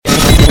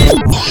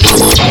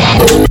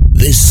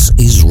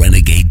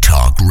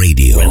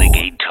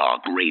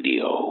Talk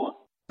Radio.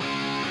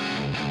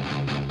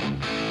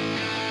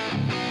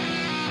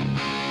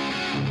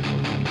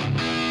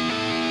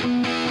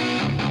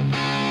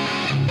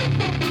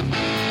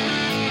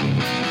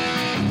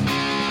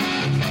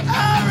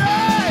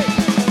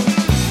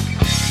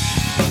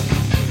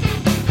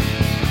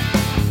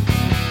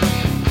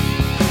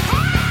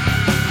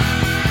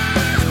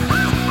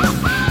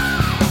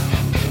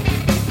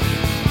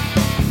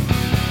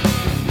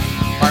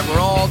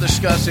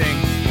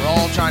 We're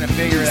all trying to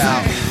figure it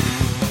out.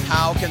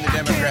 How can the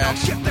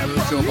Democrats remove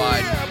Joe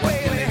Biden? What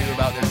can they do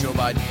about their Joe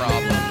Biden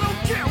problem?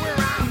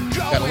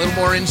 Got a little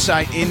more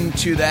insight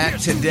into that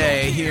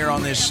today here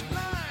on this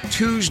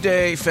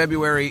Tuesday,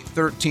 February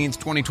 13th,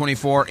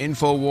 2024,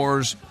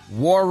 InfoWars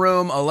War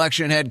Room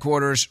Election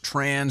Headquarters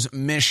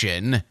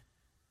transmission.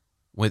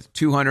 With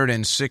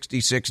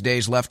 266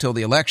 days left till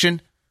the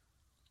election,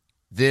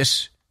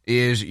 this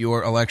is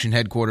your election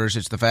headquarters.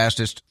 It's the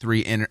fastest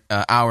 3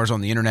 hours on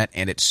the internet,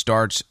 and it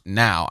starts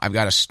now. I've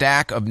got a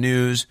stack of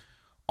news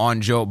on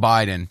Joe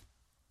Biden,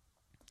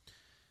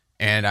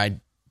 and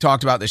I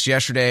talked about this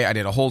yesterday. I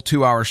did a whole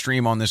 2-hour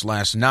stream on this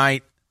last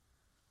night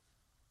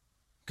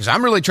because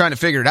I'm really trying to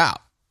figure it out.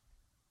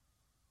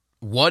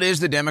 What is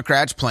the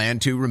Democrats' plan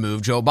to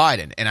remove Joe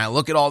Biden? And I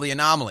look at all the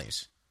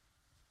anomalies.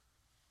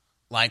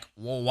 Like,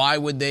 well, why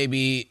would they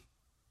be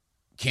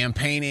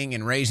campaigning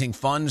and raising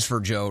funds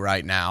for Joe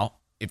right now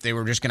if they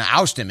were just going to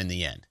oust him in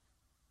the end?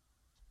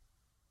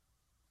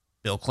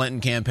 Bill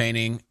Clinton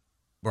campaigning,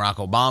 Barack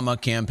Obama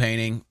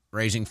campaigning,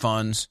 raising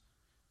funds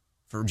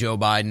for Joe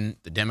Biden.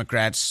 The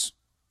Democrats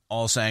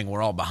all saying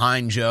we're all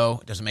behind Joe.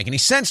 It doesn't make any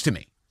sense to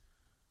me.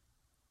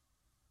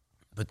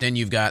 But then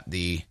you've got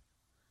the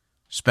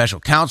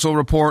special counsel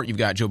report. You've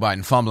got Joe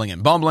Biden fumbling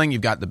and bumbling.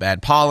 You've got the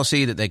bad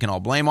policy that they can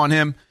all blame on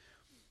him.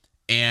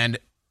 And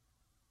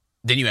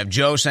then you have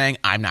Joe saying,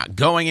 I'm not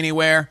going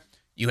anywhere.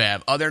 You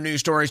have other news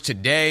stories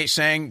today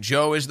saying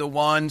Joe is the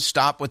one.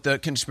 Stop with the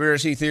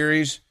conspiracy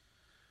theories.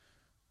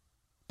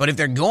 But if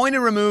they're going to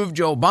remove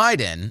Joe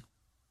Biden,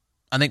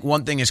 I think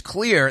one thing is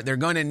clear. They're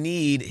going to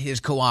need his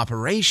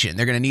cooperation.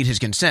 They're going to need his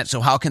consent.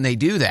 So how can they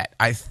do that?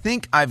 I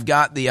think I've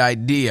got the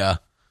idea.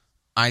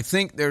 I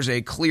think there's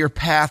a clear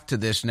path to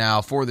this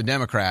now for the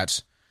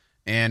Democrats,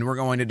 and we're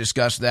going to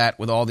discuss that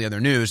with all the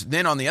other news.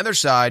 Then on the other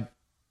side,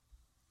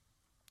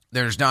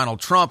 there's Donald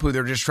Trump, who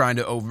they're just trying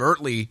to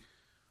overtly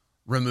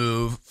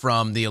remove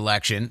from the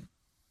election.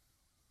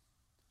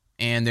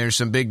 And there's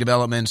some big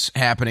developments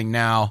happening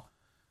now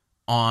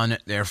on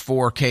their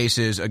 4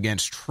 cases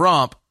against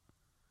Trump,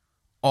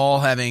 all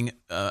having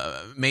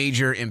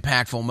major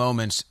impactful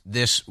moments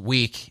this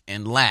week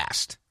and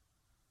last.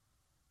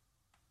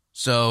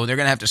 So they're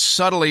going to have to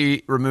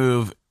subtly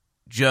remove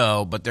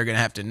Joe, but they're going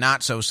to have to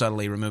not so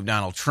subtly remove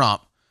Donald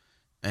Trump.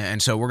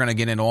 And so we're going to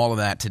get into all of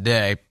that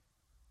today.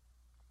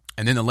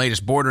 And then the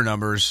latest border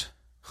numbers,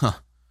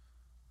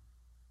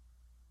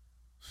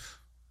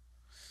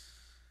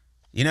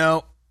 You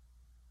know,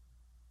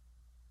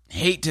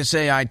 hate to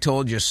say I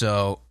told you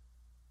so,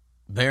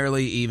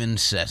 barely even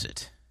says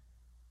it.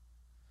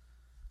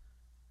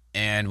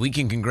 And we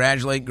can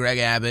congratulate Greg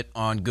Abbott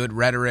on good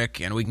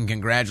rhetoric, and we can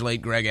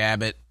congratulate Greg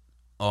Abbott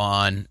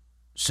on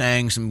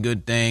saying some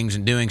good things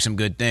and doing some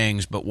good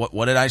things. But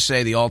what did I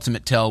say the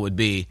ultimate tell would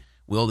be?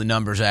 Will the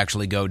numbers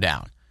actually go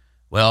down?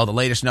 Well, the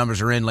latest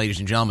numbers are in, ladies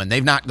and gentlemen.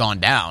 They've not gone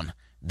down.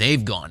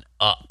 They've gone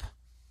up.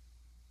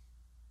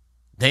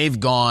 They've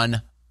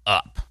gone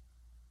up.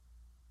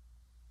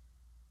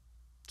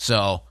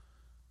 So,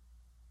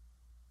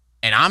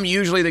 and I'm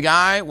usually the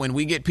guy when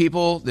we get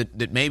people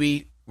that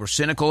maybe we're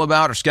cynical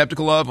about or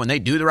skeptical of when they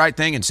do the right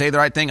thing and say the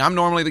right thing. I'm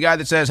normally the guy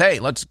that says, hey,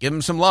 let's give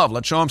them some love.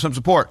 Let's show them some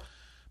support.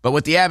 But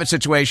with the Abbott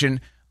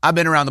situation, I've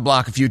been around the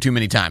block a few too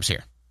many times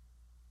here.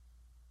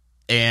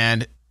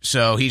 And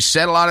so he's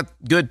said a lot of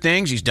good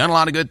things. He's done a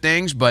lot of good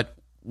things. But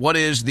what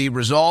is the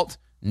result?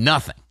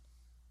 Nothing.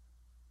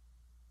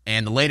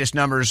 And the latest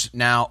numbers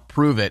now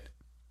prove it.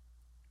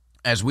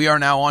 As we are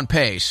now on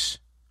pace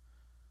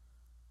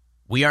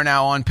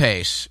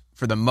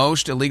for the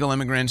most illegal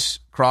immigrants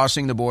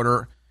crossing the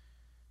border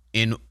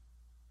in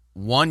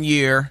 1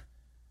 year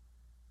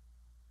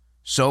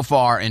so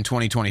far in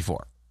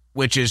 2024,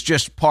 which is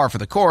just par for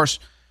the course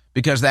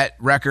because that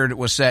record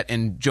was set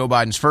in Joe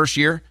Biden's first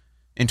year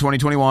in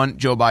 2021,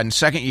 Joe Biden's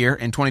second year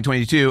in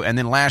 2022, and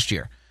then last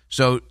year.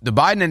 So the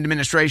Biden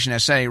administration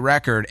has set a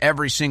record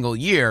every single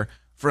year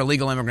for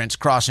illegal immigrants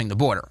crossing the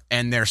border,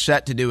 and they're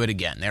set to do it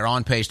again. They're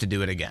on pace to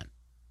do it again.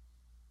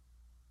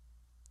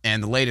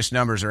 And the latest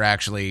numbers are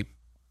actually,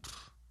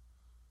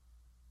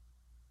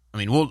 I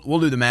mean, we'll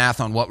do the math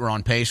on what we're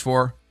on pace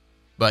for,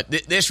 but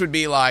this would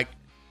be like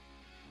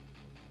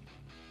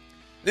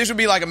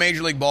a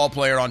major league ball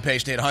player on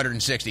pace to hit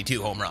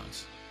 162 home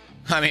runs.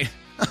 I mean,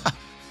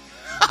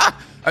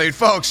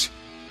 folks,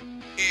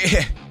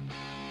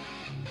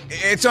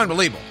 it's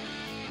unbelievable.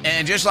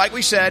 And just like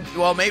we said,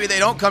 well, maybe they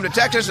don't come to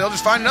Texas, they'll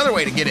just find another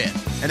way to get in.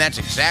 And that's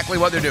exactly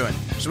what they're doing.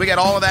 So we got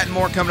all of that and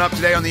more coming up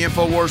today on the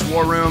InfoWars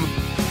War Room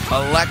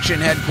Election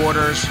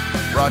Headquarters,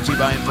 brought to you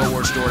by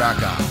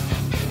InfoWarsStore.com.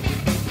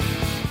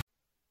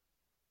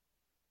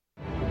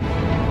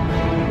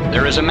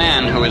 there is a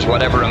man who is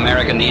whatever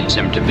America needs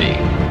him to be.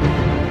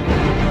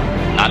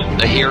 Not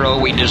the hero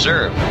we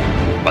deserve,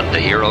 but the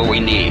hero we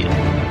need.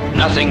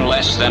 Nothing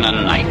less than a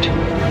knight,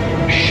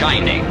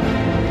 shining.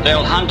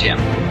 They'll hunt him.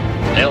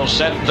 They'll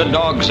set the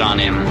dogs on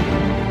him.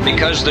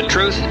 Because the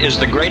truth is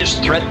the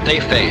greatest threat they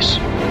face.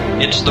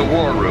 It's the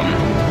War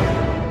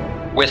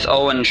Room with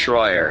Owen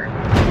Schroyer.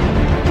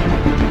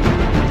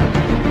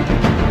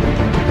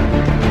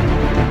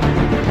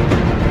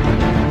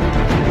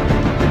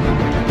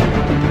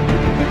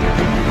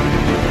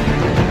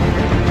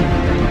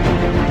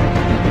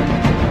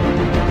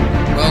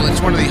 Well,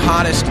 it's one of the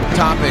hottest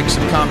topics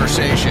of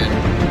conversation.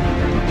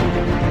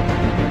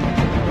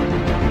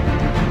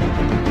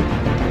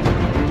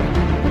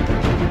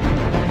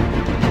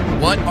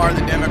 What are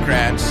the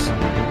Democrats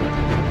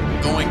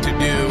going to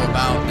do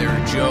about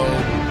their Joe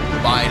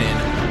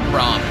Biden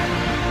problem?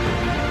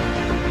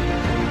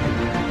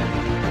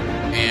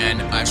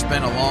 And I've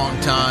spent a long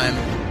time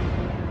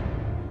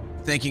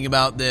thinking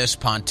about this,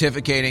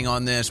 pontificating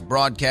on this,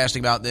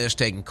 broadcasting about this,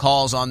 taking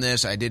calls on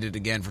this. I did it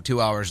again for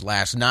 2 hours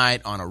last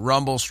night on a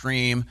Rumble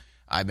stream.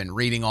 I've been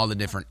reading all the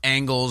different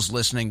angles,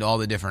 listening to all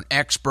the different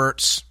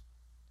experts.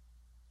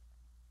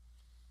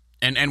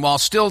 And while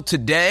still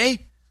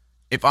today,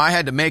 if I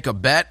had to make a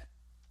bet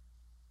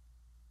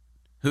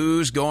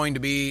who's going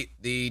to be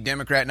the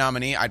Democrat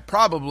nominee, I'd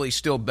probably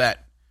still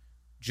bet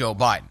Joe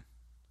Biden.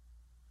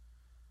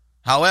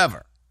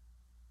 However,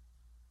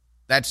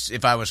 that's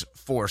if I was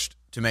forced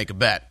to make a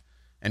bet.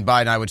 And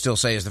Biden, I would still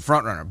say, is the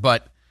front runner.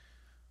 But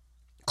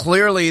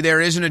clearly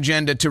there is an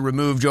agenda to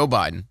remove Joe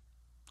Biden.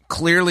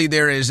 Clearly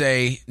there is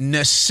a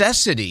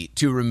necessity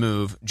to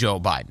remove Joe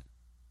Biden.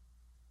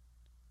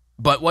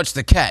 But what's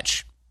the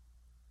catch?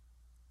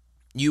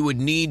 You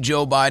would need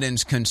Joe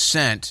Biden's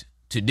consent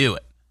to do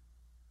it.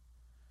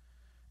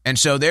 And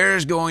so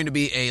there's going to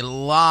be a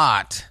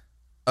lot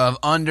of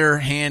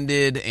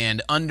underhanded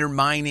and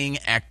undermining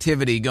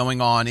activity going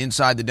on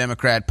inside the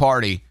Democrat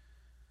Party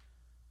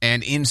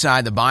and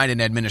inside the Biden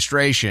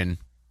administration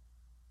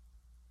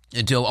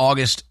until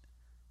August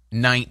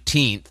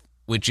 19th,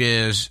 which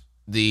is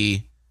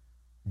the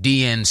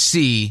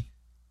DNC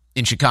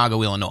in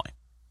Chicago, Illinois.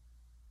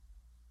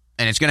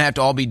 And it's going to have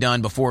to all be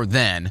done before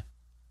then,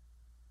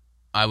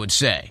 I would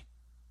say.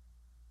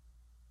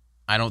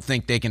 I don't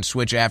think they can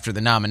switch after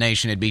the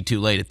nomination. It'd be too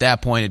late at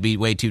that point. It'd be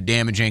way too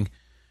damaging,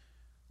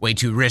 way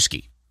too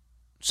risky.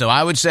 So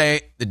I would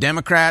say the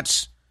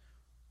Democrats,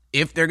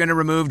 if they're going to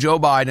remove Joe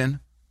Biden,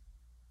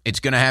 it's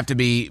going to have to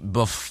be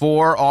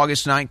before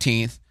August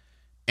 19th,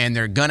 and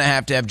they're going to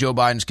have Joe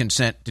Biden's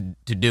consent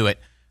to do it.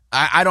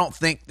 I don't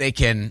think they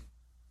can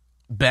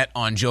bet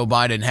on Joe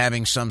Biden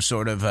having some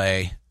sort of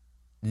a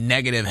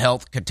negative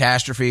health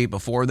catastrophe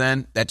before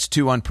then. That's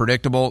too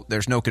unpredictable.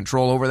 There's no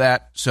control over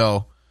that.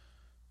 So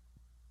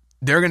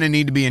they're going to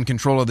need to be in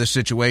control of this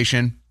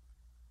situation.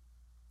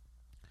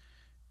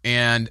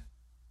 And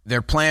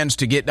their plans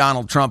to get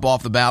Donald Trump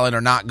off the ballot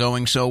are not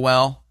going so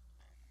well.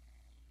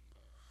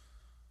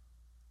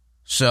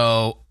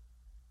 So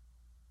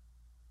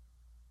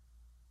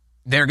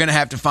they're going to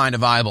have to find a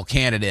viable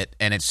candidate,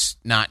 and it's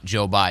not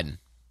Joe Biden.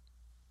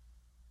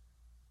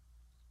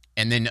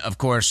 And then, of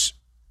course,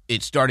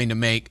 it's starting to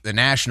make the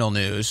national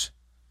news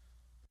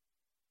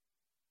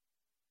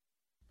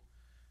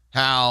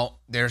how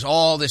there's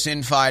all this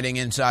infighting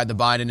inside the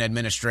Biden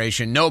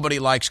administration. Nobody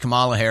likes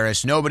Kamala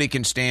Harris. Nobody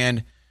can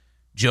stand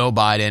Joe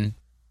Biden.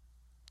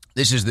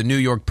 This is the New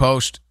York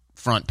Post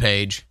front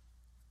page.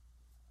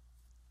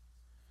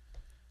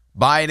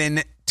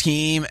 Biden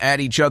team at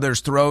each other's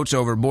throats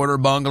over border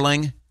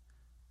bungling.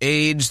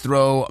 Aides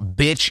throw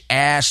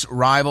bitch-ass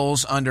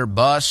rivals under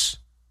bus.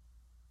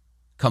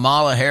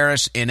 Kamala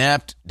Harris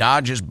inept,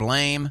 dodges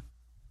blame.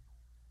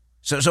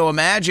 So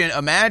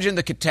imagine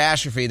the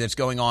catastrophe that's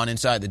going on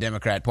inside the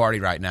Democrat Party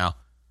right now.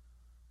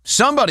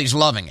 Somebody's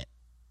loving it.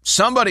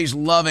 Somebody's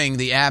loving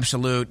the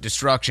absolute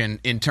destruction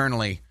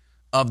internally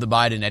of the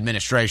Biden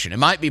administration. It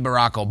might be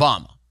Barack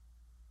Obama,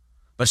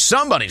 but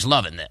somebody's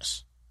loving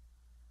this.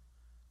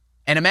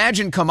 And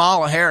imagine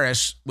Kamala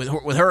Harris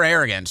with her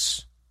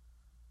arrogance,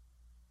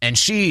 and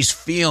she's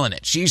feeling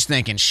it. She's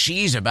thinking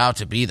she's about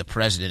to be the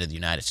president of the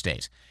United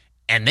States.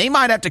 And they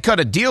might have to cut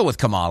a deal with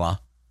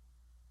Kamala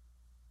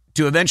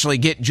to eventually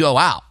get Joe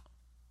out.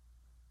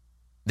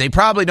 They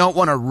probably don't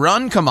want to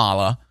run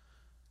Kamala,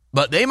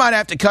 but they might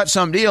have to cut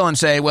some deal and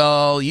say,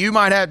 well, you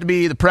might have to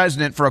be the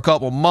president for a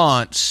couple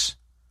months,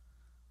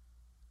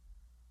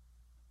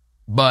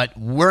 but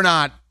we're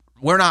not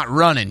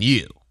running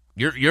you.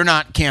 You're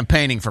not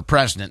campaigning for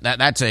president.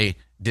 That's a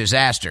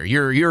disaster.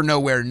 You're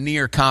nowhere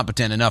near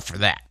competent enough for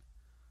that.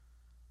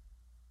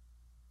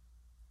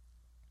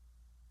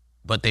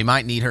 But they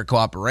might need her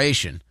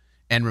cooperation.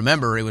 And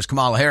remember, it was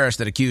Kamala Harris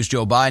that accused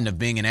Joe Biden of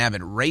being an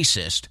avid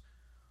racist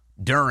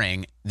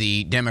during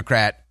the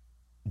Democrat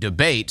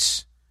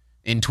debates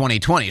in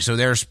 2020. So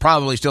there's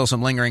probably still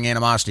some lingering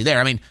animosity there.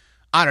 I mean,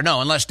 I don't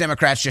know, unless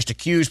Democrats just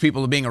accuse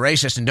people of being a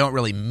racist and don't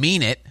really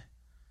mean it.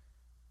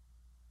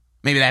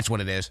 Maybe that's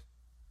what it is.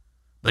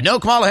 But no,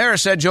 Kamala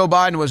Harris said Joe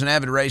Biden was an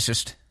avid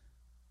racist.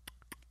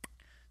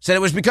 said it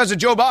was because of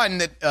Joe Biden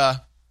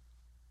that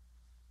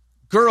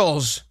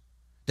girls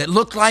that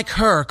looked like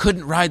her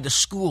couldn't ride the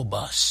school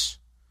bus.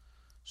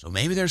 So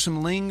maybe there's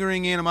some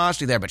lingering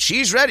animosity there, but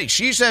she's ready.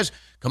 She says,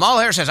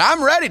 Kamala Harris says,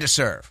 I'm ready to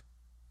serve.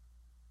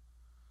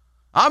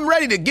 I'm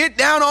ready to get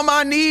down on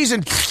my knees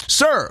and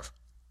serve.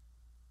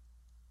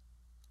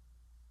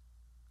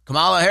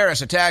 Kamala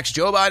Harris attacks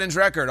Joe Biden's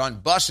record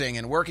on busing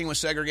and working with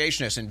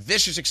segregationists in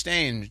vicious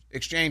exchange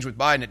with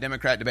Biden at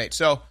Democrat debate.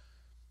 So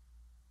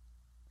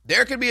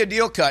there could be a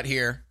deal cut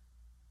here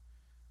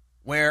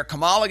where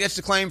Kamala gets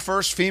to claim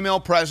first female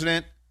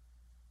president,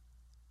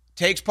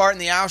 takes part in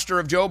the ouster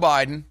of Joe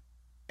Biden,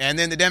 and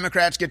then the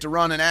Democrats get to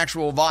run an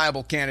actual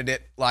viable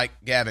candidate like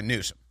Gavin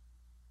Newsom.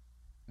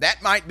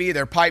 That might be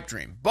their pipe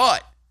dream.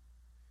 But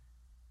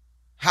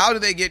how do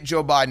they get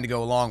Joe Biden to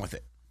go along with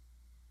it?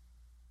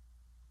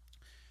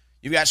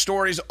 You've got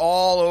stories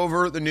all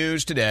over the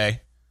news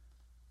today.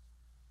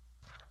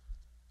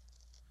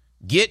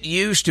 Get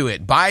used to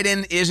it.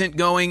 Biden isn't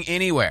going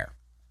anywhere.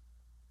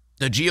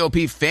 The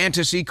GOP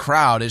fantasy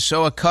crowd is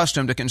so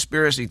accustomed to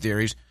conspiracy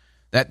theories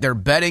that they're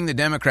betting the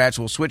Democrats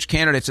will switch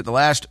candidates at the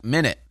last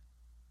minute.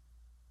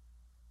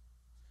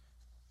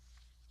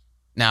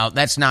 Now,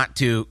 that's not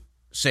to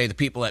say the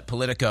people at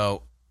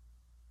Politico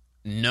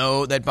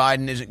know that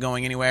Biden isn't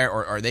going anywhere,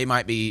 or they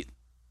might be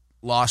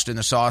lost in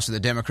the sauce of the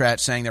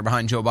Democrats saying they're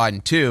behind Joe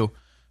Biden too.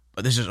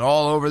 But this is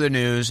all over the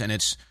news, and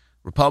it's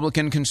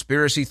Republican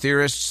conspiracy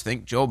theorists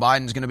think Joe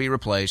Biden's going to be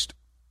replaced.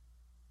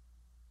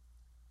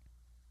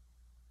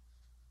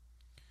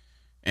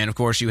 And, of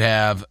course, you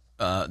have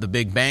the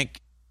big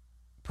bank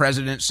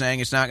president saying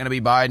it's not going to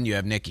be Biden. You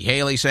have Nikki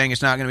Haley saying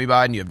it's not going to be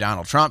Biden. You have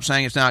Donald Trump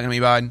saying it's not going to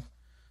be Biden.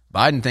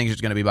 Biden thinks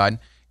it's going to be Biden.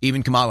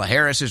 Even Kamala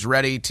Harris is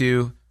ready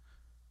to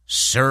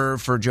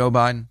serve for Joe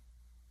Biden.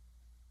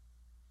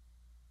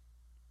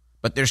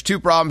 But there's two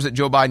problems that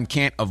Joe Biden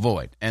can't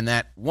avoid, and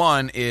that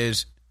one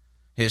is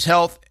his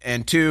health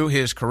and two,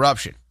 his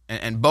corruption.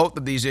 And both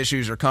of these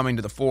issues are coming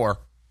to the fore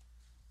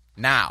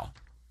now.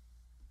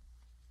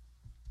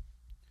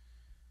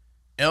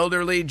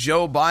 Elderly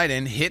Joe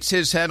Biden hits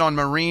his head on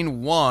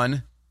Marine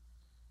One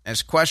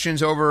as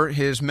questions over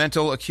his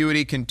mental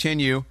acuity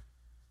continue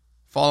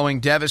following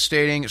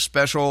devastating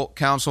special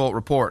counsel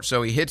report.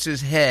 So he hits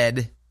his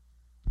head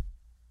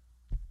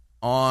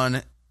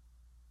on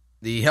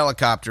the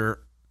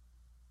helicopter.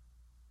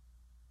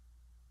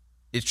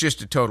 It's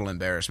just a total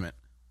embarrassment.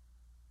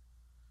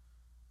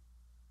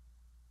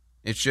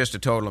 It's just a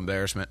total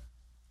embarrassment.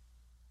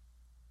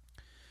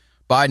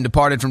 Biden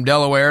departed from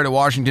Delaware to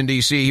Washington,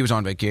 D.C. He was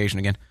on vacation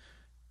again.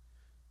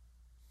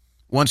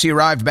 Once he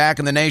arrived back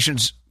in the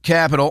nation's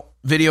capital,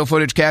 video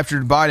footage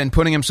captured Biden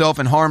putting himself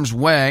in harm's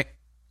way.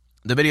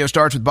 The video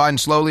starts with Biden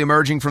slowly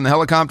emerging from the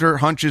helicopter,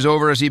 hunches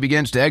over as he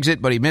begins to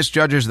exit, but he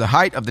misjudges the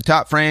height of the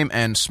top frame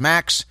and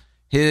smacks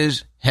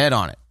his head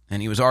on it.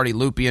 And he was already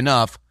loopy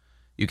enough.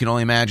 You can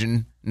only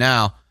imagine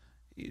now.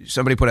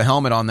 Somebody put a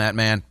helmet on that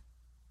man.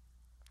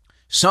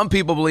 Some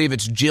people believe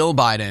it's Jill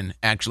Biden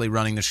actually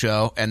running the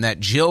show, and that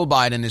Jill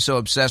Biden is so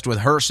obsessed with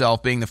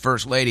herself being the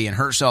first lady and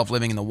herself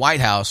living in the White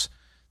House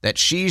that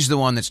she's the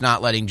one that's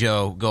not letting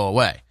Joe go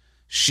away.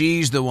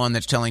 She's the one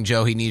that's telling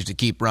Joe he needs to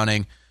keep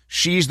running.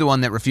 She's the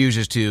one that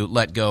refuses to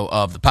let go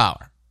of the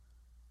power.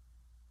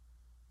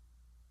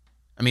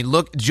 I mean,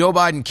 look, Joe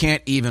Biden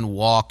can't even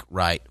walk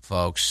right,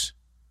 folks.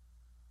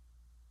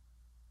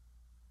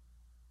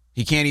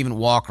 He can't even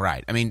walk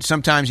right. I mean,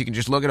 sometimes you can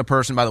just look at a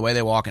person by the way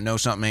they walk and know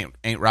something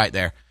ain't right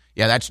there.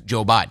 Yeah, that's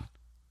Joe Biden.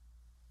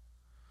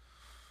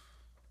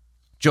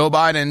 Joe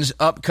Biden's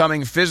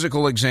upcoming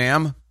physical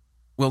exam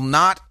will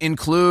not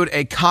include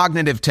a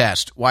cognitive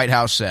test, White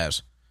House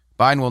says.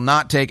 Biden will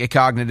not take a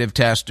cognitive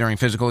test during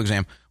physical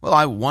exam. Well,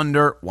 I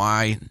wonder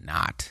why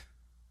not.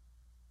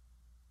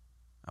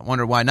 I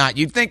wonder why not.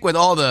 You'd think with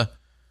all the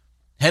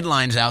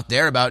headlines out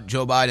there about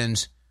Joe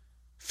Biden's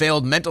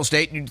failed mental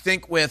state, you'd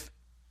think with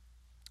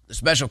the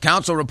special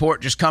counsel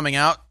report just coming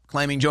out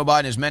claiming Joe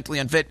Biden is mentally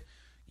unfit,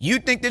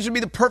 you'd think this would be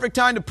the perfect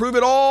time to prove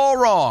it all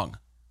wrong.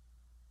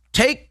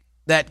 Take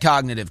that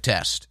cognitive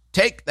test.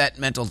 Take that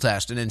mental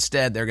test, and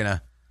instead they're going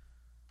to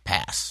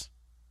pass.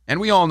 And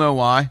we all know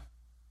why.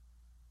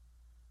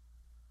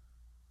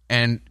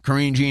 And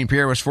Karine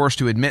Jean-Pierre was forced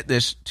to admit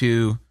this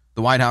to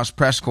the White House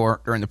press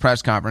corps during the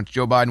press conference.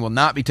 Joe Biden will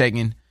not be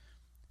taking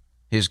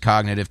his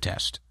cognitive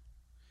test.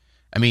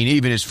 I mean,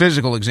 even his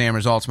physical exam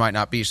results might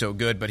not be so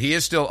good, but he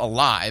is still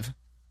alive,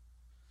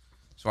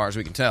 as far as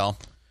we can tell.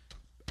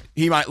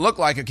 He might look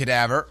like a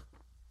cadaver,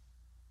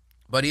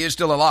 but he is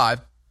still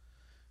alive.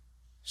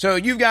 So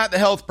you've got the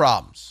health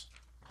problems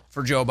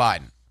for Joe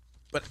Biden.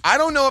 But I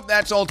don't know if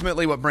that's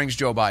ultimately what brings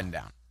Joe Biden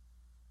down.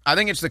 I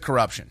think it's the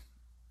corruption.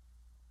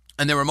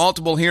 And there were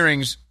multiple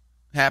hearings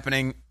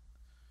happening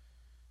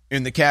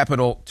in the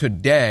Capitol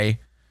today.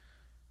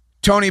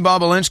 Tony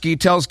Bobulinski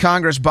tells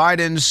Congress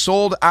Biden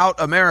sold out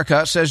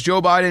America, says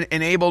Joe Biden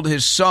enabled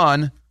his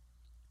son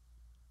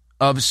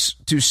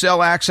to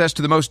sell access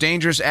to the most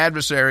dangerous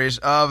adversaries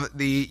of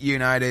the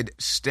United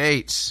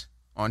States.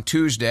 On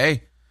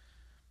Tuesday,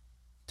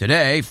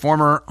 Today,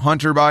 former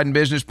Hunter Biden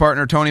business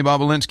partner Tony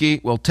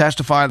Bobulinski will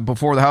testify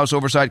before the House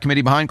Oversight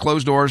Committee behind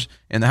closed doors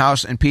in the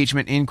House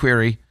impeachment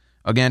inquiry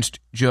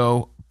against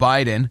Joe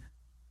Biden.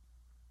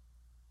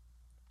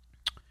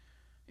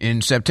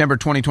 In September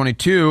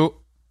 2022,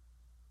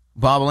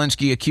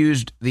 Bobulinski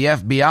accused the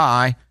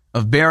FBI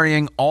of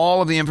burying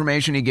all of the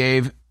information he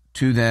gave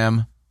to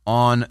them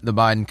on the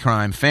Biden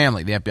crime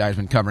family. The FBI has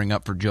been covering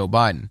up for Joe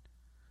Biden.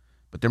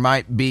 But there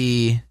might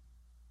be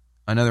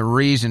another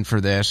reason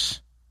for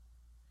this.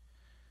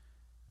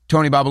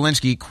 Tony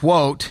Bobulinski,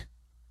 quote,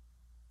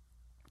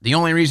 "The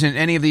only reason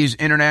any of these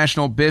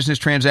international business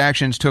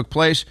transactions took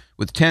place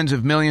with tens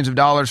of millions of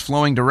dollars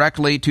flowing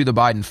directly to the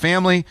Biden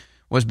family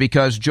was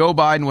because Joe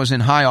Biden was in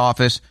high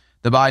office.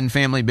 The Biden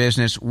family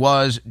business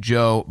was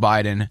Joe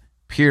Biden,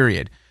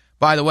 period."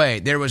 By the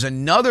way, there was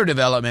another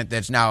development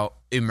that's now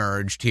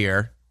emerged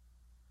here.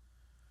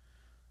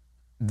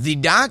 The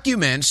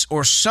documents,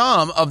 or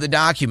some of the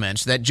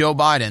documents that Joe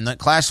Biden, the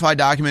classified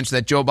documents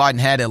that Joe Biden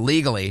had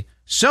illegally,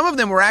 some of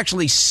them were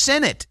actually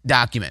Senate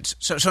documents.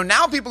 So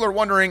now people are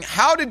wondering,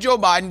 how did Joe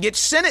Biden get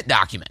Senate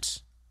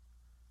documents?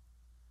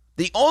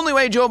 The only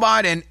way Joe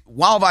Biden,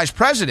 while vice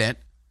president,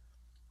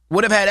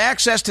 would have had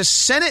access to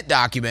Senate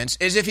documents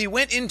is if he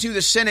went into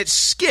the Senate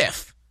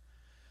SCIF,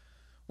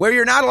 where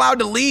you're not allowed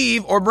to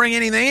leave or bring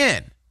anything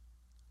in.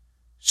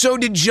 So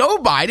did Joe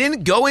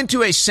Biden go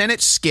into a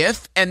Senate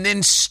SCIF and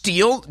then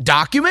steal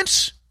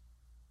documents?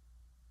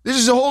 This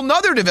is a whole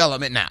nother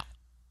development now.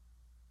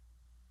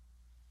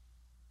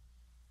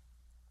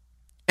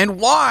 And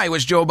why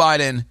was Joe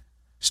Biden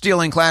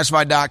stealing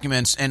classified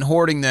documents and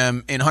hoarding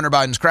them in Hunter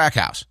Biden's crack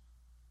house?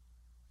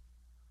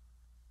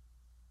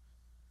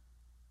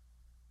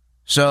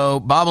 So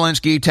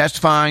Bobulinski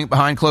testifying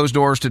behind closed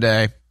doors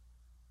today.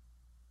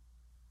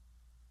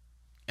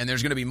 And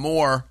there's going to be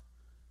more.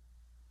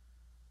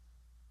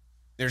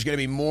 There's going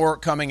to be more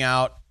coming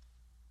out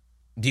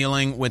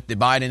dealing with the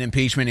Biden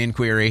impeachment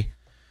inquiry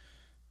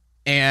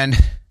and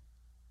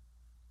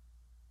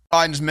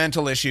Biden's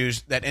mental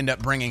issues that end up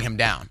bringing him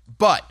down.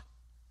 But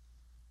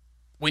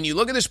when you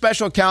look at the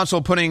special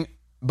counsel putting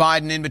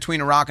Biden in between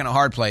a rock and a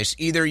hard place,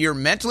 either you're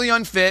mentally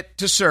unfit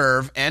to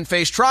serve and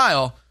face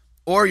trial,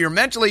 or you're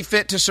mentally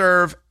fit to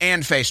serve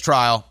and face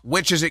trial.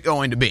 Which is it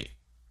going to be?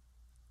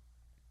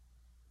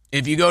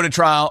 If you go to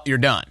trial, you're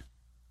done.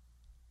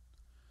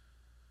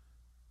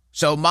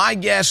 So my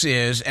guess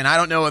is, and I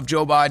don't know if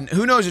Joe Biden,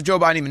 who knows if Joe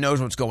Biden even knows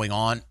what's going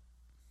on,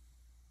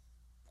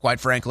 quite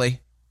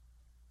frankly.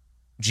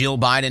 Jill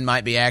Biden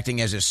might be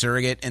acting as a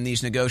surrogate in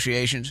these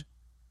negotiations.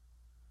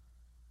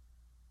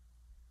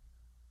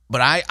 But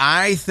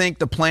I think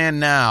the plan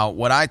now,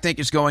 what I think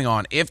is going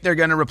on, if they're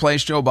going to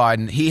replace Joe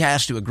Biden, he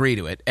has to agree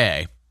to it,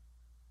 A.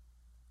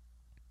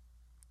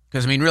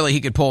 Because, I mean, really,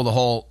 he could pull the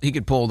whole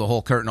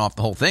curtain off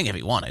the whole thing if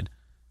he wanted.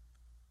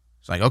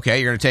 It's like,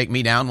 okay, you're going to take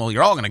me down. Well,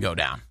 you're all going to go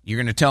down. You're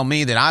going to tell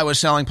me that I was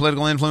selling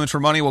political influence for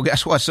money. Well,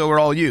 guess what? So are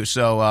all you.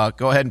 So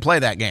go ahead and play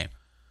that game.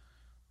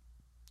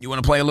 You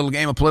want to play a little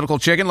game of political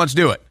chicken? Let's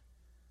do it.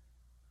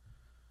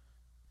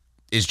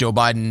 Is Joe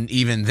Biden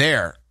even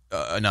there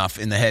enough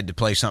in the head to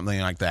play something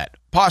like that?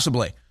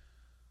 Possibly.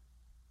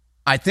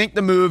 I think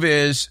the move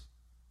is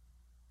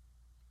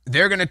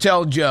they're going to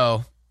tell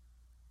Joe,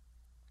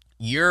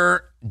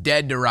 you're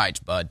dead to rights,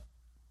 bud.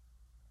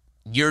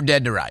 You're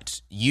dead to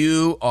rights.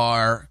 You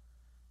are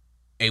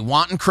a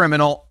wanton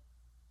criminal.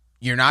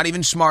 You're not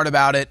even smart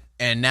about it.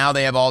 And now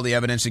they have all the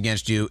evidence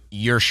against you.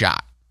 You're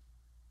shot.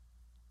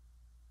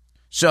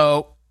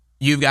 So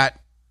you've got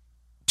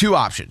two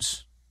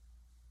options.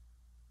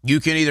 You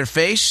can either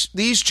face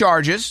these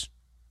charges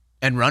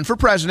and run for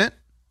president,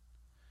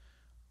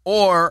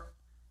 or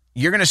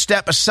you're going to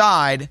step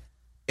aside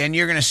and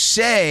you're going to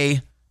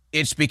say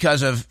it's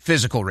because of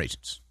physical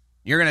reasons.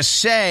 You're going to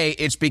say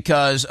it's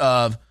because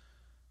of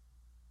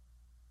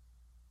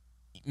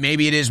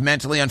maybe it is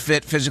mentally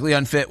unfit, physically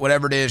unfit,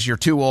 whatever it is, you're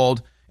too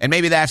old. And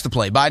maybe that's the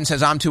play. Biden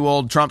says, I'm too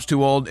old, Trump's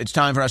too old. It's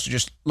time for us to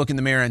just look in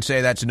the mirror and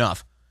say that's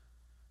enough.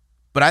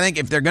 But I think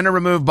if they're going to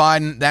remove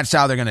Biden, that's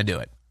how they're going to do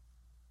it.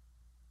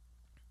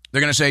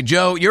 They're going to say,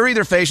 Joe, you're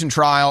either facing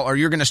trial or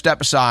you're going to step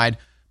aside.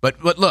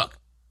 But look,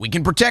 we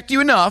can protect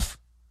you enough.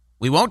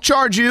 We won't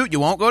charge you. You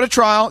won't go to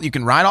trial. You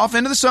can ride off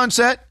into the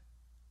sunset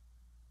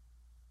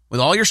with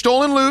all your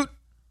stolen loot.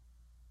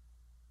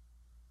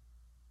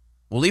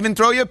 We'll even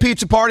throw you a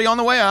pizza party on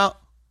the way out.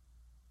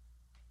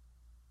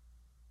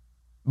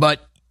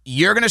 But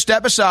you're going to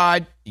step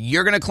aside.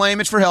 You're going to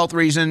claim it's for health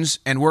reasons,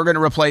 and we're going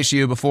to replace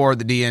you before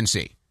the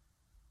DNC.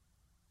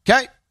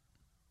 Okay?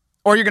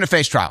 Or you're going to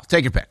face trial.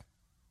 Take your pick.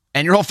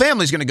 And your whole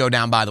family's going to go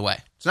down, by the way.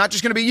 It's not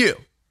just going to be you.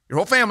 Your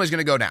whole family's going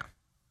to go down.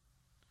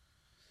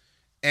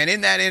 And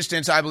in that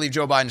instance, I believe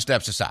Joe Biden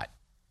steps aside.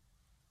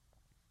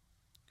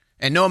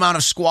 And no amount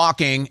of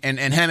squawking and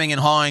hemming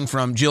and hawing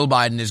from Jill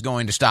Biden is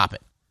going to stop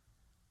it.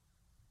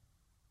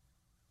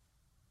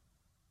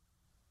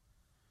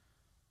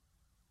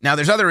 Now,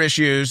 there's other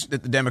issues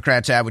that the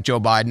Democrats have with Joe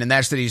Biden, and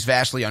that's that he's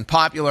vastly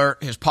unpopular.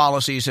 His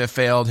policies have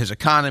failed. His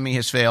economy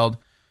has failed.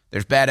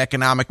 There's bad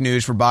economic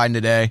news for Biden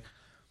today.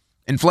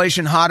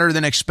 Inflation hotter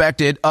than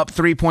expected, up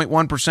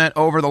 3.1%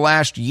 over the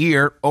last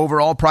year.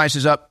 Overall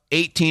prices up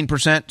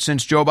 18%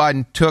 since Joe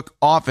Biden took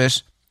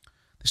office.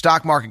 The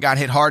stock market got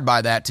hit hard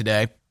by that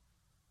today.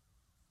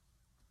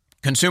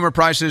 Consumer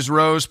prices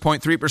rose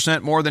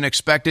 0.3% more than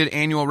expected.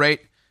 Annual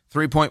rate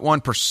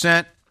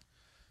 3.1%.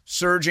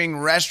 Surging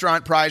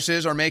restaurant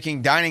prices are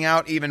making dining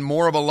out even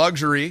more of a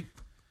luxury.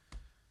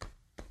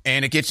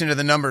 And it gets into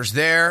the numbers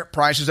there.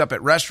 Prices up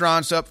at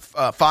restaurants up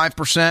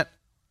 5%.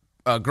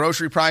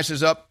 Grocery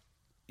prices up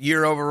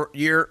year over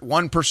year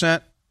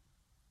 1%.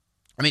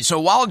 I mean, so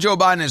while Joe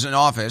Biden is in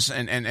office,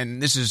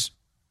 and this is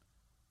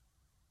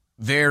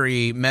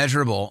very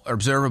measurable,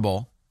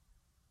 observable,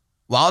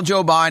 while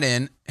Joe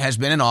Biden has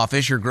been in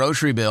office, your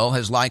grocery bill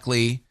has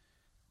likely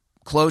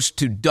close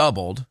to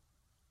doubled.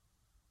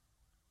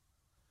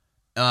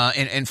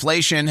 And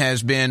inflation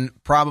has been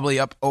probably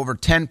up over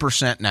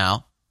 10%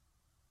 now.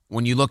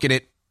 When you look at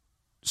it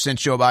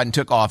since Joe Biden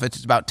took office,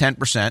 it's about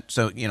 10%.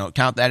 So,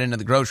 count that into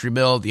the grocery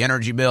bill, the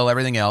energy bill,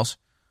 everything else.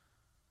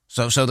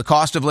 So the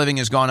cost of living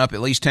has gone up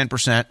at least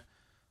 10%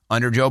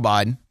 under Joe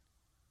Biden.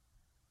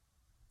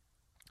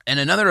 And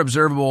another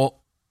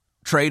observable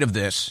trait of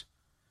this,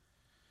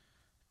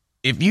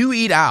 if you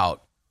eat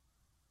out,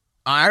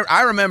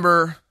 I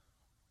remember,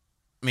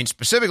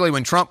 specifically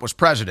when Trump was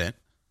president.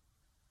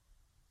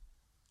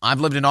 I've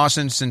lived in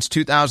Austin since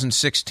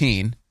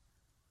 2016,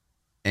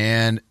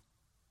 and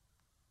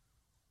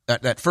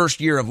that first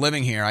year of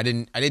living here, I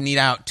didn't eat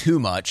out too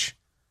much,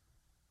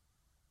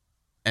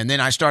 and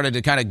then I started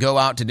to kind of go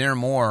out to dinner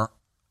more.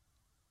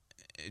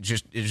 It's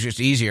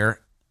just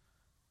easier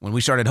when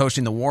we started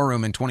hosting the War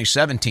Room in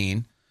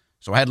 2017,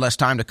 so I had less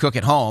time to cook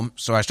at home,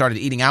 so I started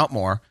eating out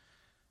more.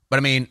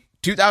 But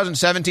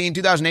 2017,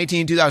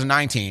 2018,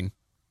 2019,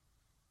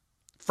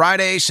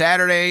 Friday,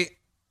 Saturday,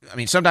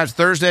 sometimes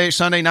Thursday,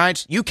 Sunday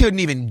nights, you couldn't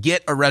even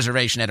get a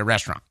reservation at a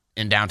restaurant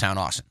in downtown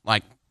Austin.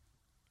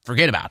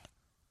 Forget about it.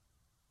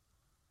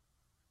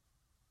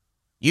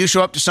 You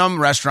show up to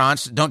some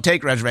restaurants, don't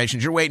take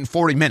reservations, you're waiting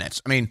 40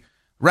 minutes.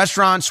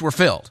 Restaurants were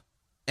filled.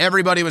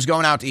 Everybody was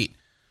going out to eat.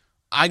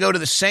 I go to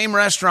the same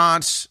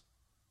restaurants,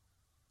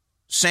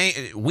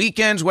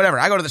 weekends, whatever.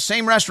 I go to the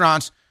same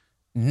restaurants,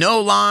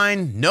 no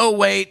line, no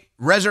wait,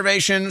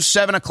 reservations,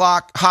 7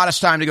 o'clock,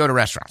 hottest time to go to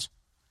restaurants.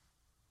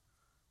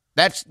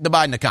 That's the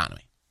Biden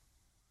economy.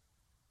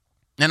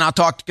 And I'll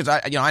talk, because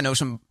I know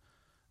some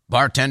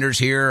bartenders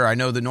here. I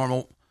know the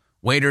normal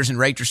waiters and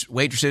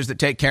waitresses that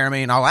take care of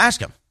me, and I'll ask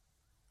them.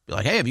 Be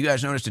like, hey, have you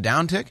guys noticed a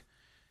downtick?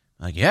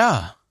 I'm like,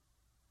 yeah.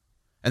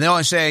 And they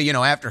always say,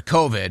 after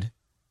COVID,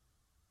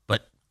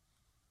 but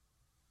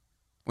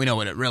we know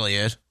what it really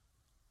is.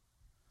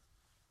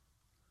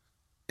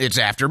 It's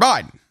after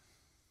Biden.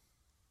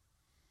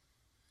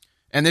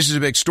 And this is a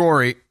big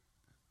story.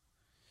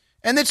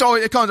 And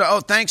it comes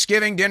out,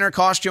 Thanksgiving dinner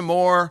cost you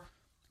more.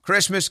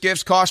 Christmas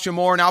gifts cost you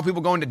more. Now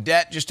people go into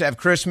debt just to have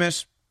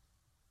Christmas.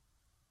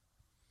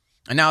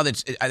 And now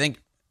I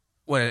think,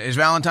 is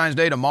Valentine's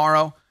Day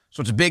tomorrow?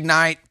 So it's a big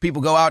night.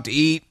 People go out to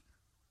eat.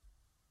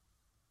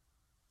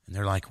 And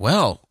they're like,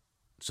 so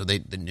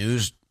the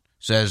news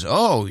says,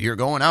 you're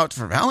going out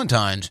for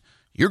Valentine's.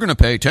 You're going to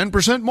pay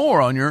 10% more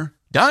on your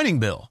dining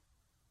bill.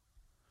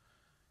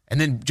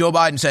 And then Joe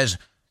Biden says,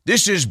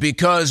 this is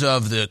because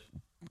of the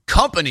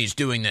companies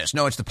doing this.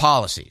 No, it's the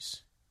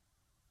policies.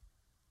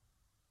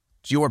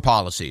 It's your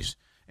policies.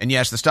 And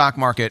yes, the stock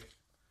market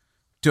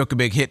took a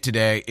big hit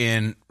today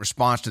in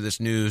response to this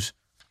news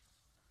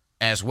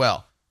as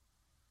well.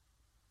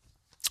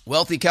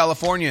 Wealthy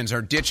Californians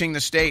are ditching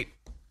the state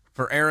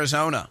for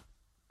Arizona.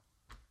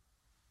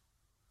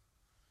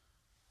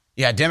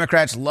 Yeah,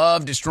 Democrats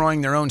love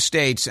destroying their own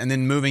states and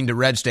then moving to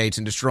red states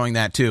and destroying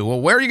that too.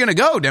 Well, where are you going to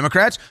go,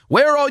 Democrats?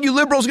 Where are all you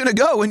liberals going to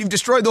go when you've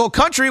destroyed the whole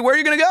country? Where are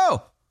you going to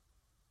go?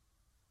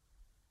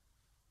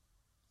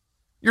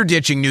 You're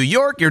ditching New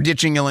York, you're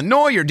ditching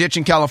Illinois, you're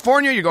ditching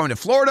California, you're going to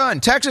Florida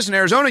and Texas and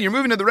Arizona, you're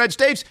moving to the red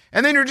states,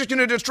 and then you're just going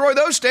to destroy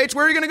those states.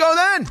 Where are you going to go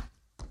then?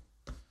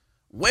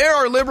 Where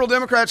are liberal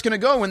Democrats going to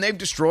go when they've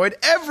destroyed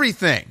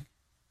everything?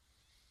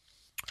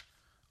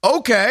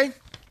 Okay.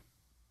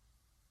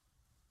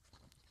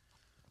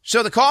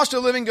 So the cost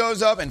of living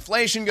goes up,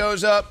 inflation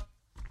goes up.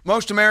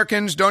 Most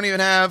Americans don't even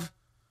have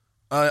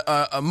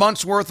a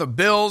month's worth of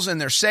bills in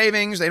their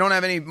savings. They don't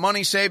have any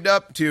money saved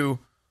up to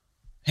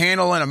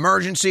handle an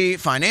emergency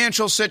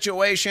financial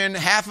situation.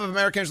 Half of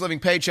Americans living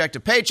paycheck to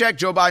paycheck.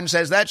 Joe Biden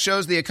says that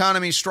shows the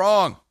economy's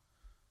strong.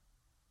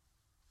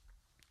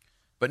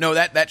 But no,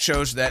 that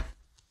shows that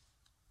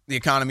the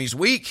economy's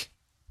weak.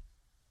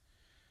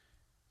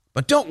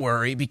 But don't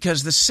worry,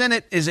 because the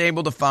Senate is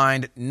able to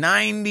find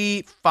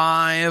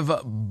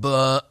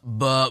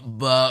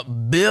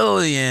 $95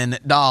 billion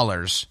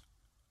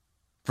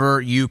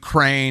for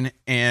Ukraine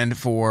and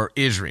for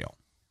Israel.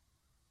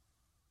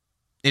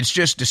 It's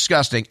just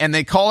disgusting. And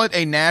they call it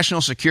a national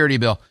security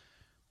bill.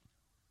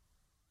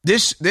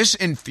 This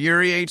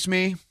infuriates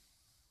me.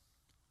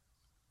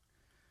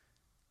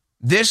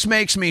 This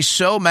makes me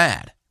so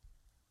mad.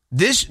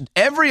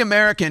 Every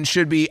American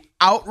should be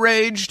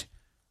outraged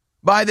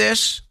by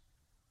this.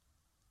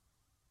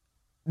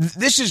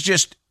 This is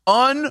just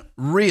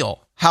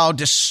unreal how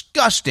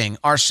disgusting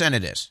our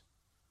Senate is,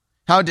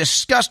 how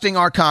disgusting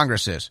our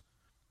Congress is.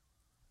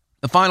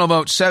 The final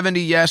vote,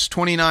 70 yes,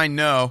 29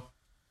 no.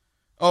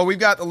 Oh, we've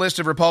got the list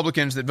of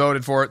Republicans that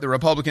voted for it, the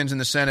Republicans in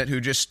the Senate who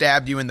just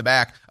stabbed you in the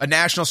back. A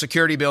national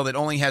security bill that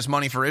only has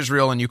money for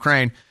Israel and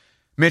Ukraine.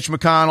 Mitch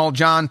McConnell,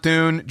 John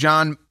Thune,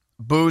 John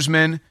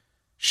Boozman,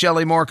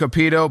 Shelley Moore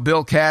Capito,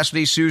 Bill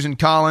Cassidy, Susan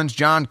Collins,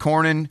 John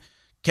Cornyn,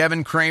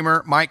 Kevin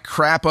Kramer, Mike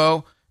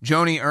Crapo,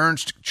 Joni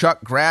Ernst,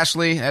 Chuck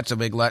Grassley, that's a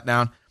big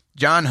letdown,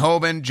 John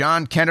Hoeven,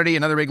 John Kennedy,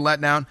 another big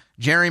letdown,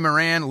 Jerry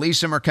Moran,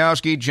 Lisa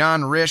Murkowski,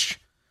 John Risch,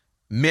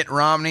 Mitt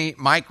Romney,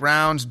 Mike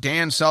Rounds,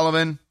 Dan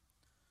Sullivan,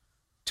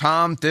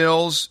 Tom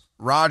Thills,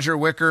 Roger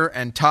Wicker,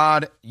 and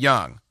Todd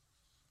Young.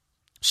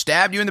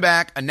 Stabbed you in the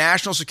back, a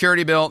national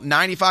security bill,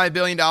 $95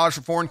 billion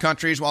for foreign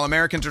countries while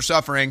Americans are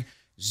suffering,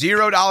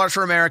 $0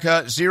 for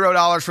America,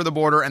 $0 for the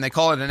border, and they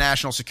call it a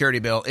national security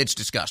bill. It's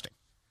disgusting.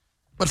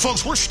 But,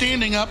 folks, we're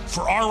standing up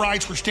for our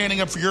rights. We're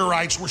standing up for your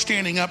rights. We're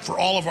standing up for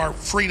all of our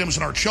freedoms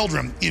and our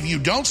children. If you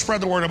don't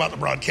spread the word about the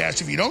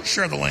broadcast, if you don't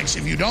share the links,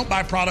 if you don't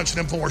buy products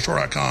at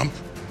InfoWarsStore.com,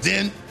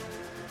 then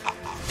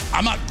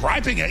I'm not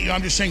griping at you.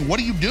 I'm just saying, what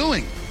are you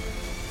doing?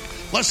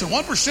 Less than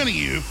 1% of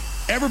you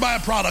ever buy a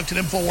product at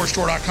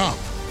InfoWarsStore.com.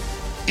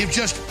 If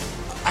just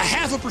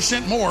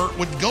 0.5% more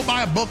would go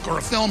buy a book or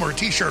a film or a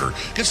T-shirt or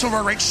get some of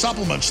our great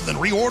supplements and then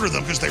reorder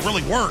them because they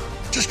really work,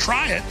 just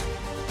try it.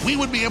 We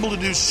would be able to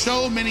do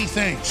so many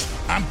things.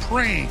 I'm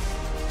praying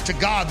to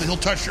God that he'll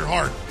touch your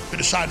heart to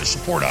decide to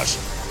support us.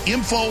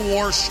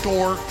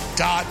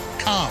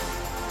 InfoWarsStore.com.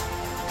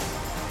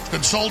 It's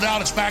been sold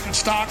out. It's back in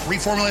stock.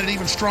 Reformulated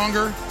even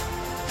stronger.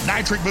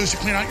 Nitric boost to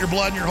clean out your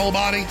blood and your whole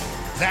body.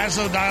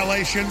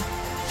 Vasodilation.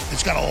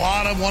 It's got a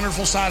lot of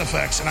wonderful side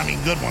effects, and I mean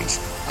good ones.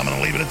 I'm going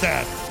to leave it at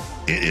that.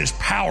 It is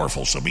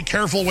powerful, so be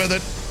careful with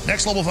it.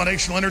 Next Level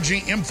Foundational Energy,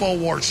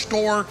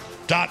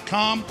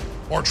 InfoWarsStore.com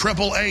or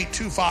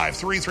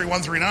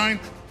 888-253-3139.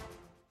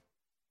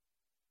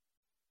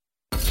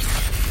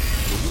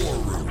 The War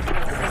Room.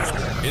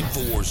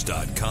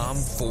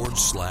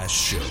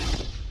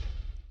 Infowars.com/show.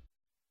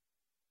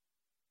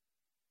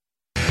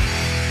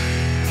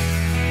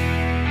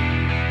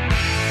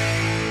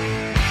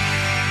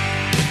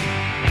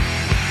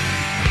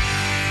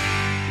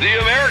 The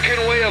American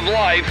way of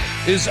life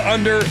is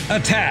under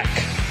attack.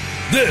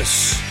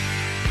 This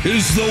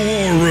is the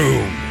War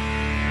Room.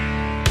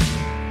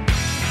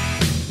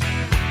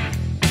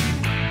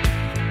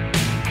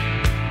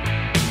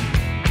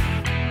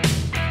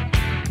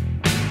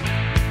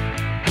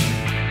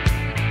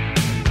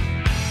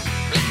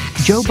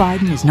 Joe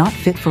Biden is not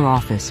fit for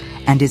office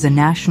and is a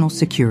national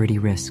security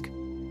risk.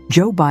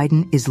 Joe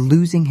Biden is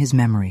losing his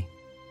memory.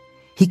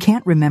 He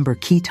can't remember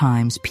key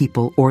times,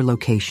 people, or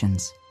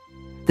locations.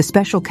 The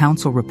special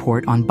counsel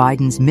report on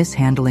Biden's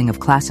mishandling of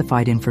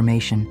classified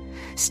information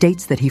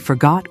states that he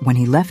forgot when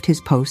he left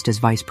his post as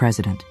vice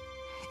president.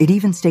 It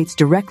even states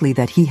directly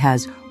that he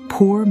has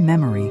poor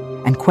memory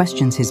and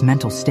questions his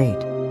mental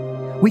state.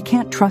 We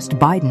can't trust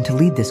Biden to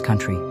lead this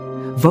country.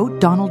 Vote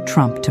Donald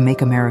Trump to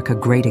make America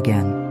great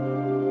again.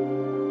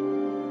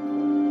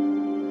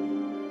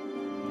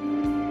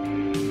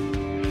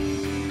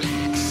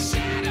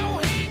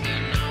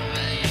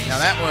 Now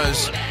that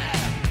was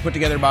put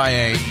together by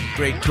a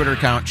great Twitter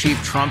account, Chief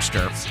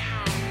Trumpster.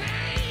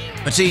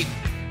 But see,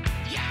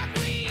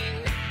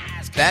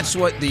 that's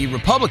what the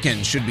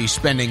Republicans should be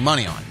spending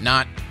money on,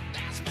 not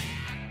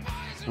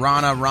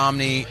Ronna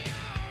Romney,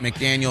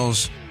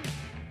 McDaniel's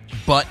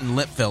butt and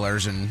lip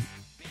fillers and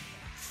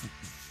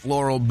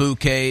floral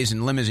bouquets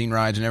and limousine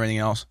rides and everything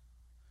else.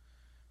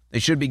 They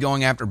should be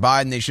going after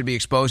Biden. They should be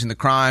exposing the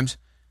crimes.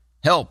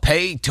 Hell,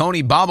 pay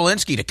Tony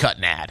Bobulinski to cut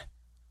an ad.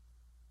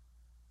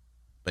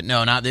 But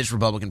no, not this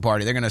Republican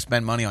Party. They're going to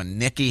spend money on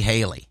Nikki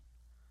Haley.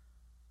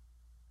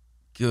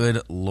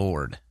 Good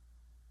Lord.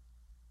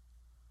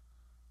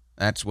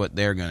 That's what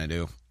they're going to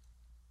do.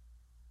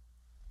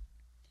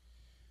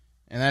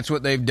 And that's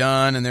what they've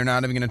done, and they're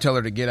not even going to tell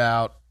her to get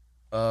out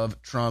of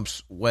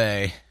Trump's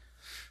way.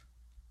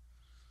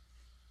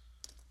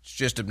 It's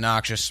just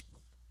obnoxious.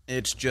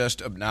 It's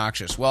just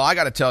obnoxious. Well, I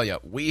got to tell you,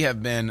 we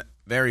have been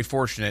very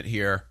fortunate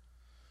here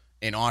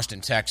in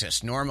Austin,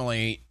 Texas.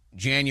 Normally,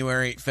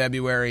 January,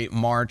 February,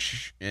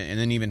 March, and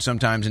then even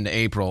sometimes into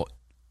April,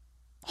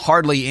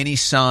 hardly any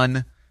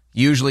sun,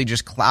 usually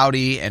just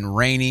cloudy and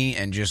rainy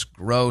and just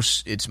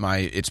gross. It's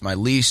my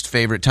least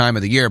favorite time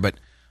of the year, but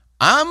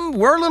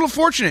we're a little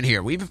fortunate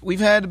here. We've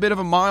had a bit of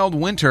a mild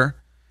winter,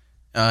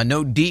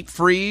 no deep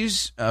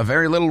freeze,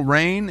 very little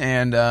rain,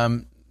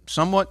 and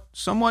somewhat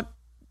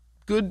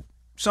good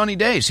sunny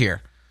days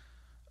here.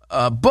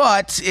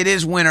 But it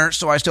is winter,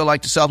 so I still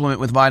like to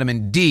supplement with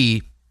vitamin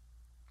D.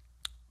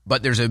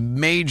 But there's a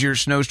major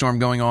snowstorm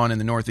going on in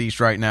the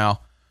Northeast right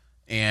now,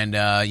 and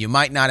you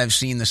might not have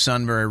seen the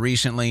sun very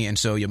recently, and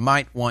so you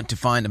might want to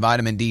find a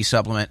vitamin D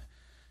supplement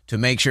to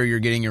make sure you're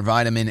getting your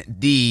vitamin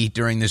D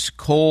during this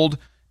cold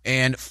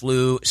and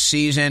flu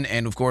season.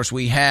 And, of course,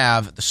 we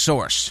have the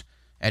source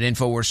at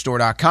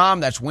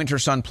InfoWarsStore.com. That's Winter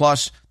Sun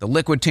Plus, the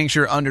liquid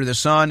tincture under the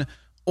sun,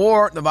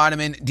 or the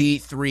vitamin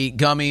D3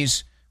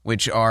 gummies,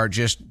 which are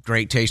just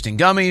great tasting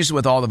gummies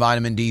with all the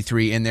vitamin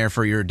D3 in there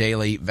for your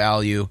daily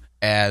value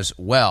as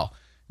well.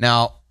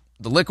 Now,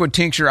 the liquid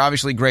tincture,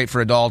 obviously great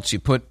for adults. You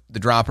put the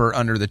dropper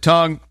under the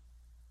tongue,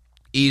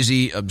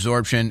 easy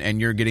absorption, and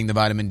you're getting the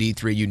vitamin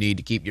D3 you need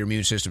to keep your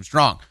immune system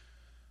strong.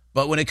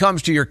 But when it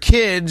comes to your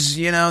kids,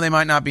 they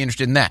might not be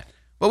interested in that.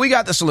 But we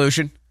got the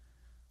solution.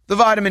 The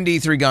vitamin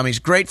D3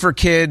 gummies, great for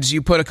kids.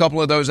 You put a couple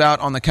of those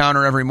out on the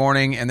counter every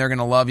morning, and they're going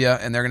to love you,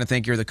 and they're going to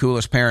think you're the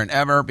coolest parent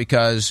ever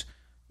because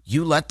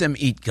you let them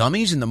eat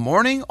gummies in the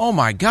morning? Oh,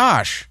 my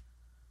gosh.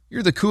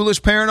 You're the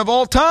coolest parent of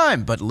all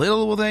time. But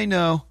little will they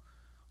know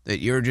that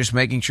you're just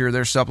making sure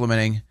they're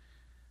supplementing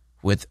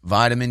with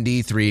vitamin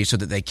D3 so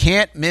that they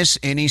can't miss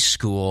any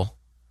school.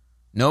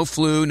 No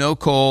flu, no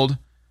cold,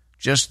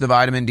 just the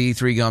vitamin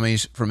D3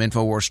 gummies from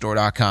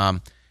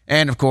InfoWarsStore.com.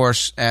 And, of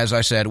course, as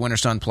I said, Winter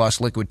Sun Plus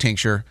Liquid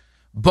Tincture,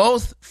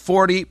 both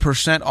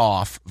 40%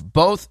 off.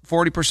 Both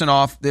 40%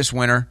 off this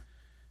winter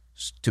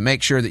to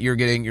make sure that you're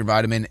getting your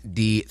vitamin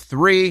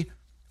D3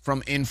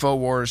 from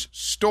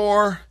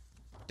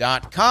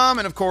InfoWarsStore.com.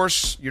 And, of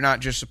course, you're not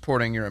just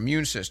supporting your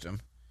immune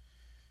system.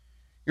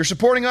 You're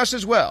supporting us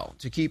as well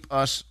to keep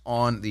us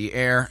on the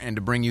air and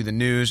to bring you the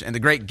news and the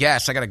great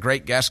guests. I got a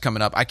great guest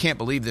coming up. I can't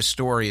believe this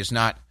story is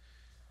not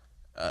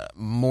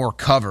more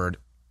covered.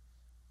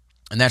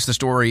 And that's the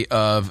story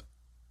of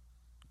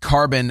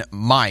Carbon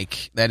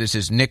Mike. That is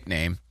his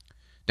nickname,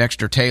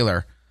 Dexter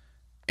Taylor.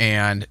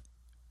 And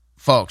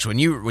folks, when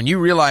you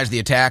realize the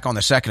attack on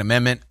the Second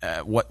Amendment,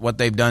 what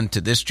they've done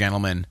to this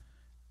gentleman,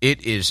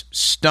 it is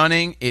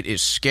stunning. It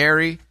is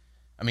scary.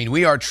 I mean,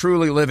 we are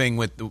truly living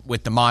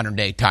with the modern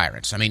day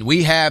tyrants. I mean,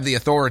 we have the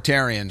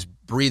authoritarians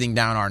breathing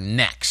down our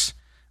necks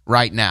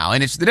right now,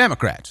 and it's the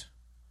Democrats.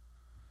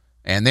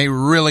 And they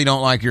really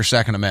don't like your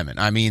Second Amendment.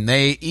 I mean,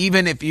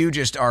 even if you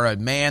just are a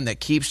man that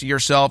keeps to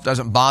yourself,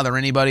 doesn't bother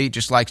anybody,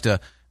 just likes to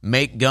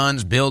make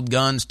guns, build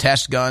guns,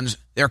 test guns,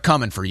 they're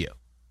coming for you.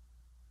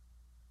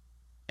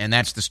 And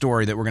that's the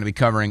story that we're going to be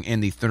covering in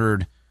the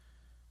third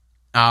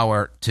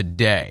hour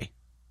today.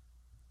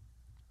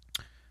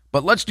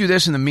 But let's do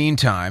this in the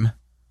meantime.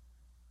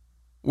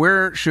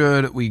 Where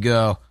should we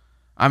go?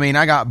 I mean,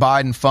 I got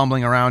Biden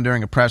fumbling around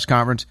during a press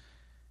conference.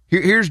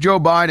 Here's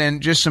Joe Biden,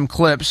 just some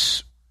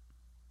clips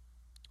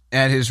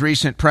at his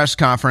recent press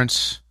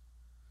conference.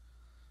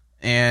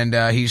 And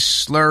he's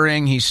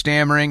slurring, he's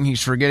stammering,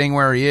 he's forgetting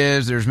where he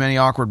is. There's many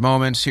awkward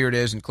moments. Here it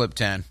is in clip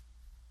 10.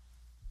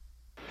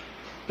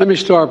 Let me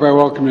start by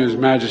welcoming His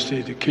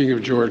Majesty, the King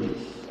of Jordan.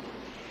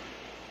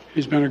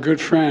 He's been a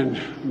good friend.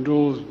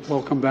 Abdul,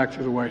 welcome back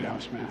to the White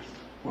House, man.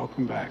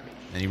 Welcome back.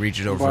 And he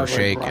reaches over for a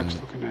shake and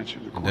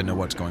doesn't know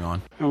what's going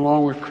on.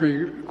 Along with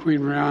Queen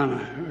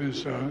Rihanna,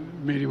 who's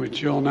meeting with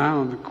Jill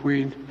now, and the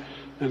Queen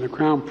and the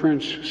Crown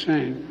Prince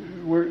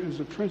Hussein. Where is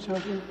the Prince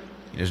out there?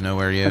 He doesn't know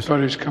where he is. I thought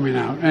he was coming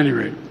out. At any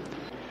rate,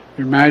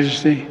 Your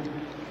Majesty,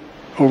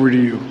 over to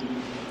you.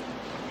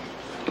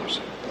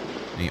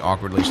 And he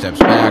awkwardly steps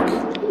back.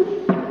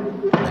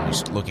 Then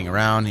he's looking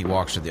around. He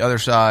walks to the other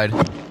side.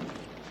 And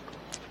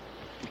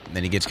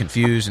then he gets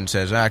confused and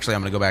says, actually,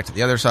 I'm going to go back to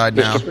the other side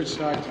now. Switch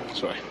sides.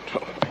 Sorry.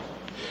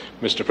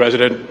 Mr.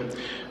 President.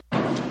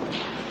 And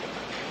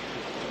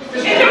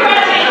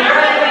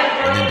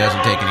then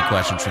doesn't take any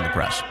questions from the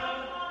press.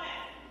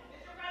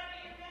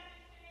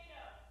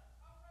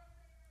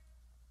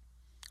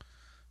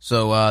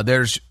 So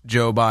there's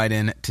Joe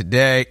Biden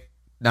today,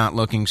 not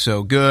looking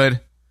so good.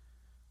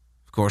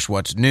 Of course,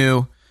 what's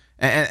new?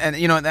 And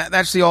you know,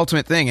 that's the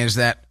ultimate thing, is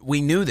that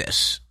we knew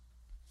this.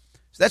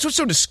 So that's what's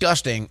so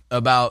disgusting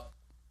about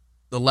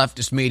the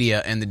leftist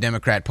media and the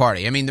Democrat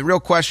Party. I mean, the real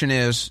question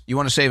is, you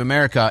want to save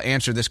America,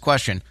 answer this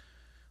question.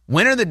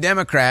 When are the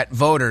Democrat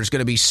voters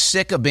going to be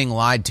sick of being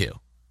lied to?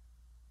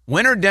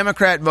 When are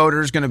Democrat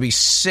voters going to be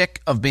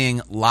sick of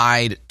being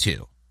lied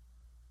to?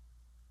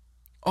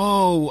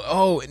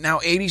 Oh, now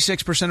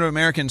 86% of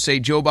Americans say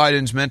Joe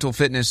Biden's mental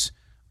fitness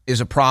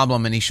is a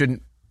problem and he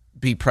shouldn't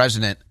be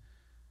president.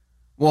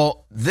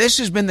 Well, this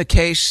has been the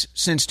case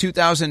since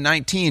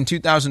 2019,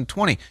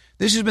 2020.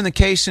 This has been the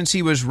case since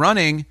he was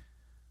running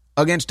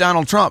against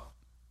Donald Trump.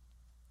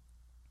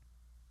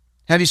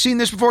 Have you seen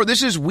this before?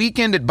 This is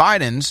Weekend at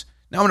Biden's.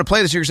 Now I'm going to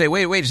play this here and say,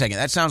 wait a second.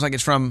 That sounds like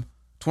it's from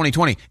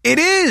 2020. It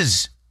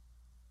is.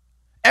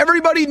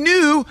 Everybody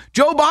knew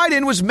Joe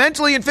Biden was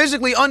mentally and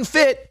physically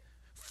unfit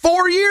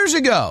 4 years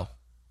ago.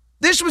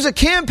 This was a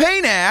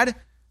campaign ad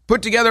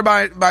put together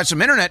by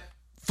some internet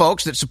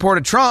folks that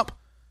supported Trump.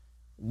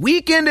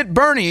 Weekend at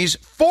Bernie's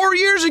 4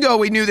 years ago,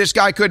 we knew this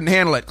guy couldn't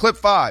handle it. Clip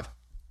 5.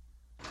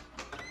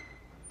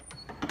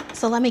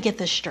 So let me get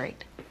this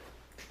straight.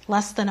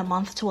 Less than a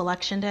month to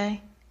Election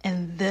Day,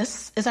 and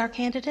this is our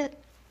candidate?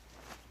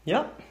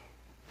 Yep.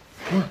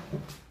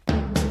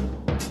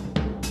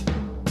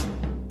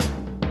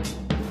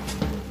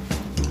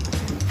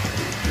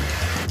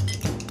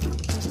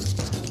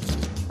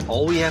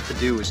 All we have to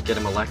do is get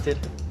him elected,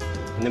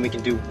 and then we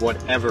can do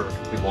whatever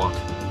we want.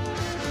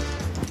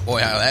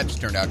 Boy, how that's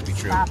turned out to be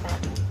true. Stop it.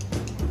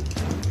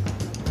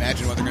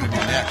 Imagine what they're going to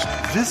do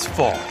next. This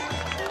fall,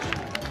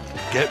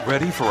 Get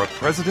ready for a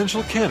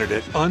presidential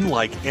candidate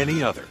unlike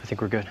any other. I think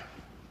we're good.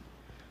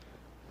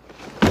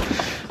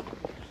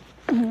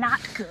 Not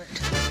good.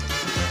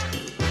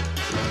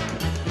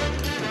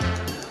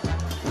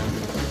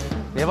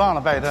 别忘了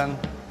拜登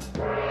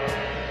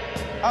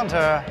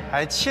 ，Hunter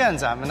还欠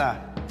咱们呢。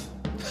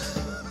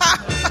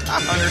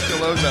Hunter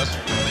still owes us.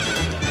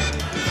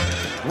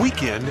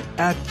 Weekend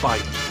at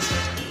Biden's.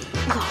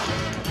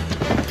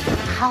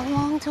 How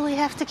long do we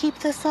have to keep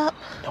this up?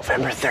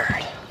 November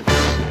 3rd.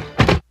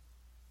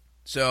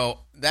 So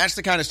that's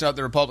the kind of stuff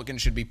the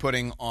Republicans should be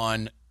putting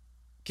on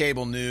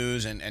cable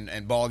news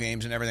and ball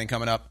games and everything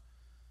coming up.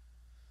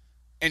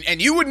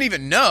 And you wouldn't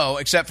even know,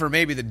 except for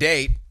maybe the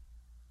date.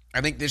 I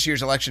think this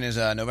year's election is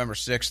November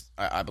 6th,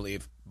 I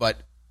believe.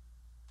 But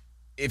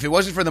if it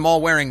wasn't for them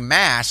all wearing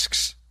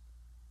masks,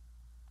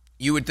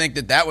 you would think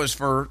that that was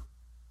for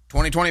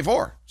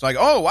 2024. It's like,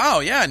 oh,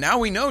 wow, yeah, now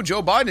we know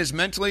Joe Biden is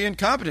mentally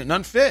incompetent and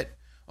unfit.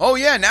 Oh,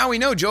 yeah, now we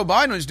know Joe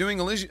Biden was doing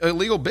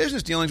illegal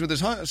business dealings with his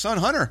son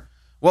Hunter.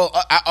 Well,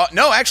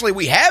 no, actually,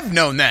 we have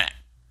known that.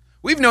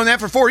 We've known that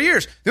for 4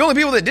 years. The only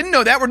people that didn't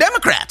know that were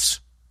Democrats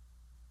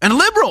and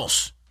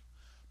liberals.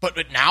 But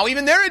now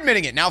even they're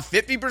admitting it. Now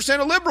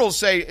 50% of liberals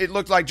say it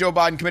looked like Joe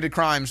Biden committed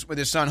crimes with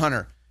his son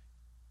Hunter.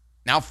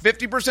 Now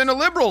 50% of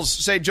liberals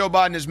say Joe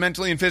Biden is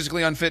mentally and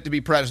physically unfit to be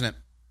president.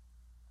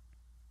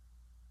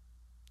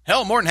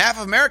 Hell, more than half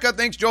of America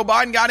thinks Joe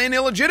Biden got in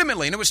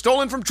illegitimately and it was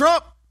stolen from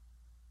Trump.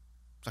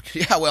 It's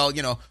like, yeah, well,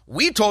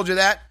 we told you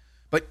that.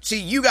 But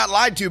see, you got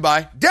lied to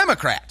by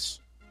Democrats.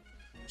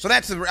 So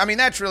that's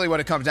really what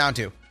it comes down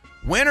to.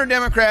 When are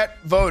Democrat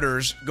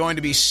voters going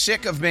to be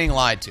sick of being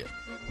lied to?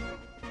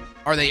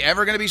 Are they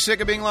ever going to be sick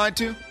of being lied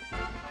to?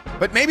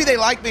 But maybe they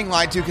like being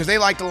lied to because they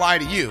like to lie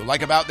to you,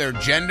 like about their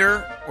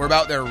gender or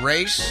about their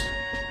race.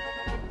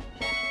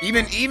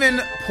 Even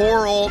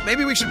poor old,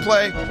 maybe we should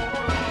play,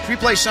 if we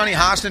play Sonny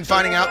Hostin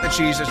finding out that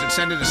she's a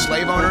descendant of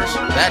slave owners,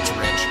 that's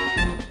rich.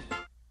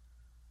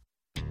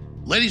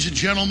 Ladies and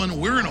gentlemen,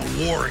 we're in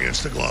a war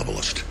against the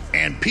globalist,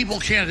 and people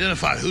can't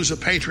identify who's a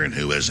patriot and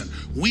who isn't.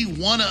 We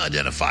want to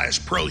identify as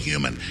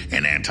pro-human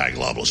and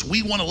anti-globalist.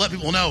 We want to let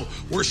people know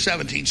we're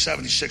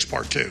 1776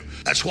 Part 2.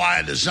 That's why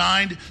I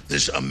designed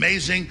this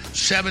amazing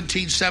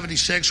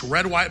 1776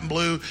 red, white, and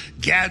blue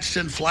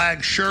Gadsden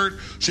flag shirt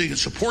so you can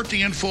support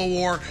the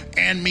InfoWar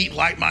and meet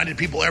like-minded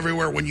people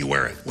everywhere when you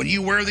wear it. When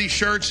you wear these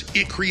shirts,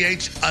 it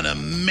creates an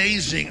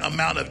amazing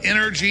amount of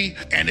energy,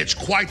 and it's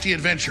quite the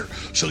adventure.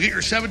 So get your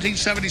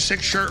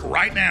 1776 shirt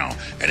right now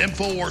at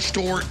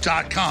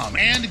InfoWarsStore.com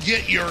and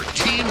get your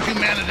Team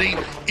Humanity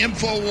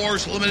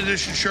InfoWars limited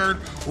edition shirt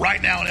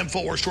right now at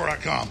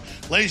InfoWarsStore.com.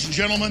 Ladies and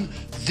gentlemen,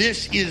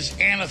 this is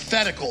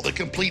antithetical, the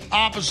complete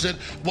opposite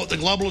of what the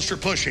globalists are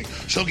pushing.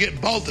 So get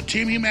both the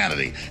Team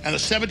Humanity and the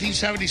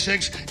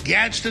 1776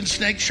 Gadsden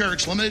Snake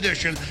shirts limited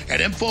edition at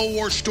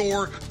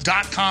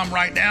InfoWarsStore.com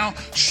right now.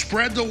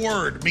 Spread the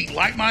word, meet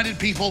like-minded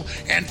people,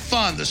 and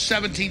fund the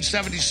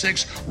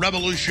 1776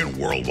 revolution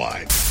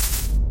worldwide.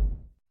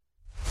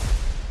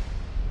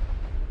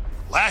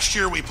 Last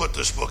year, we put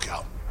this book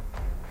out,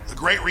 The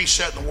Great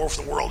Reset and the War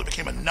for the World. It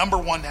became a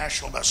 #1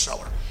 national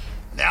bestseller.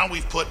 Now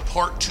we've put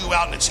Part 2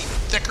 out, and it's even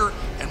thicker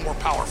and more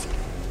powerful.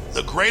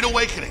 The Great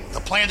Awakening, the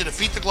plan to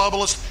defeat the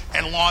globalists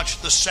and launch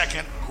the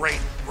second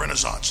Great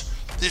Renaissance.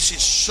 This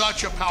is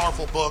such a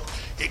powerful book.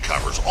 It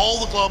covers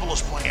all the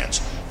globalist plans,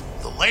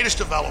 the latest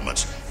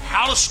developments,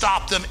 how to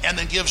stop them, and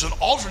then gives an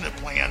alternate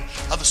plan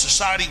of the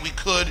society we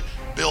could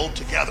build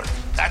together.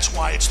 That's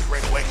why it's The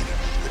Great Awakening.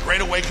 The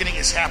Great Awakening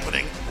is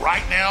happening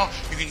right now.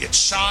 You can get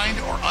signed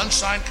or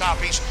unsigned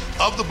copies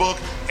of the book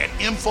at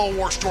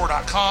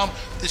InfoWarsStore.com.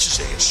 This is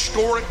a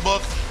historic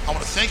book. I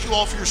want to thank you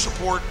all for your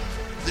support.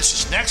 This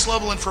is next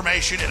level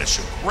information, and it's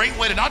a great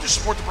way to not just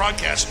support the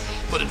broadcast,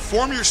 but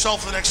inform yourself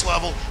to the next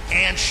level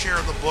and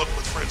share the book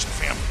with friends and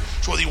family.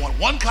 So whether you want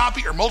one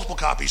copy or multiple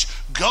copies,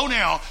 go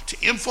now to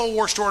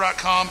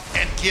InfoWarsStore.com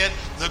and get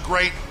The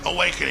Great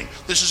Awakening.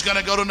 This is going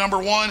to go to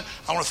 #1.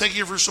 I want to thank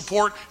you for your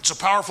support. It's a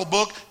powerful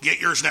book. Get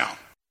yours now.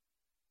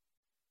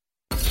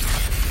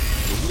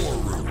 The War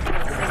Room.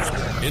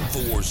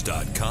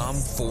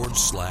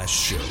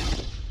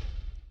 InfoWars.com/show.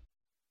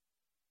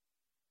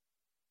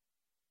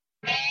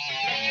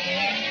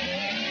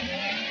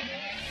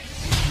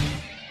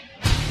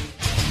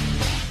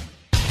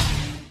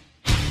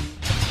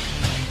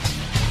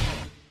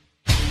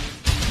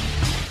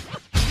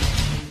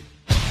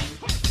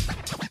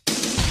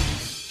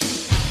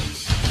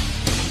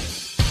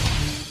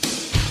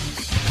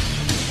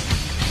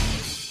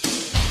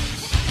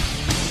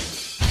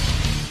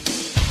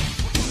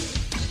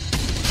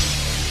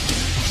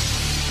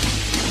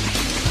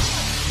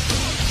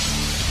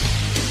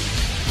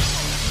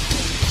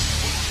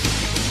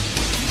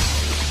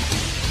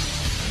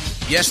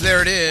 Yes,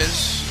 there it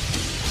is.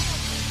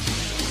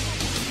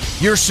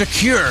 Your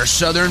secure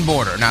southern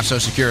border. Not so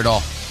secure at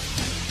all.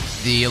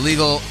 The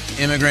illegal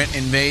immigrant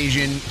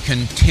invasion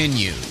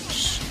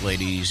continues,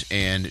 ladies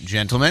and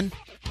gentlemen,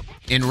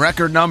 in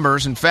record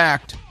numbers. In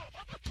fact,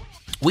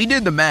 we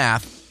did the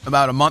math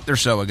about a month or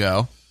so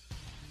ago.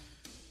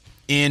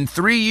 In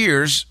 3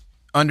 years,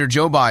 under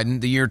Joe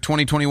Biden, the year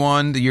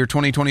 2021, the year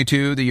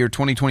 2022, the year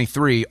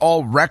 2023,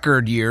 all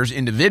record years,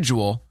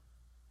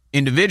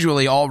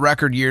 individually all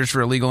record years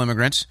for illegal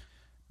immigrants.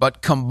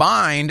 But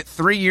combined,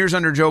 3 years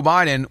under Joe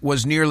Biden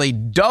was nearly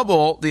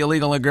double the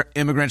illegal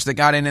immigrants that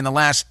got in the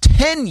last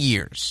 10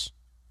 years.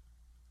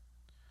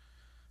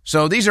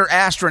 So these are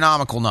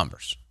astronomical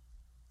numbers.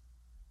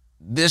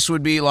 This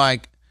would be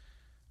like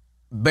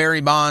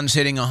Barry Bonds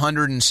hitting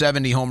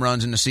 170 home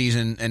runs in the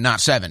season and not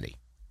 70.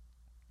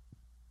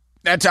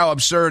 That's how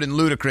absurd and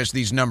ludicrous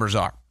these numbers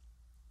are.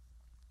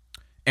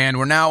 And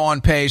we're now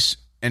on pace,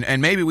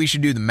 and maybe we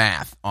should do the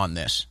math on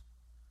this.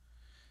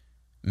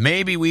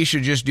 Maybe we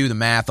should just do the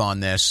math on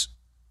this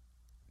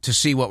to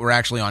see what we're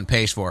actually on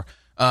pace for.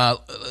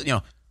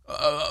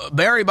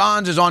 Barry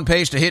Bonds is on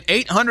pace to hit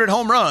 800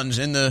 home runs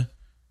in the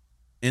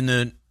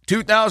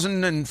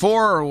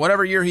 2004 or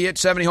whatever year he hit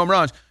 70 home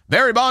runs.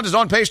 Barry Bonds is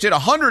on pace to hit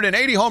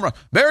 180 home runs.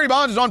 Barry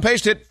Bonds is on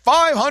pace to hit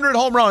 500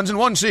 home runs in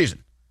one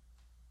season.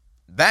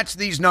 That's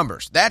these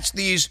numbers. That's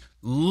these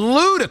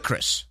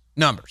ludicrous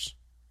numbers.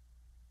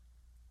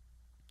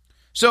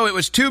 So it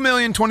was 2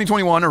 million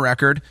 2021, a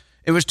record.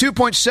 It was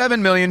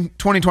 2.7 million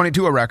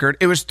 2022, a record.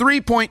 It was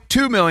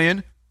 3.2 million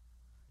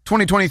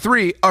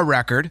 2023, a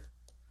record.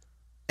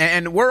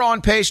 And we're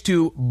on pace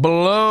to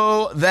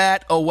blow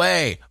that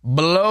away.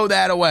 Blow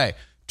that away.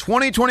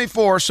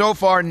 2024, so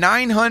far,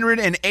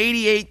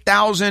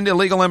 988,000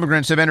 illegal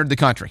immigrants have entered the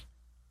country.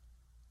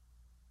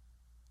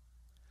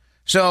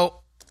 So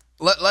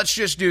let's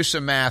just do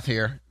some math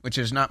here, which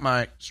is not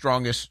my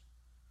strongest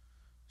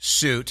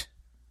suit.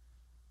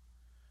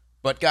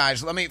 But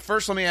guys, let me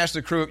ask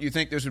the crew if you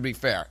think this would be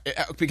fair.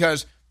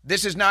 Because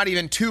this is not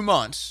even 2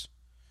 months.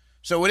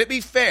 So would it be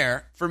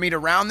fair for me to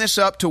round this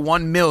up to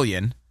 1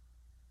 million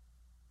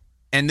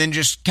and then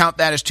just count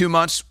that as 2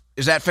 months?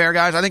 Is that fair,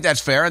 guys? I think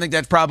that's fair. I think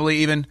that's probably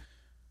even,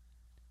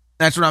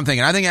 that's what I'm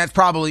thinking. I think that's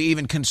probably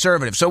even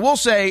conservative. So we'll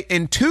say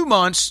in 2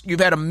 months, you've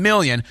had 1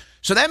 million.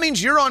 So that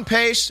means you're on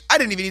pace. I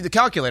didn't even need the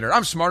calculator.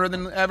 I'm smarter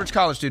than the average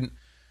college student.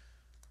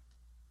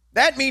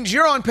 That means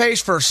you're on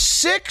pace for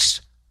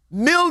 6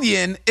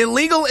 million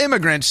illegal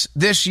immigrants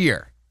this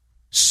year.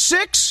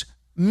 6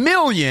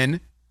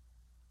 million.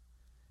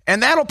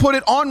 And that'll put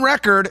it on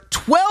record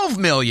 12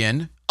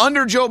 million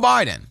under Joe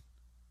Biden.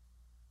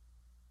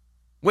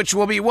 Which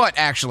will be what,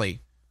 actually?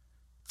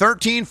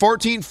 13,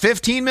 14,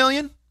 15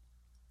 million?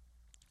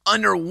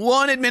 Under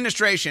one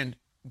administration,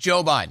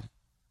 Joe Biden.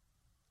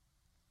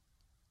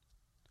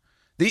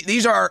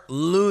 These are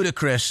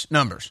ludicrous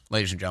numbers,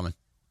 ladies and gentlemen.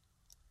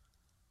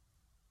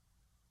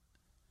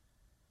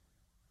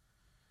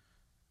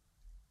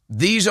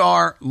 These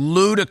are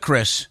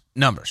ludicrous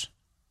numbers.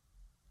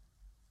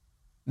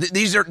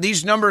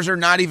 These numbers are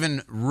not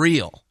even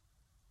real.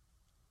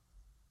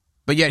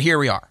 But yet here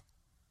we are.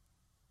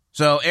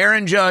 So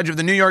Aaron Judge of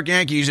the New York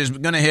Yankees is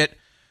going to hit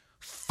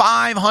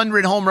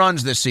 500 home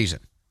runs this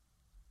season.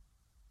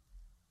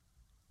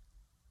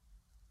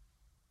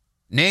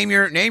 Name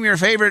your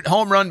favorite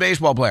home run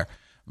baseball player.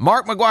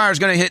 Mark McGwire is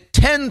going to hit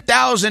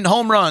 10,000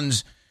 home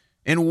runs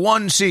in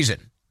one season.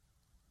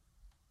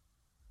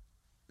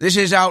 This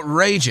is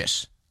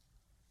outrageous.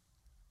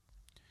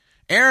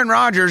 Aaron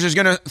Rodgers is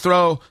going to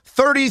throw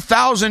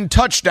 30,000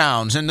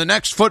 touchdowns in the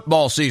next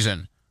football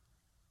season.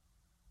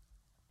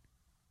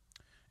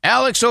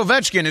 Alex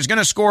Ovechkin is going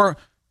to score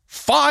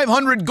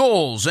 500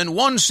 goals in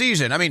one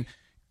season. I mean,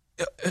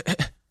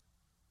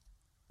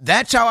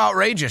 that's how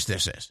outrageous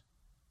this is.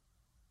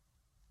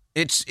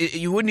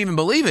 You wouldn't even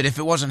believe it if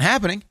it wasn't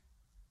happening.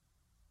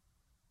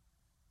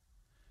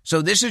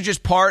 So this is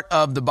just part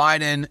of the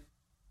Biden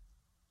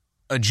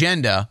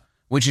agenda,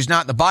 which is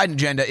not the Biden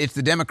agenda, it's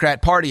the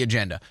Democrat Party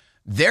agenda.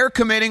 They're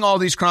committing all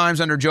these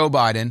crimes under Joe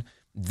Biden.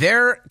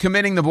 They're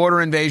committing the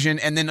border invasion,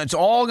 and then it's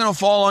all going to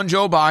fall on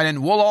Joe Biden.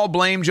 We'll all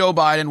blame Joe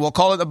Biden. We'll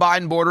call it the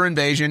Biden border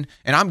invasion,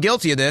 and I'm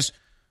guilty of this.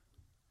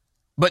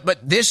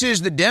 But this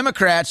is the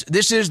Democrats,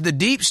 this is the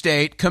deep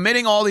state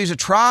committing all these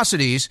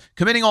atrocities,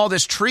 committing all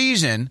this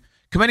treason,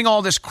 committing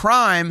all this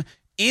crime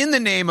in the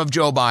name of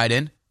Joe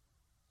Biden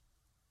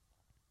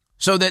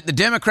so that the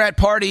Democrat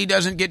Party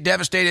doesn't get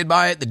devastated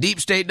by it, the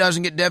deep state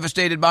doesn't get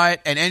devastated by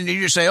it, and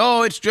you just say,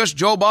 oh, it's just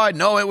Joe Biden.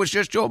 No, it was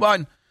just Joe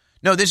Biden.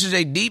 No, this is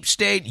a deep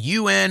state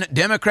UN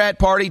Democrat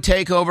Party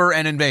takeover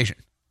and invasion.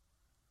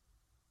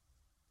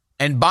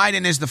 And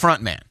Biden is the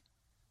front man.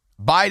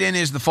 Biden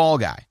is the fall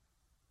guy.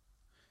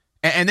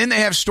 And then they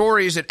have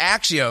stories at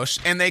Axios,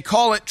 and they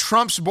call it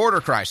Trump's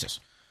border crisis.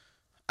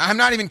 I'm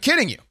not even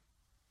kidding you.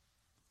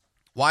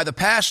 Why the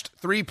past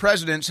 3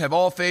 presidents have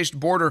all faced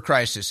border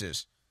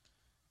crises.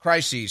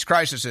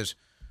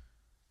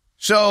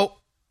 So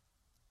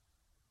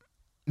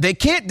they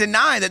can't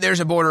deny that there's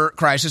a border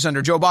crisis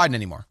under Joe Biden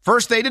anymore.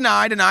 First they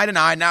deny.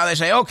 Now they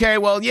say, okay,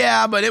 well,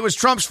 yeah, but it was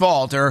Trump's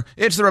fault, or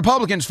it's the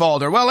Republicans'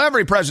 fault, or, well,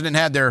 every president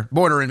had their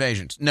border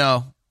invasions.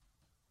 No.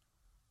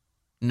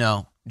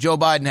 Joe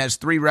Biden has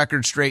 3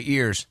 record straight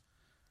years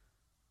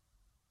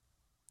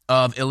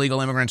of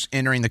illegal immigrants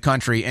entering the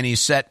country, and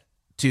he's set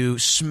to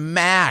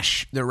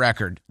smash the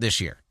record this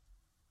year.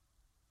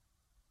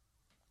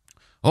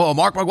 Oh,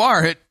 Mark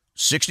McGwire hit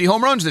 60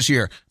 home runs this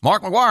year.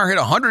 Mark McGwire hit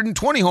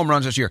 120 home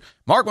runs this year.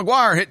 Mark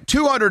McGwire hit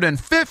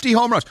 250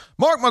 home runs.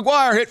 Mark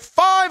McGwire hit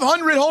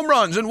 500 home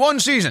runs in one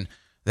season.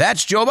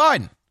 That's Joe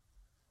Biden.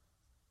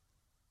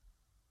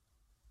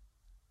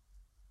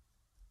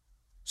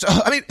 So,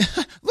 I mean,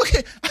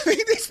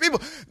 these people,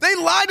 they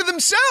lie to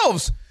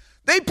themselves.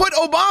 They put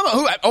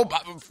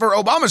Obama, for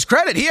Obama's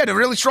credit, he had a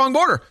really strong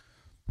border.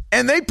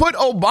 And they put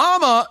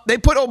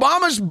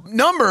Obama's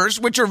numbers,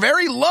 which are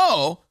very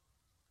low,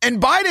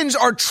 and Biden's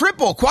are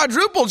triple,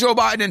 quadruple Joe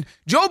Biden.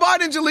 Joe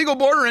Biden's illegal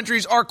border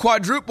entries are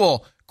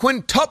quadruple,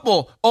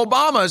 quintuple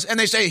Obama's, and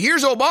they say,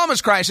 here's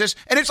Obama's crisis,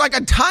 and it's like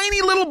a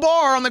tiny little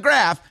bar on the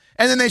graph,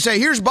 and then they say,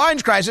 here's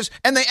Biden's crisis,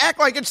 and they act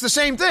like it's the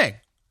same thing.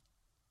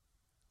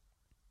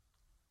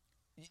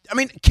 I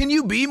mean, can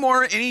you be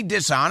any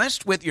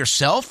dishonest with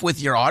yourself,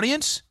 with your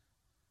audience?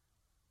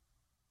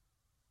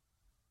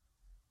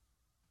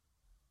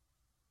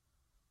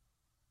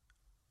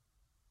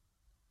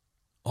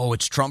 Oh,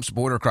 it's Trump's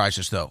border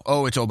crisis, though.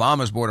 Oh, it's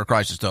Obama's border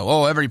crisis, though.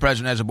 Oh, every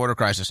president has a border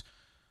crisis.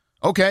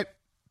 Okay.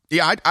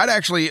 Yeah, I'd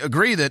actually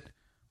agree that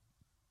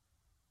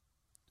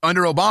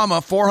under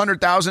Obama,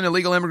 400,000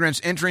 illegal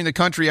immigrants entering the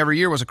country every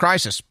year was a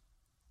crisis.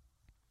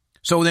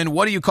 So then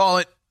what do you call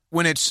it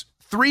when it's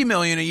 3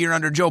 million a year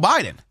under Joe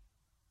Biden?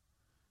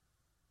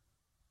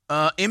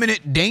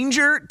 Imminent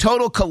danger,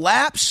 total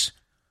collapse,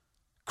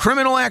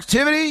 criminal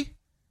activity.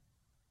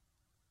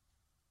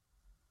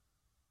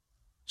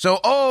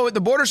 So,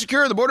 the border's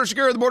secure, the border's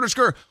secure, the border's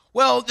secure.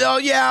 Well,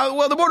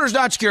 the border's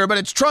not secure, but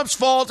it's Trump's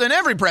fault, and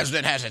every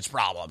president has its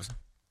problems.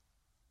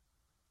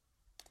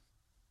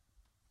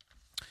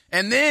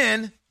 And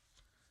then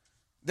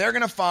they're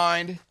going to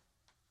find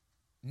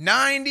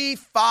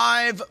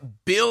 $95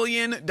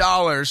 billion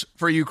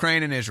for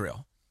Ukraine and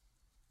Israel.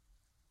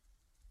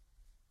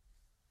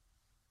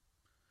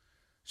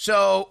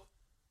 So,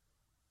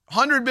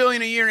 $100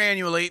 billion a year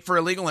annually for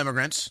illegal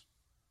immigrants.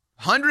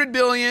 $100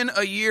 billion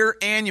a year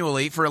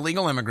annually for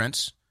illegal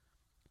immigrants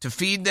to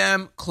feed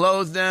them,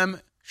 clothe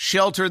them,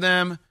 shelter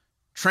them,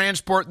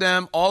 transport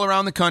them all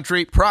around the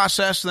country,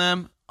 process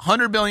them.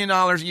 $100 billion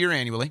a year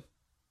annually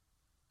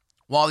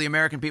while the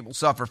American people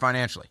suffer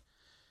financially.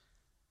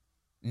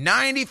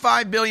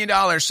 $95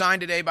 billion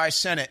signed today by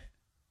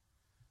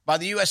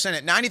the U.S.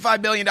 Senate.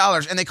 $95 billion,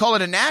 and they call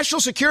it a national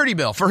security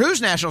bill. For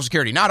whose national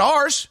security? Not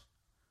ours.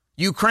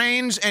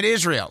 Ukraine's and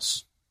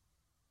Israel's.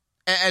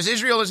 As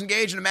Israel is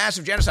engaged in a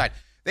massive genocide.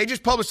 They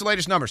just published the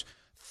latest numbers.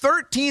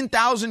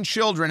 13,000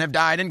 children have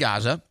died in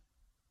Gaza,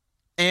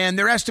 and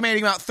they're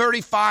estimating about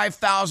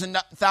 35,000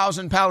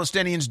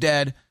 Palestinians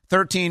dead,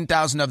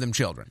 13,000 of them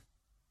children.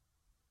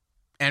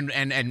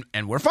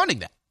 And we're funding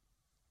that.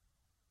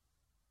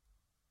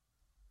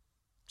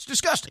 It's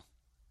disgusting.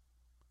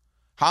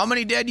 How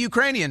many dead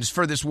Ukrainians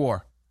for this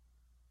war?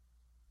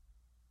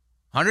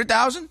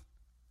 100,000?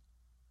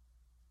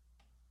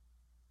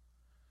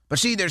 But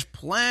see, there's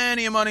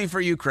plenty of money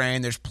for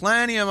Ukraine. There's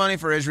plenty of money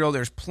for Israel.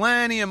 There's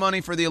plenty of money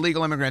for the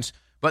illegal immigrants.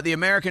 But the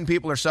American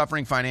people are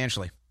suffering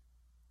financially.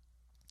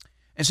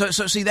 And so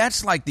see,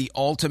 that's like the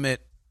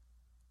ultimate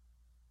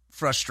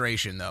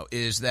frustration, though,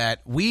 is that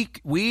we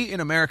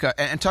in America,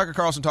 and Tucker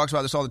Carlson talks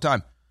about this all the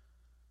time,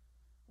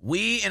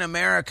 we in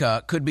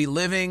America could be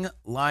living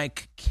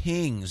like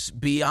kings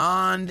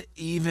beyond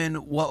even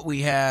what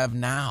we have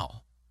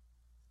now.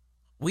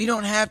 We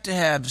don't have to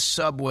have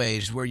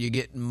subways where you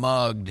get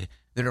mugged.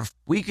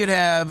 We could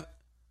have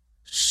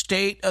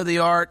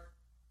state-of-the-art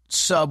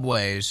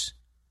subways.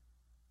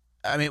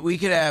 I mean, we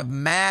could have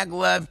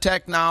maglev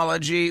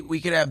technology. We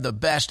could have the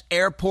best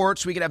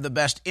airports. We could have the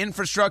best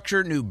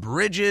infrastructure, new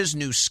bridges,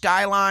 new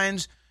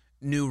skylines,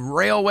 new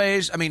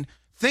railways. I mean,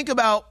 think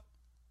about,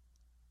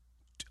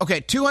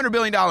 okay, $200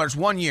 billion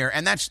 1 year,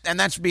 and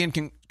that's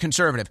being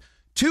conservative.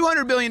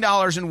 $200 billion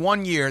in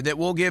 1 year that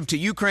we'll give to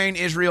Ukraine,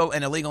 Israel,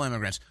 and illegal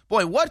immigrants.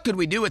 Boy, what could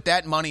we do with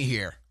that money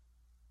here?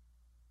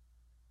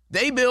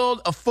 They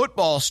build a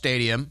football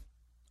stadium.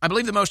 I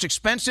believe the most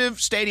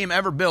expensive stadium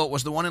ever built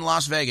was the one in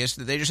Las Vegas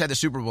that they just had the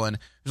Super Bowl in. It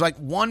was like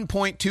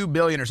 $1.2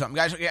 billion or something.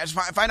 Guys,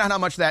 find out how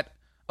much that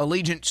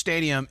Allegiant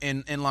Stadium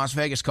in Las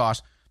Vegas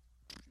cost.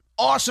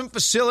 Awesome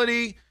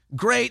facility.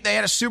 Great. They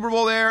had a Super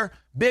Bowl there.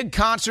 Big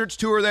concerts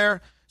tour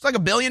there. It's like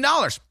 $1 billion.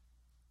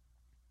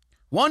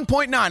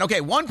 1.9.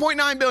 Okay,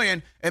 $1.9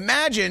 billion.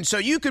 Imagine, so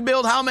you could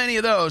build how many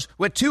of those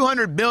with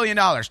 $200 billion?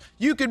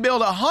 You could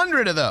build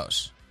 100 of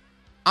those.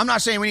 I'm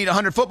not saying we need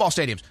 100 football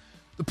stadiums.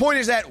 The point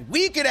is that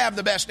we could have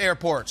the best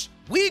airports.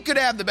 We could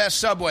have the best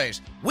subways.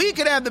 We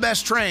could have the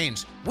best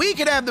trains. We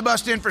could have the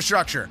best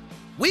infrastructure.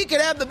 We could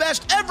have the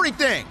best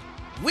everything.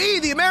 We,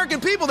 the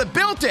American people that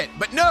built it.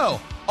 But no,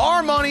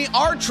 our money,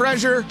 our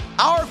treasure,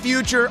 our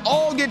future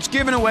all gets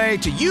given away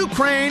to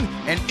Ukraine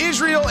and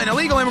Israel and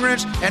illegal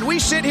immigrants. And we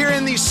sit here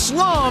in these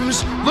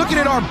slums looking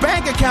at our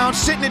bank accounts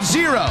sitting at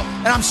zero.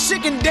 And I'm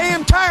sick and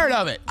damn tired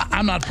of it.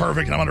 I'm not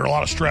perfect and I'm under a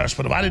lot of stress,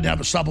 but if I didn't have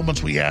the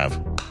supplements we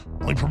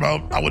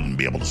promote, I wouldn't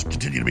be able to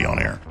continue to be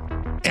on air.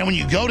 And when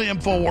you go to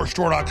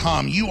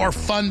InfoWarsStore.com, you are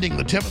funding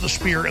the tip of the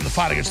spear in the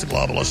fight against the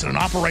globalists in an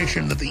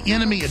operation that the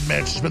enemy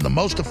admits has been the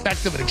most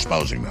effective at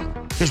exposing them.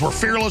 Because we're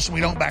fearless and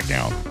we don't back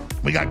down.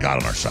 We got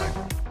God on our side.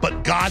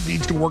 But God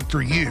needs to work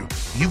through you.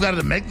 You've got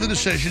to make the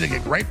decision to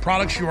get great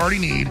products you already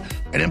need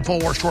at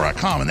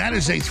InfoWarsStore.com. And that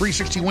is a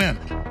 360 win.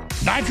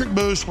 Nitric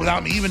Boost,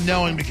 without me even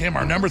knowing, became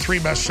our number 3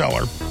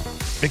 bestseller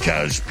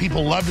because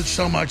people loved it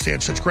so much. They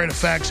had such great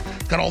effects.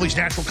 Got all these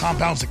natural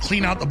compounds that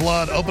clean out the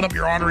blood, open up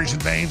your arteries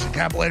and veins and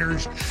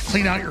capillaries,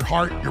 clean out your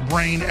heart, your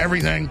brain,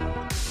 everything.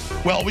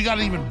 Well, we got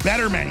an even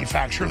better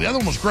manufacturer. The other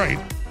one was great,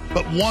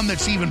 but one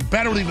that's even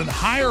better with even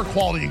higher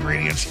quality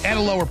ingredients at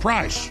a lower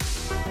price.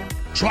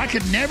 So I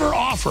could never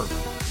offer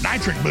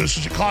Nitric Boost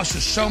as it costs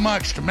us so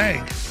much to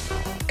make.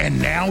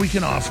 And now we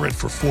can offer it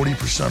for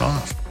 40%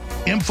 off.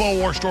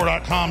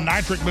 InfoWarsStore.com,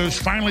 Nitric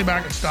Boost, finally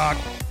back in stock.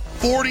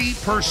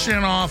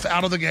 40% off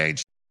out of the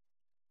gates.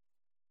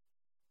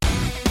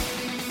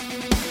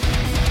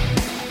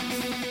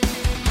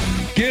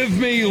 Give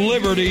me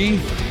liberty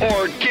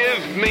or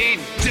give me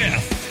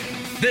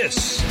death.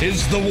 This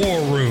is The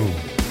War Room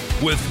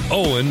with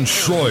Owen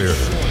Schroyer.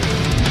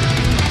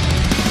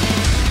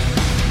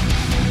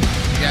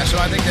 Yeah, so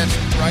I think that's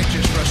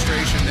righteous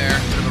frustration there.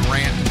 A bit of a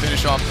rant to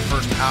finish off the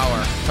first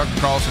hour.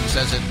 Tucker Carlson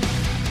says it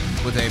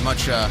with a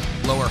much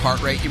lower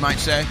heart rate, you might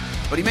say.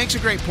 But he makes a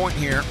great point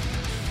here,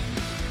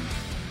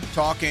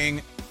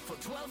 talking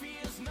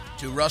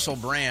to Russell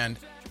Brand.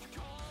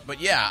 But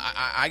yeah,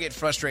 I get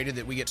frustrated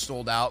that we get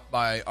sold out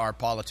by our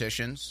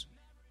politicians.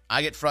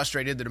 I get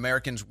frustrated that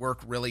Americans work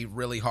really,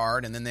 really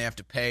hard, and then they have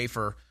to pay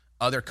for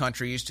other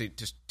countries to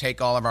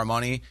take all of our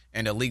money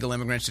and illegal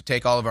immigrants to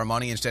take all of our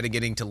money instead of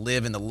getting to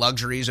live in the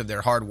luxuries of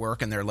their hard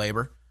work and their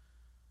labor.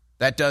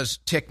 That does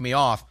tick me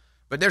off.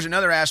 But there's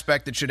another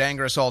aspect that should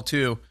anger us all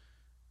too,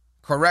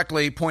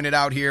 correctly pointed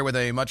out here with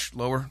a much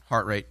lower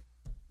heart rate,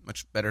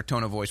 much better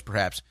tone of voice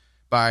perhaps,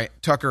 by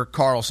Tucker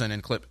Carlson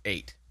in clip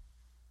 8.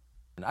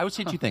 I would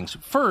say two things.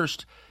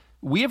 First,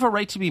 we have a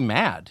right to be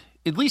mad,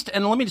 at least,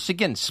 and let me just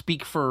again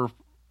speak for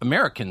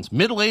Americans,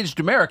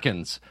 middle-aged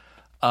Americans,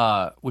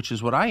 which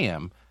is what I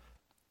am.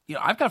 You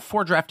know, I've got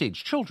 4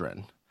 draft-age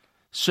children.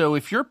 So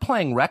if you're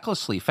playing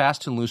recklessly,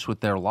 fast and loose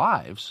with their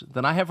lives,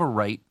 then I have a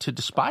right to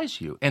despise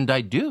you, and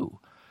I do.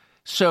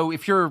 So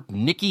if you're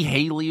Nikki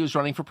Haley, who's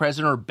running for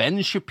president, or Ben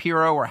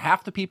Shapiro, or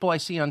half the people I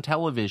see on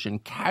television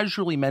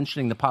casually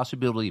mentioning the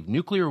possibility of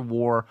nuclear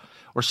war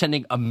or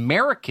sending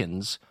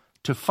Americans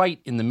to fight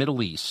in the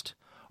Middle East,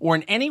 or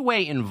in any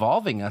way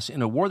involving us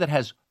in a war that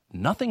has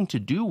nothing to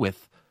do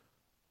with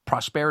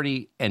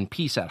prosperity and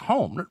peace at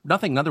home,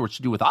 nothing, in other words,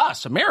 to do with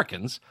us,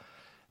 Americans,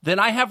 then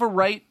I have a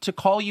right to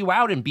call you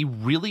out and be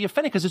really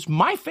offended because it's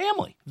my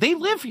family. They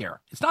live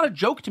here. It's not a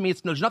joke to me.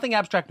 There's nothing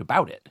abstract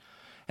about it.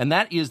 And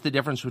that is the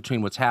difference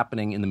between what's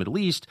happening in the Middle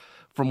East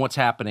from what's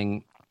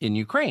happening in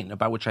Ukraine,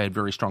 about which I had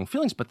very strong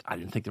feelings, but I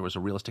didn't think there was a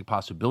realistic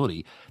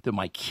possibility that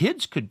my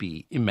kids could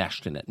be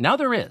enmeshed in it. Now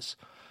there is.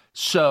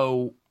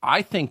 So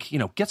I think,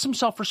 get some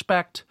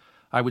self-respect.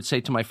 I would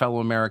say to my fellow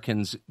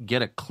Americans,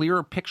 get a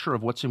clearer picture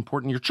of what's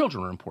important. Your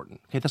children are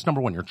important. Okay, that's number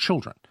one, your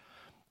children.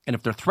 And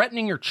if they're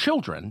threatening your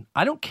children,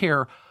 I don't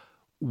care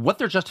what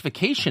their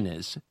justification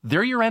is,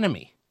 they're your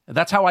enemy.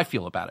 That's how I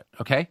feel about it,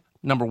 okay?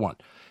 Number one.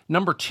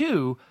 Number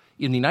two,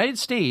 in the United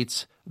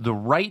States, the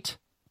right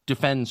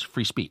defends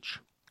free speech.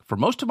 For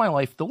most of my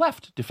life, the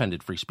left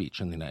defended free speech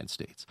in the United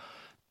States.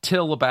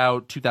 Till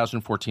about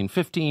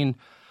 2014-15,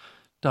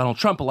 Donald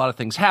Trump, a lot of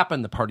things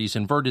happened. The parties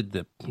inverted,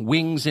 the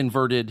wings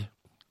inverted.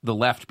 The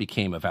left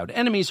became avowed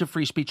enemies of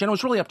free speech, and it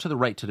was really up to the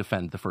right to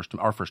defend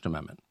our First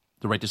Amendment,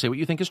 the right to say what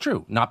you think is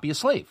true, not be a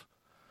slave.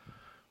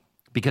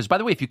 Because, by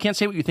the way, if you can't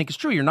say what you think is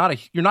true, you're not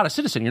a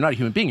citizen, you're not a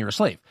human being, you're a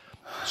slave.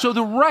 So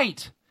the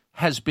right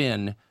has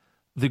been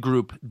the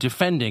group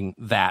defending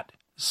that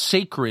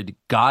sacred,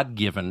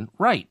 God-given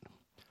right.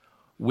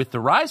 With the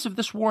rise of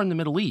this war in the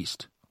Middle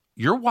East,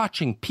 you're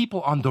watching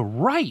people on the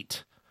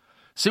right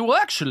say, well,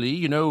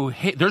 actually,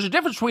 there's a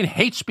difference between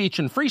hate speech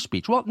and free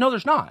speech. Well, no,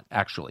 there's not,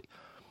 actually.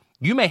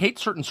 You may hate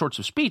certain sorts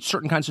of speech.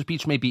 Certain kinds of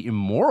speech may be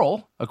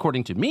immoral.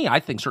 According to me, I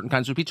think certain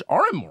kinds of speech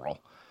are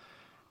immoral.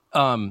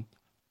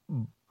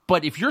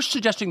 But if you're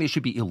suggesting they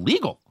should be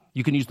illegal,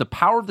 you can use the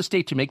power of the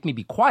state to make me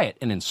be quiet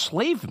and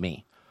enslave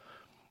me,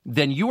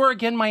 then you are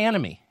again my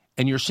enemy.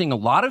 And you're seeing a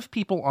lot of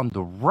people on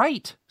the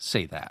right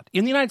say that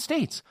in the United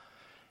States.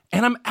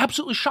 And I'm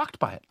absolutely shocked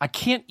by it. I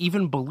can't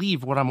even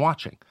believe what I'm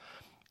watching.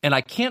 And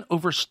I can't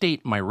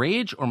overstate my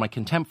rage or my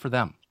contempt for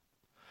them.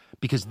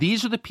 Because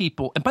these are the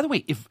people, and by the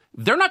way, if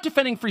they're not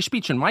defending free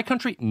speech in my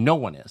country, no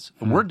one is.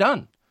 And we're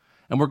done.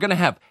 And we're going to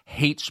have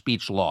hate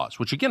speech laws,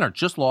 which again are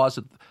just laws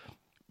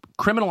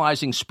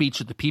criminalizing speech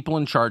that the people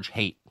in charge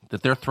hate,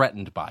 that they're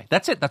threatened by.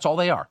 That's it. That's all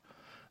they are.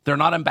 They're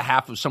not on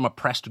behalf of some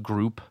oppressed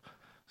group.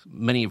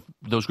 Many of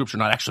those groups are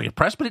not actually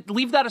oppressed, but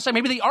leave that aside.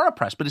 Maybe they are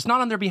oppressed, but it's not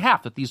on their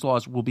behalf that these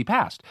laws will be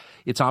passed.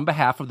 It's on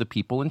behalf of the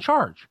people in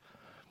charge.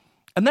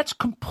 And that's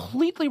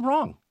completely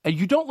wrong. And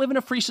you don't live in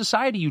a free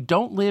society. You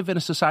don't live in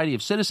a society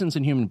of citizens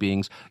and human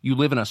beings. You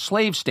live in a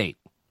slave state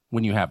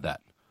when you have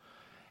that.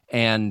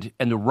 And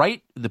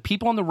the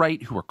people on the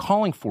right who are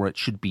calling for it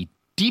should be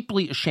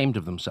deeply ashamed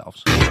of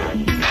themselves.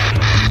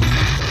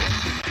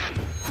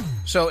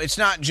 So it's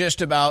not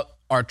just about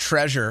our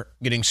treasure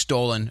getting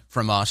stolen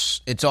from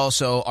us. It's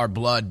also our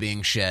blood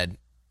being shed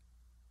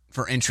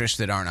for interests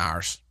that aren't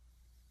ours.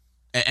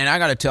 And I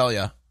got to tell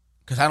you,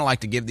 because I don't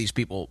like to give these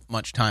people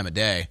much time a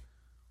day,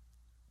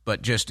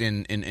 but just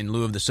in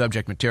lieu of the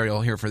subject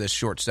material here for this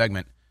short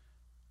segment,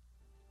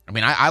 I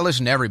mean, I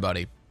listen to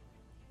everybody.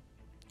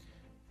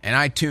 And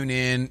I tune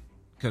in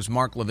because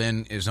Mark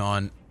Levin is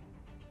on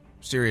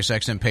Sirius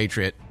XM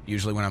Patriot,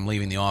 usually when I'm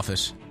leaving the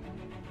office.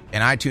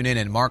 And I tune in,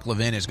 and Mark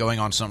Levin is going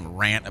on some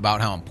rant about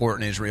how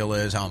important Israel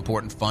is, how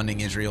important funding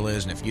Israel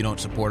is, and if you don't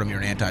support him, you're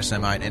an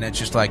anti-Semite. And it's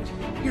just like,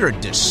 you're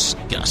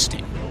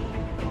disgusting.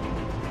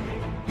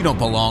 You don't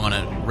belong on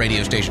a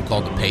radio station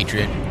called The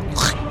Patriot.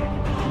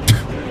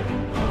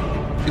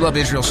 You love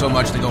Israel so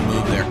much, then go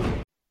move there.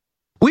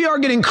 We are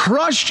getting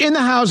crushed in the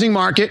housing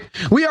market.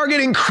 We are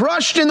getting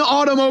crushed in the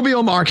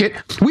automobile market.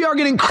 We are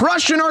getting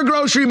crushed in our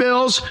grocery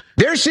bills.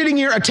 They're sitting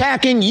here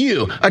attacking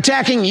you,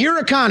 attacking your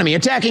economy,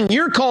 attacking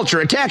your culture,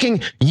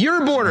 attacking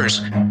your borders.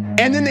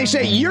 And then they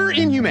say you're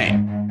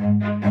inhumane.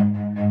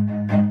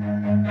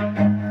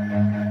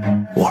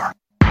 War.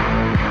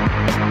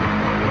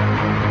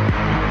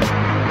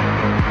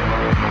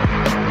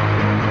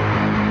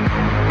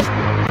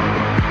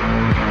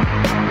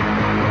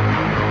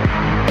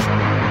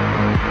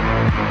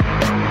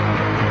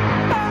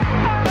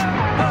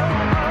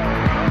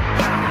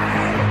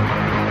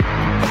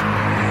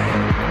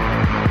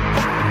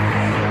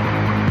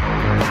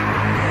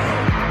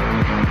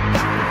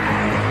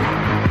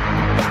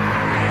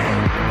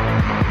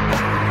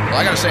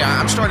 I gotta say,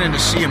 I'm starting to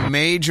see a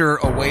major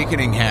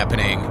awakening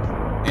happening,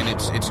 and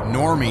it's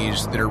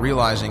normies that are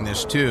realizing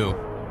this too.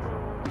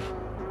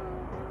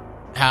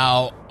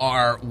 How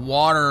our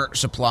water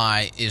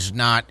supply is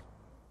not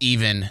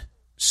even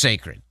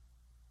sacred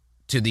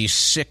to these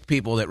sick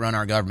people that run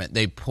our government.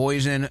 They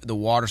poison the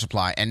water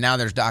supply, and now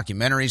there's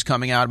documentaries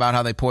coming out about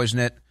how they poison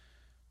it.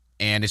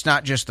 And it's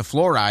not just the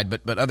fluoride,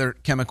 but other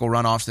chemical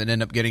runoffs that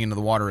end up getting into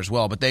the water as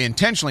well. But they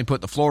intentionally put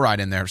the fluoride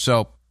in there,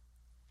 so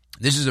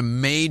this is a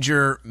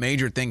major,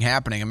 major thing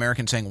happening.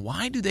 Americans saying,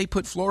 why do they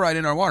put fluoride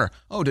in our water?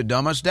 Oh, to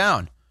dumb us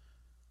down,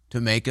 to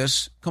make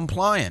us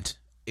compliant.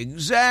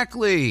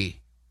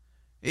 Exactly.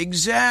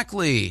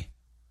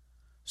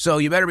 So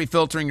you better be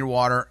filtering your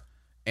water,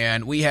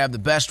 and we have the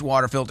best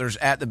water filters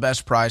at the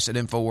best price at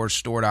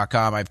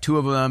InfoWarsStore.com. I have 2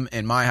 of them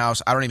in my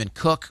house. I don't even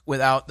cook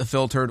without the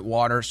filtered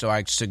water, so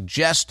I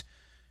suggest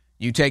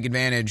you take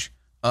advantage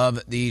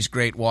of these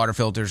great water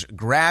filters.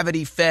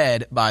 Gravity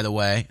fed, by the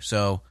way,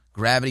 so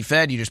gravity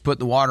fed, you just put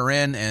the water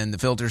in and the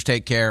filters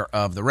take care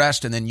of the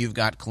rest, and then you've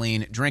got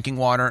clean drinking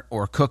water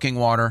or cooking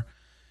water.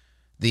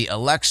 The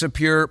Alexa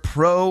Pure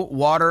Pro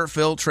Water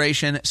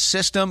Filtration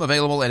System,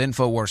 available at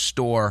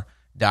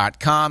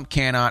InfoWarsStore.com.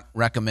 Cannot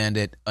recommend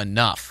it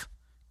enough.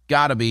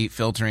 Gotta be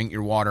filtering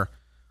your water,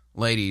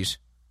 ladies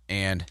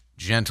and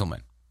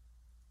gentlemen.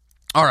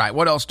 All right,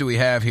 what else do we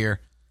have here?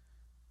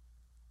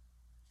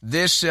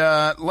 This,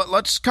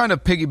 let's kind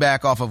of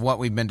piggyback off of what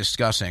we've been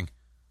discussing,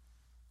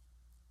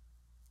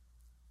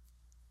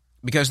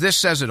 because this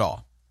says it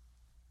all.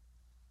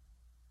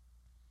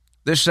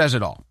 This says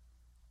it all.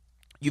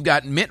 You've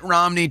got Mitt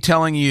Romney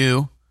telling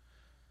you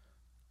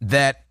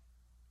that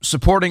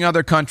supporting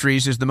other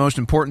countries is the most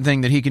important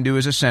thing that he can do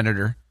as a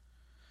senator.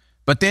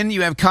 But then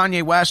you have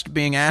Kanye West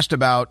being asked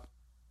about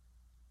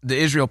the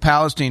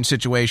Israel-Palestine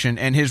situation,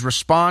 and his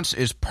response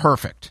is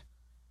perfect.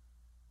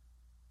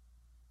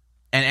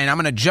 And I'm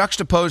going to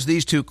juxtapose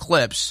these 2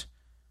 clips,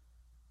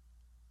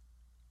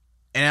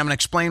 and I'm going to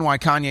explain why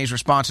Kanye's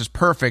response is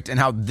perfect and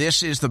how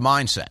this is the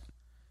mindset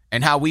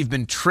and how we've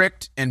been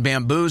tricked and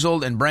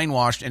bamboozled and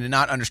brainwashed into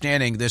not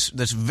understanding this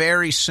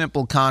very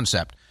simple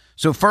concept.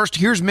 So first,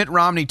 here's Mitt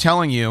Romney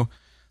telling you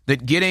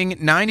that getting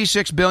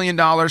 $96 billion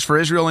for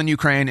Israel and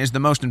Ukraine is the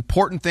most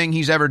important thing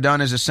he's ever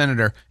done as a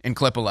senator in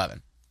clip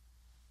 11.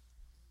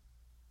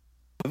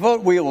 The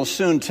vote we will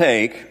soon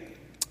take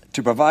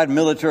to provide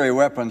military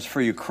weapons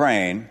for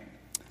Ukraine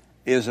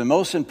is the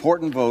most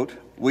important vote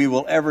we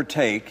will ever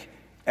take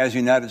as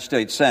United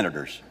States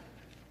senators.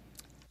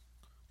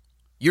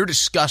 You're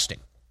disgusting.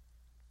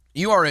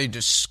 You are a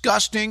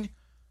disgusting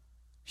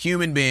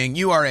human being.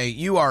 You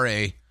are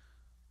a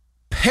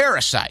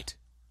parasite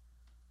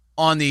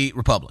on the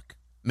Republic,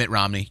 Mitt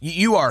Romney.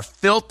 You are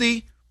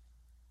filthy.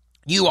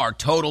 You are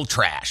total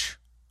trash.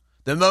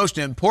 The most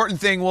important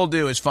thing we'll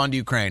do is fund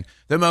Ukraine.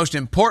 The most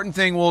important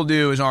thing we'll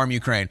do is arm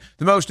Ukraine.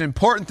 The most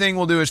important thing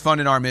we'll do is fund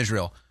and arm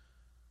Israel.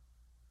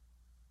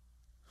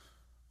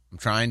 I'm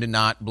trying to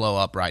not blow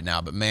up right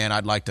now, but man,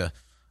 I'd like to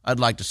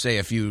say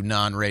a few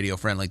non-radio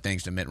friendly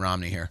things to Mitt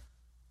Romney here.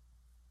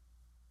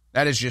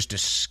 That is just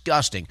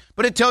disgusting.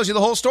 But it tells you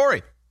the whole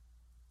story.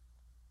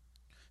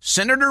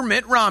 Senator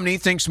Mitt Romney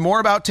thinks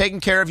more about taking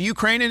care of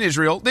Ukraine and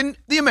Israel than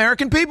the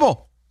American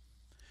people.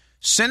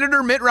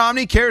 Senator Mitt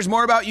Romney cares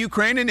more about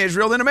Ukraine and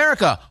Israel than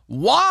America.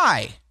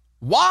 Why?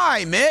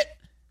 Why, Mitt?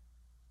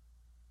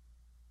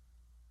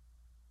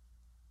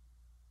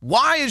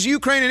 Why is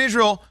Ukraine and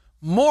Israel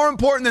more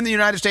important than the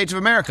United States of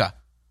America?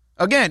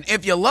 Again,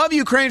 if you love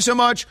Ukraine so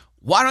much,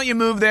 why don't you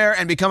move there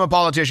and become a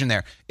politician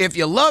there? If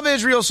you love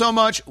Israel so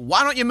much,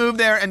 why don't you move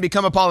there and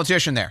become a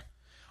politician there?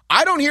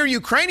 I don't hear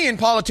Ukrainian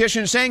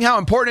politicians saying how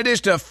important it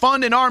is to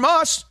fund and arm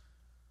us.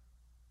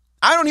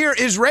 I don't hear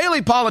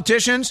Israeli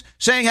politicians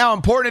saying how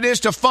important it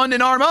is to fund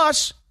and arm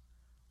us.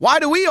 Why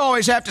do we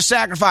always have to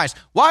sacrifice?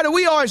 Why do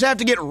we always have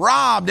to get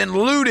robbed and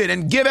looted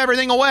and give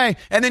everything away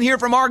and then hear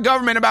from our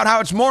government about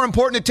how it's more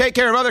important to take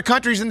care of other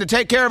countries than to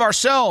take care of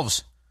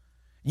ourselves?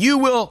 You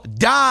will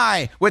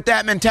die with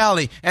that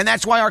mentality, and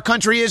that's why our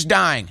country is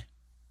dying.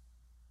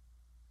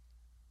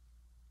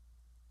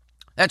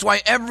 That's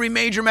why every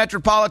major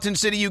metropolitan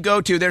city you go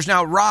to, there's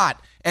now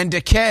rot and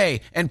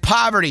decay and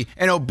poverty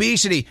and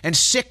obesity and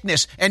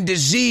sickness and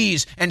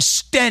disease and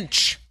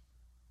stench.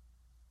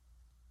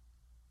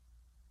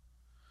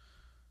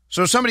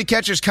 So somebody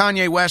catches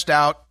Kanye West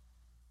out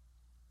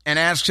and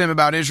asks him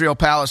about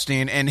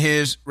Israel-Palestine, and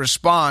his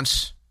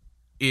response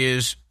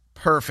is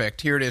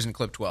perfect. Here it is in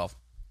clip 12.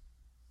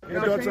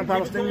 Your thoughts on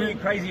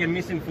Palestinians? Crazy and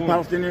misinformed.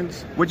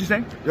 Palestinians? What'd you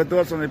say? Your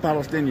thoughts on the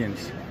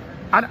Palestinians?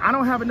 I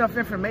don't have enough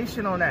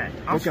information on that.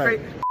 I'm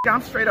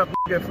straight up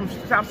from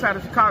south side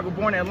of Chicago,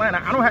 born in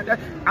Atlanta. I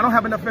don't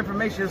have enough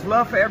information. It's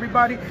love for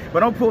everybody, but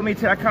don't pull me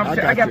to that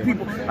conversation.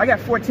 I got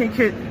 14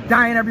 kids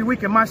dying every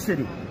week in my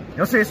city. You know what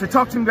I'm saying? So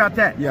talk to me about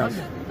that. Yes.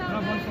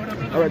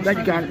 All right, thank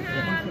you,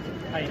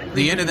 Kanye.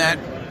 The end of that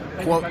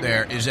quote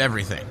there is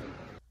everything.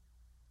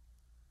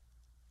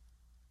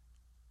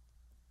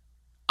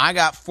 I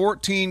got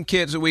 14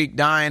 kids a week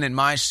dying in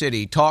my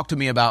city. Talk to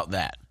me about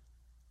that.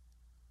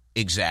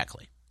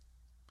 Exactly.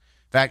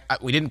 In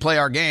fact, we didn't play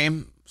our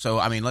game, so,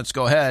 let's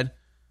go ahead.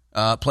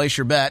 Place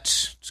your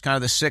bets. It's kind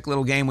of the sick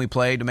little game we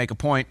played to make a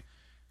point.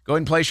 Go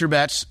ahead and place your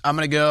bets. I'm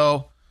going to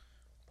go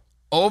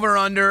over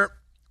under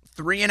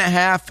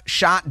 3.5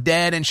 shot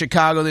dead in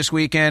Chicago this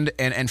weekend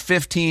and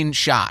 15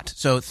 shot.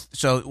 So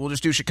we'll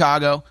just do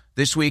Chicago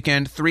this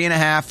weekend.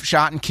 3.5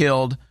 shot and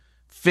killed,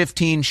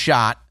 15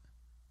 shot.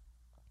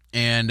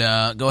 And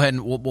go ahead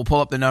and we'll pull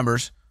up the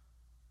numbers.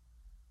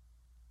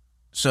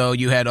 So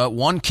you had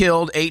 1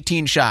 killed,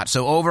 18 shot.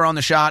 So over on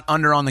the shot,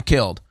 under on the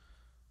killed.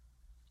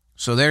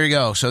 So there you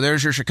go. So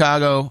there's your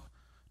Chicago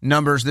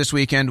numbers this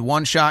weekend.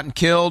 1 shot and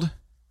killed,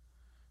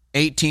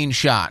 18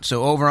 shot.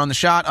 So over on the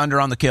shot, under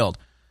on the killed.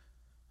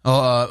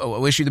 I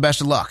wish you the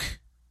best of luck.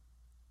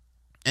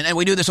 And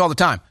we do this all the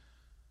time.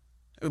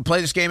 We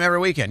play this game every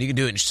weekend. You can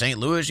do it in St.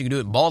 Louis. You can do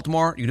it in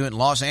Baltimore. You can do it in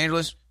Los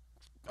Angeles.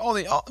 All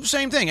the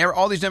same thing.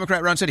 All these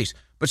Democrat-run cities.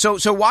 But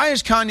so why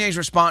is Kanye's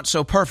response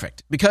so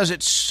perfect? Because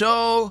it's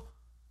so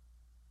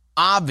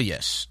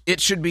obvious. It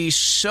should be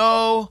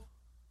so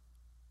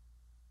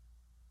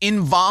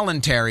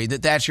involuntary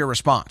that that's your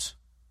response.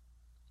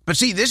 But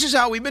see, this is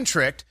how we've been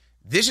tricked.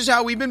 This is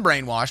how we've been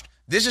brainwashed.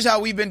 This is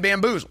how we've been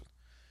bamboozled.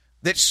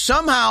 That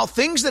somehow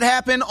things that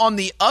happen on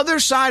the other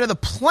side of the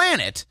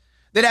planet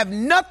that have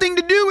nothing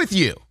to do with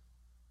you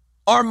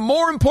are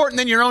more important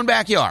than your own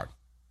backyard.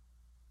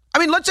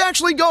 Let's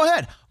actually go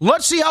ahead.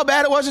 Let's see how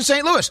bad it was in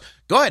St. Louis.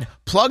 Go ahead.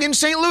 Plug in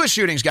St. Louis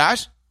shootings,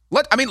 guys.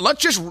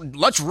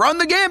 Let's run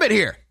the gambit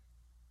here.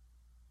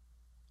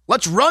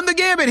 Let's run the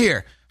gambit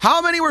here.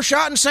 How many were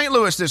shot in St.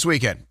 Louis this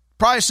weekend?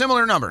 Probably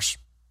similar numbers.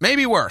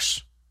 Maybe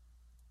worse.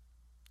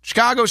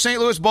 Chicago, St.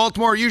 Louis,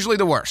 Baltimore are usually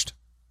the worst.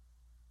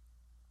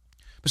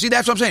 But see,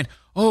 that's what I'm saying.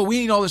 Oh, we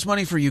need all this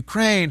money for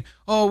Ukraine.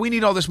 Oh, we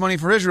need all this money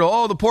for Israel.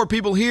 Oh, the poor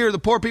people here, the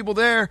poor people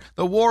there,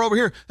 the war over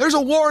here. There's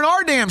a war in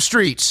our damn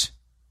streets.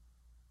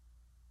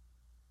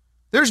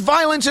 There's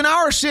violence in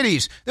our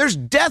cities. There's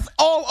death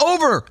all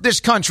over this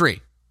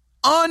country.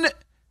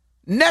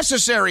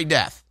 Unnecessary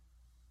death.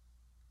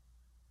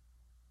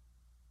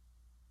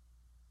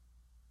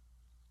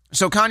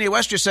 So Kanye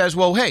West just says,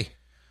 well, hey,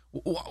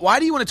 why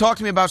do you want to talk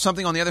to me about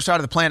something on the other side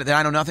of the planet that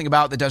I know nothing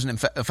about that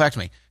doesn't affect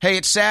me? Hey,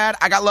 it's sad.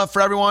 I got love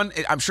for everyone.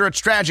 I'm sure it's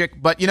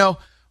tragic. But,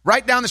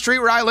 right down the street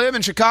where I live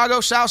in Chicago,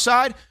 South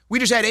Side, we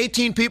just had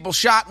 18 people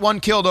shot, 1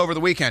 killed over the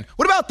weekend.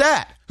 What about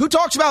that? Who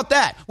talks about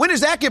that? When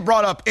does that get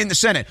brought up in the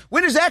Senate?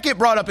 When does that get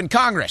brought up in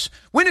Congress?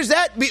 When is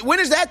that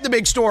the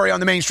big story on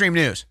the mainstream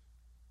news?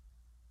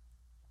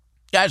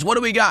 Guys, what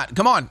do we got?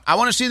 Come on. I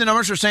want to see the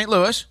numbers for St.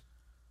 Louis.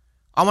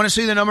 I want to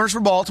see the numbers for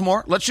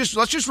Baltimore. Let's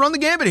just run the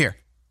gambit here.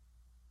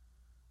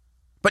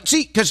 But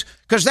see, because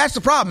that's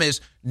the problem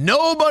is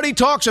nobody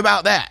talks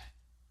about that.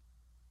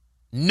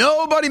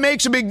 Nobody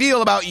makes a big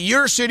deal about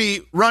your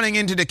city running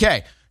into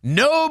decay.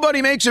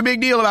 Nobody makes a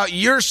big deal about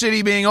your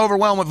city being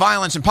overwhelmed with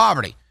violence and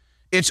poverty.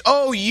 It's,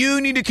 you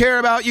need to care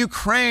about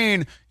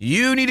Ukraine.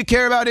 You need to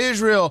care about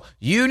Israel.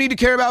 You need to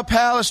care about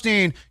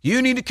Palestine.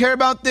 You need to care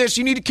about this.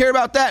 You need to care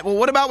about that. Well,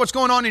 what about what's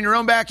going on in your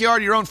own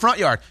backyard, your own front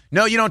yard?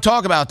 No, you don't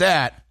talk about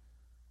that.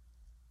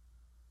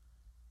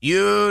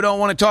 You don't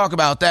want to talk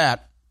about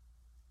that.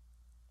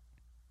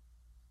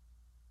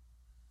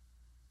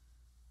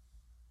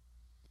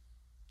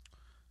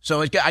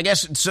 So I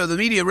guess the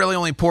media really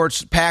only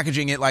ports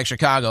packaging it like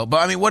Chicago.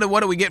 But, what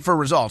do we get for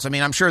results?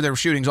 I'm sure there were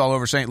shootings all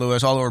over St.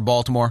 Louis, all over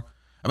Baltimore.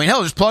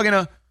 Hell, just plug in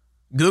a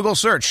Google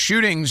search,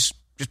 shootings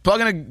Just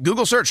plug in a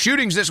Google search,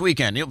 shootings this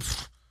weekend. It'll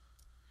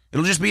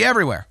just be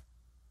everywhere.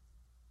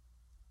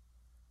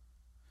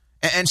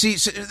 And see,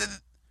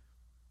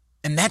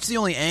 and that's the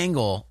only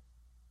angle.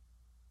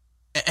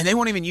 And they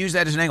won't even use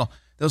that as an angle.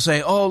 They'll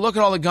say, oh, look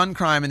at all the gun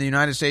crime in the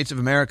United States of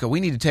America. We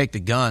need to take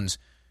the guns.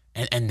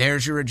 And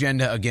there's your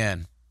agenda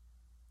again.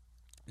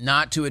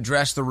 Not to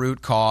address the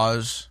root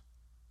cause.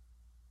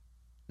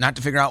 Not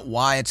to figure out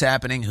why it's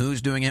happening,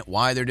 who's doing it,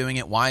 why they're doing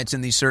it, why it's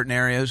in these certain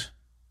areas.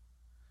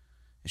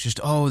 It's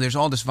just, oh, there's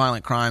all this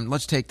violent crime.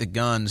 Let's take the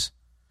guns.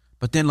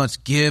 But then let's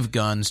give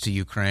guns to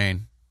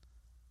Ukraine.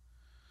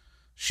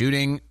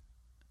 Shooting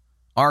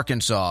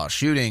Arkansas,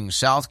 shooting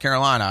South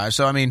Carolina.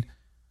 So, I mean,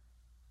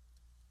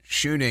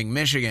 shooting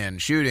Michigan,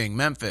 shooting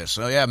Memphis.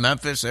 Oh, yeah,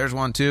 Memphis, there's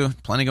one too.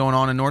 Plenty going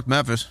on in North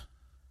Memphis.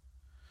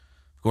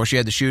 Of course, you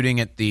had the shooting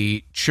at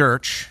the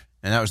church,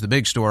 and that was the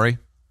big story.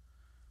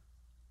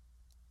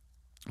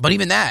 But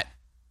even that,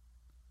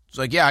 it's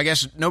like, yeah, I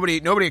guess nobody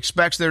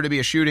expects there to be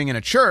a shooting in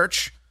a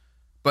church.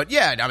 But,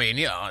 yeah, I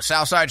mean,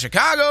 South Side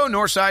Chicago,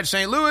 North Side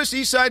St. Louis,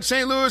 East Side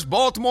St. Louis,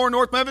 Baltimore,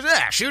 North Memphis.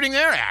 Yeah, shooting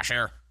there. Yeah,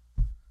 sure.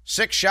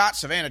 6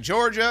 shots, Savannah,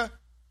 Georgia.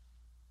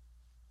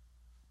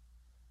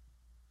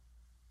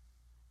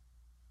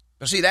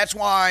 But see, that's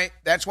why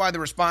the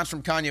response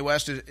from Kanye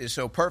West is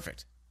so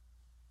perfect.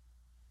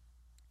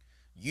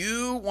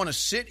 You want to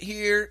sit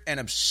here and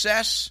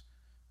obsess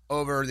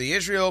over the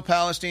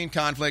Israel-Palestine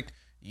conflict.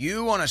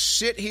 You want to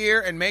sit here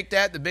and make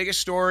that the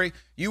biggest story.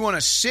 You want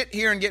to sit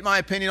here and get my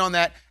opinion on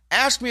that.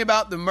 Ask me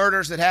about the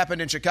murders that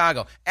happened in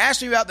Chicago.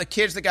 Ask me about the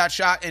kids that got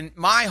shot in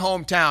my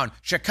hometown,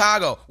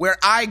 Chicago, where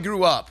I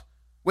grew up,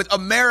 with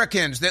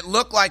Americans that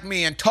look like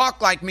me and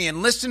talk like me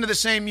and listen to the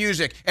same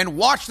music and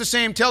watch the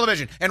same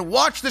television and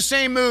watch the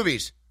same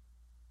movies.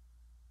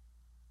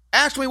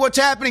 Ask me what's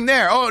happening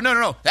there. Oh,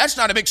 no. That's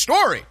not a big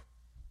story.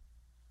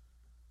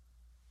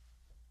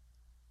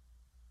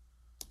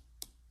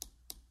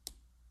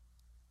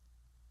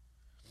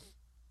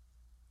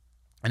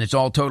 And it's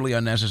all totally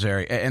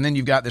unnecessary. And then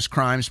you've got this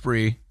crime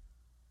spree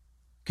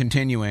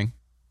continuing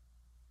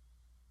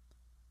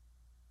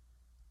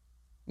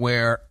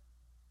where,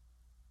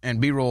 and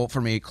B-roll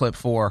for me, clip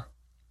 4,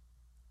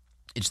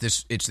 it's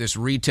this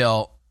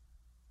retail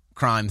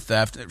crime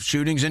theft.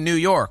 Shootings in New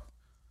York,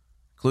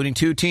 including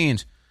 2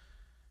 teens.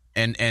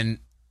 And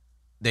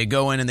they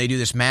go in and they do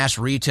this mass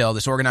retail,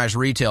 this organized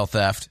retail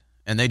theft,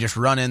 and they just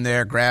run in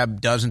there, grab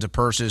dozens of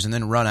purses, and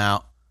then run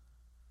out.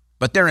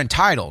 But they're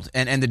entitled,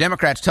 and the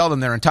Democrats tell them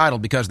they're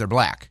entitled because they're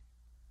black.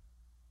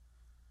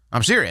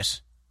 I'm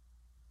serious.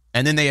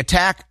 And then they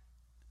attack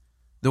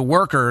the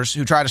workers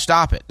who try to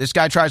stop it. This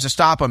guy tries to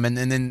stop him, and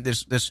then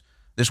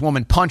this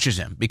woman punches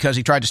him because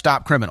he tried to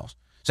stop criminals.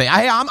 Say,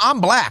 hey,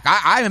 I'm black.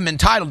 I am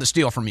entitled to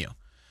steal from you.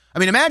 I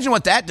mean, imagine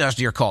what that does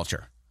to your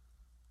culture.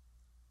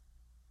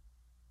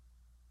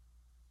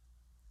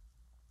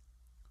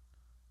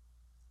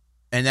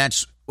 And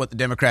that's what the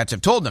Democrats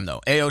have told them,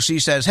 though.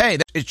 AOC says, hey,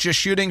 it's just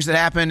shootings that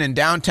happen in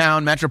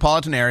downtown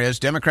metropolitan areas,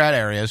 Democrat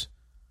areas,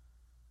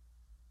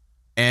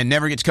 and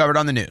never gets covered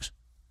on the news.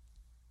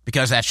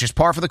 Because that's just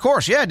par for the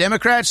course. Yeah,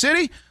 Democrat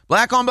city,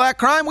 black on black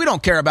crime, we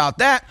don't care about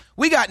that.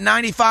 We got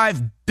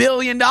 $95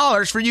 billion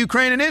for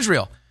Ukraine and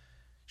Israel.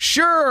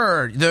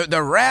 Sure,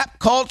 the rap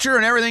culture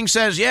and everything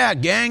says, yeah,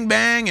 gang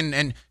bang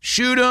and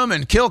shoot them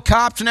and kill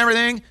cops and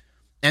everything.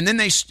 And then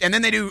they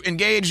do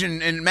engage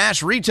in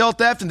mass retail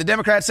theft, and the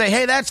Democrats say,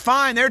 hey, that's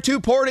fine. They're too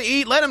poor to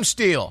eat. Let them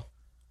steal.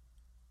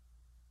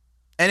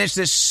 And it's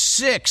this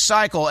sick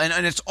cycle,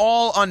 and it's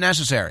all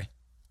unnecessary.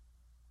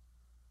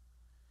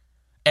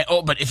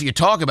 And, but if you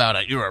talk about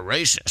it, you're a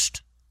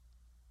racist.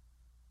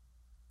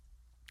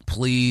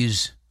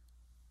 Please.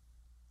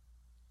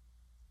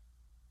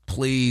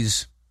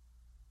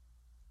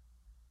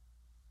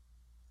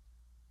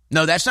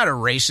 No, that's not a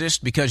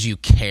racist because you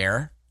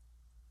care.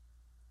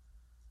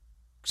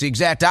 It's the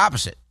exact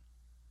opposite.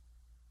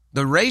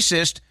 The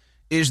racist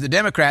is the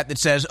Democrat that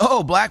says,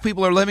 oh, black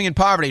people are living in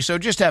poverty, so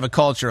just have a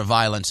culture of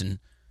violence and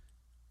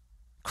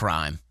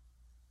crime.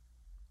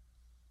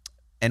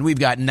 And we've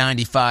got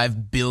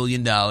 $95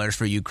 billion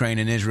for Ukraine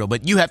and Israel,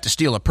 but you have to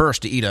steal a purse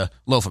to eat a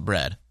loaf of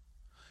bread.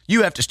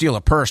 You have to steal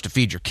a purse to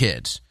feed your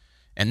kids.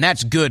 And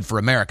that's good for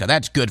America.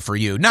 That's good for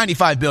you.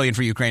 $95 billion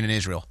for Ukraine and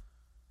Israel.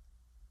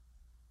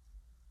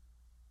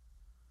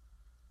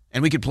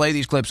 And we could play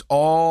these clips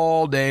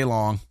all day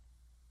long.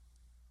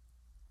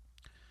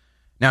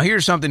 Now,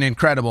 here's something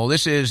incredible.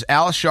 This is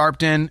Al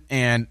Sharpton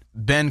and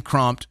Ben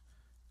Crump,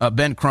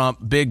 big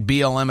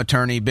BLM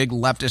attorney, big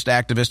leftist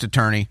activist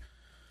attorney.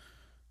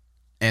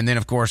 And then,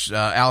 of course,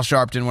 Al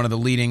Sharpton, one of the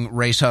leading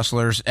race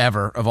hustlers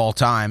ever of all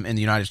time in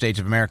the United States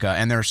of America.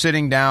 And they're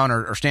sitting down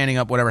or standing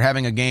up, whatever,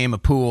 having a game, a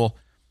pool,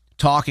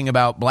 talking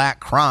about black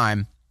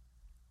crime.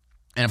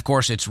 And, of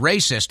course, it's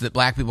racist that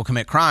black people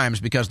commit crimes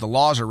because the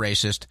laws are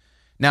racist.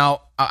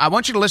 Now, I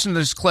want you to listen to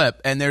this clip,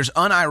 and there's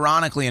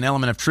unironically an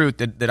element of truth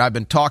that I've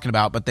been talking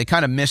about, but they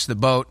kind of missed the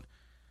boat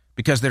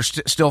because they're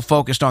still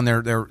focused on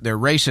their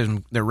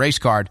racism, their race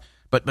card.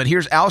 But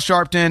here's Al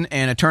Sharpton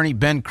and attorney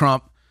Ben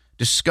Crump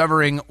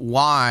discovering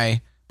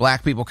why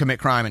black people commit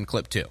crime in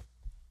clip 2.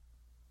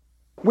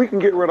 We can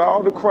get rid of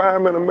all the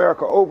crime in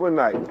America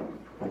overnight,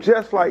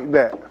 just like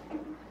that.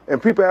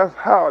 And people ask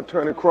how,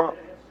 Attorney Crump?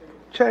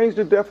 Change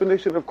the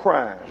definition of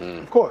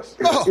crime. Of course.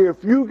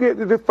 If you get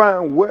to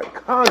define what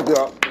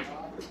conduct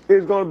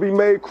is going to be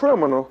made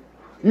criminal,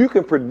 you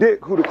can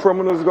predict who the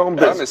criminal is going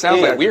to be. It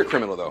sounds like we're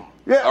criminal, though.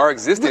 Yeah. Our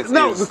existence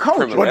is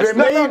criminal. But they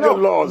made the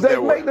laws. They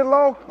make the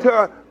law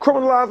to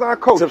criminalize our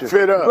culture, to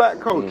fit up. Black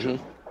culture.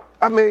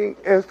 I mean,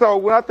 and so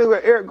when I think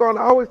of Eric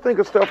Garner, I always think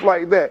of stuff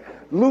like that.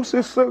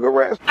 Lucy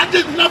cigarettes. I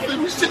did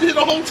nothing. We sitting here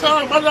the whole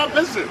time, minding our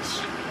business.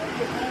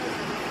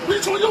 What are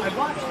you talking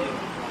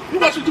about? You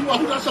watch me do what?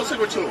 Who did I sell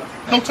cigarette to?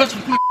 Don't touch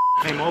me, please.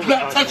 Came over.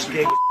 Not touch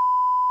me.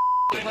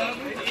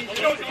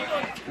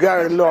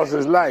 Guy lost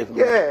his life. Man.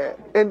 Yeah,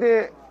 and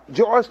then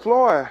George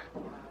Floyd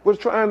was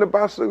trying to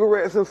buy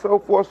cigarettes and so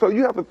forth. So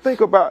you have to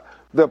think about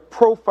the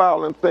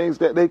profiling things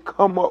that they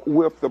come up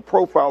with, the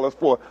profilers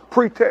for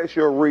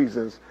pretextual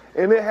reasons.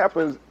 And it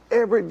happens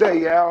every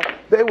day, Al.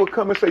 They will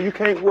come and say, you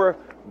can't wear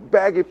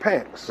baggy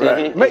pants.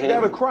 Right. Make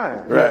that a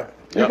crime. Right.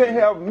 You can't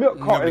have milk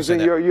cartons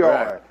in your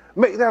yard. Right.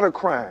 Make that a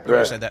crime.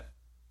 Nobody said that.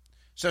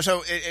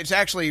 So it's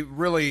actually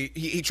really,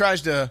 he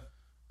tries to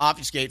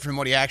obfuscate from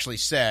what he actually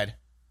said.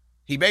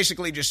 He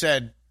basically just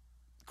said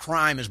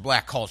crime is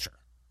black culture.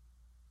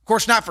 Of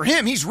course, not for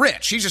him. He's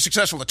rich. He's a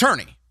successful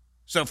attorney.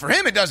 So for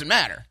him, it doesn't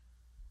matter.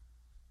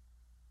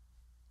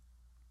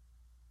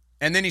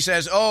 And then he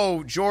says,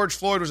 oh, George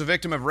Floyd was a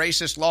victim of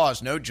racist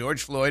laws. No,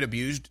 George Floyd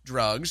abused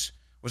drugs,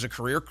 was a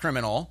career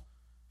criminal,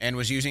 and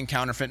was using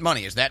counterfeit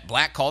money. Is that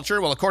black culture?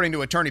 Well, according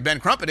to attorney Ben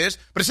Crump, it is.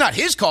 But it's not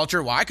his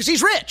culture. Why? Because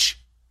he's rich.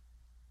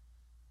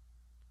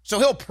 So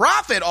he'll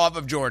profit off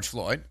of George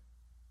Floyd.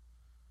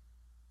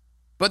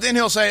 But then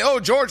he'll say, oh,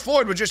 George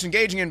Floyd was just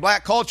engaging in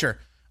black culture.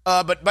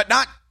 But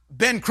not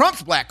Ben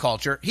Crump's black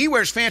culture. He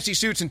wears fancy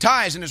suits and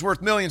ties and is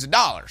worth millions of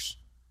dollars.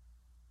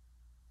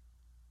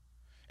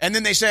 And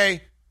then they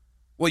say,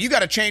 well, you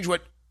got to change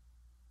what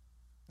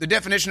the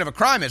definition of a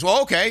crime is.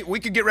 Well, okay, we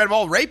could get rid of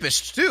all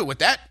rapists, too, with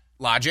that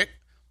logic.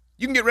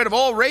 You can get rid of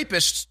all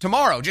rapists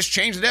tomorrow. Just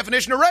change the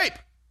definition of rape.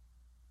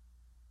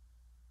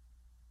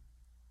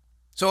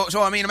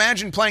 So I mean,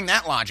 imagine playing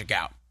that logic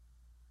out.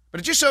 But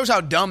it just shows how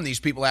dumb these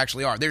people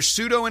actually are. They're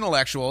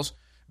pseudo-intellectuals.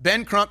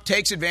 Ben Crump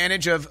takes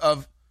advantage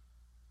of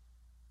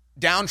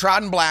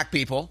downtrodden black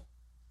people.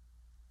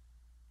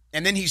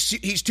 And then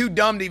he's too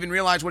dumb to even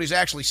realize what he's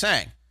actually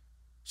saying.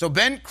 So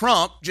Ben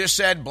Crump just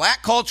said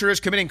black culture is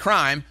committing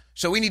crime,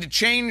 so we need to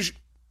change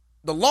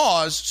the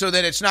laws so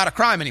that it's not a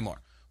crime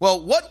anymore.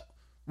 Well, what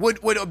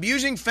would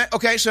abusing...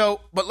 Okay, so,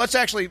 but let's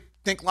actually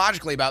think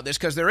logically about this,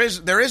 because there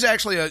is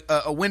actually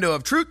a window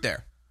of truth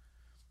there.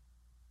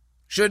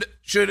 Should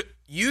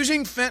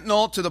using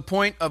fentanyl to the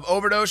point of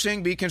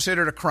overdosing be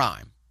considered a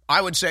crime?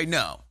 I would say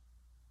no.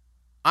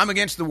 I'm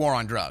against the war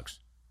on drugs.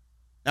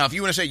 Now, if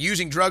you want to say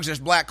using drugs as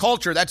black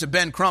culture, that's a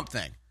Ben Crump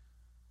thing.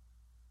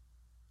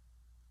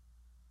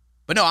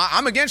 But no,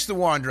 I'm against the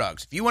war on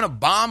drugs. If you want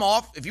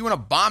to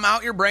bomb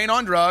out your brain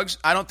on drugs,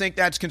 I don't think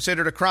that's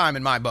considered a crime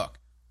in my book.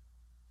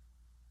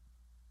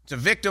 It's a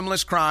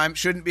victimless crime,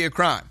 shouldn't be a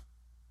crime.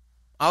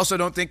 I also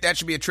don't think that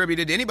should be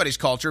attributed to anybody's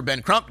culture.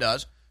 Ben Crump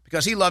does,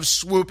 because he loves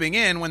swooping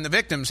in when the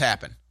victims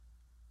happen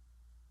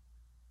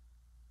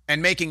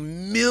and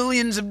making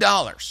millions of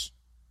dollars.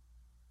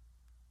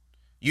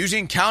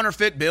 Using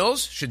counterfeit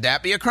bills, should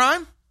that be a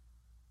crime?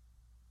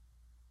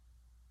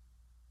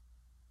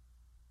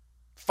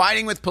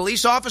 Fighting with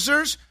police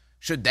officers,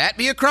 should that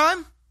be a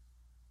crime?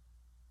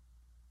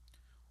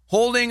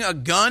 Holding a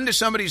gun to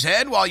somebody's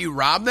head while you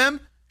rob them,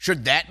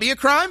 should that be a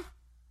crime?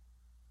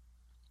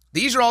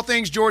 These are all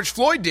things George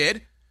Floyd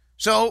did.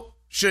 So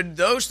should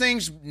those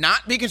things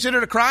not be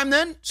considered a crime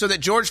then, so that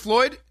George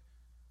Floyd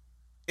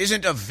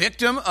isn't a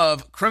victim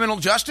of criminal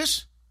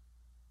justice?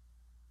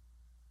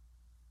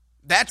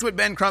 That's what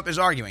Ben Crump is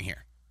arguing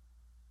here.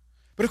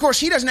 But of course,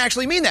 he doesn't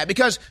actually mean that,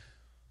 because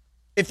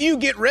if you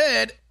get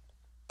rid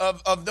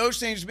of those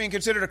things being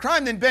considered a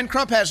crime, then Ben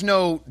Crump has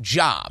no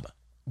job.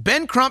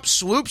 Ben Crump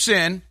swoops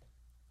in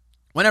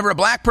whenever a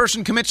black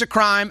person commits a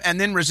crime and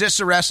then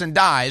resists arrest and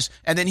dies,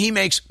 and then he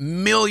makes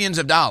millions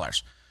of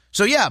dollars.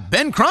 So yeah,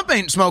 Ben Crump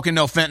ain't smoking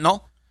no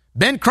fentanyl.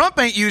 Ben Crump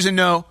ain't using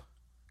no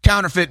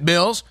counterfeit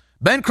bills.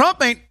 Ben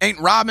Crump ain't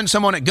robbing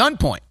someone at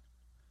gunpoint.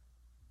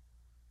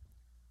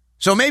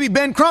 So maybe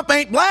Ben Crump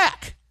ain't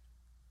black.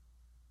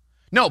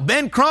 No,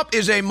 Ben Crump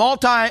is a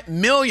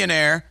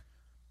multi-millionaire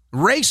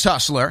race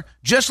hustler,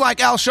 just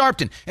like Al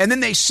Sharpton. And then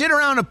they sit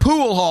around a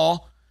pool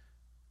hall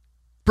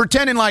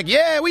pretending like,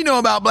 yeah, we know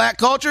about black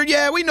culture.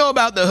 Yeah, we know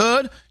about the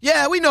hood.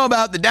 Yeah, we know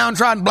about the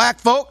downtrodden black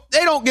folk.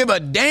 They don't give a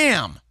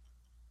damn.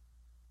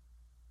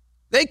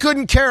 They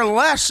couldn't care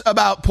less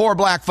about poor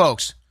black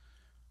folks,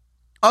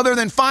 other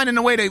than finding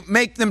a way to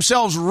make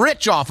themselves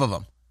rich off of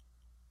them.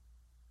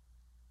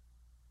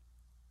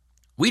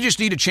 We just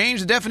need to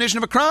change the definition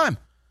of a crime.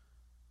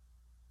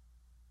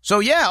 So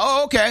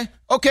yeah,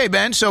 okay,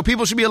 Ben, so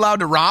people should be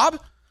allowed to rob?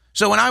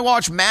 So when I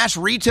watch mass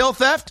retail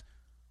theft,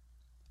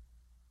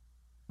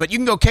 but you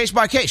can go case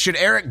by case. Should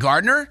Eric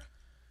Gardner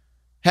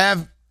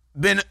have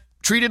been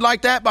treated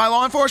like that by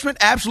law enforcement?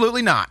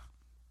 Absolutely not.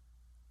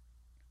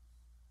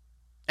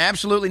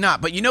 Absolutely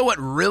not. But you know what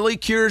really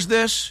cures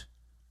this?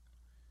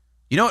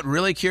 You know what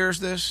really cures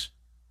this?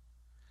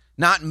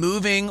 Not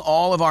moving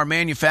all of our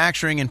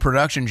manufacturing and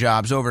production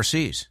jobs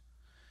overseas.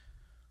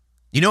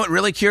 You know what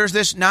really cures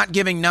this? Not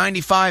giving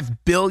 $95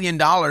 billion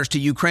to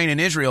Ukraine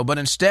and Israel, but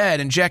instead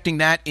injecting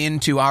that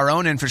into our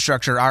own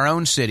infrastructure, our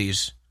own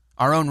cities,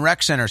 our own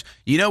rec centers.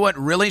 You know what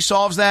really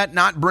solves that?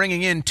 Not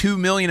bringing in 2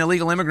 million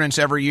illegal immigrants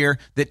every year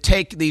that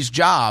take these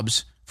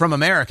jobs from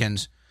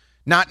Americans.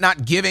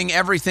 Not giving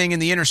everything in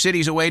the inner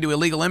cities away to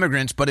illegal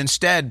immigrants, but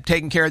instead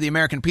taking care of the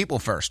American people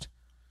first.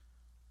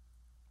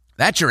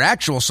 That's your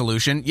actual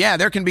solution. Yeah,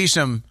 there can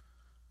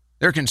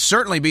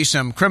certainly be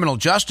some criminal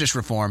justice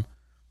reform.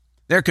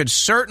 There could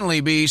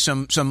certainly be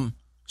some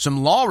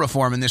law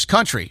reform in this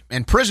country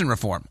and prison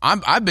reform.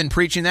 I've been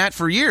preaching that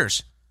for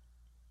years.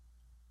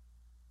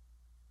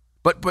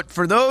 But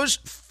for those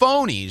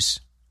phonies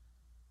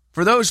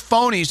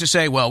to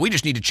say, well, we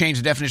just need to change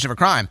the definition of a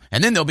crime,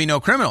 and then there'll be no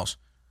criminals.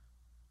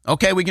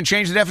 Okay, we can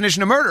change the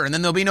definition of murder, and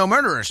then there'll be no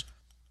murderers.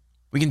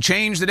 We can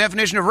change the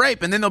definition of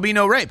rape, and then there'll be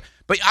no rape.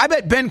 But I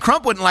bet Ben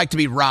Crump wouldn't like to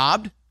be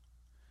robbed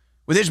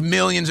with his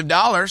millions of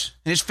dollars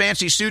and his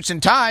fancy suits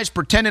and ties,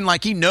 pretending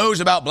like he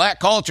knows about black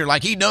culture,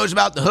 like he knows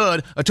about the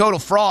hood, a total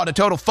fraud, a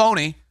total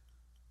phony.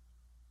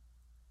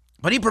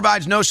 But he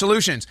provides no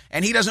solutions,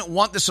 and he doesn't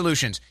want the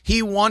solutions.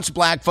 He wants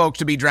black folks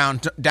to be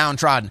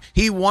downtrodden.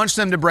 He wants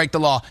them to break the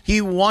law.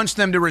 He wants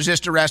them to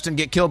resist arrest and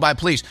get killed by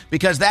police,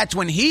 because that's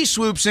when he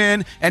swoops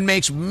in and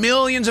makes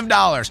millions of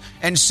dollars.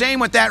 And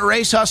same with that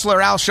race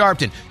hustler, Al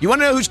Sharpton. You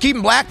want to know who's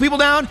keeping black people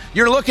down?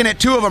 You're looking at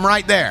two of them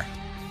right there.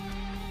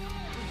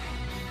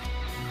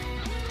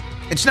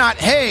 It's not,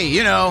 hey,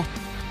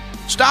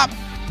 stop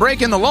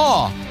breaking the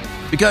law,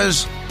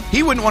 because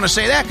he wouldn't want to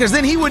say that, because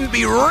then he wouldn't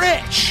be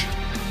rich.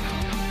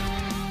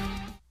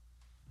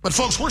 But,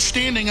 folks, we're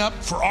standing up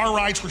for our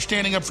rights. We're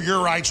standing up for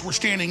your rights. We're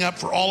standing up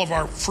for all of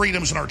our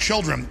freedoms and our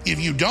children. If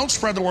you don't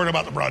spread the word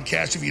about the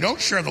broadcast, if you don't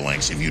share the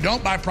links, if you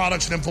don't buy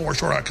products at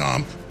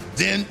InfoWarsStore.com,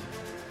 then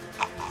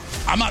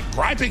I'm not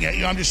griping at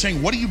you. I'm just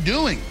saying, what are you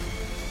doing?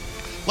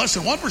 Less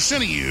than 1%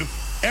 of you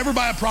ever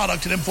buy a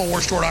product at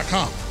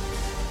InfoWarsStore.com.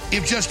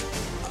 If just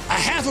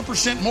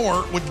 0.5%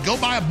 more would go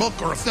buy a book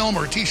or a film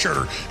or a T-shirt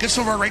or get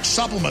some of our great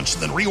supplements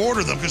and then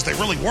reorder them because they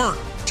really work,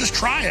 just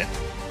try it.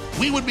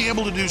 We would be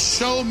able to do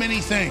so many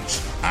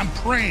things. I'm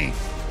praying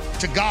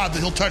to God that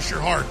he'll touch your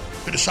heart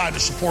to decide to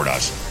support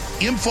us.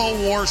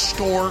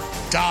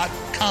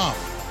 InfoWarsStore.com.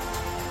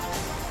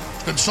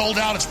 It's been sold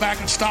out. It's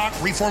back in stock.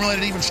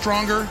 Reformulated even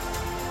stronger.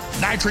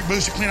 Nitric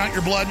boost to clean out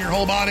your blood and your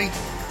whole body.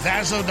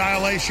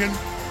 Vasodilation.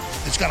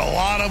 It's got a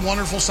lot of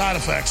wonderful side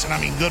effects, and I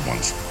mean good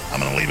ones.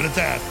 I'm going to leave it at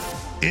that.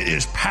 It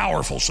is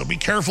powerful, so be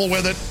careful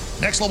with it.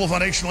 Next Level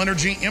Foundational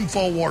Energy,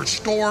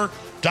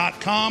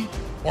 InfoWarsStore.com.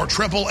 or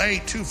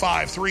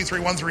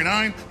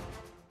 888-253-3139.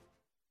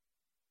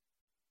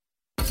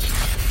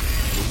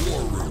 The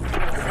War Room.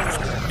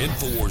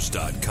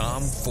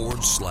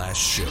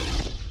 Infowars.com/show.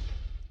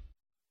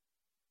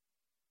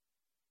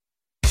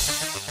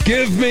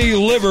 Give me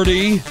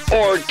liberty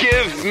or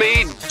give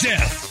me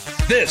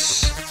death.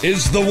 This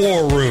is The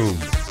War Room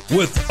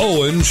with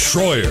Owen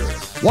Schroyer.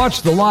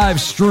 Watch the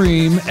live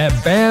stream at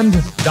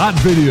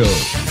band.video.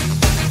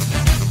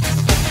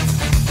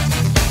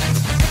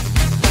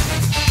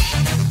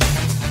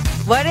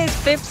 What is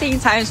 15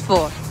 times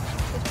 4?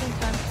 15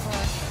 times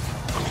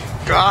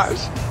 4.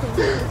 Gosh.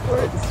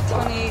 It's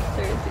 28,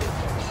 30.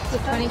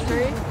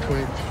 23?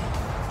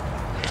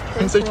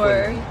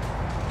 24.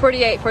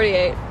 48. It's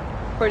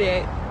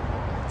 48.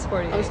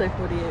 I would say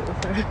 48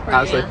 with her.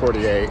 I would say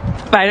 48.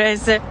 Why did I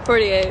say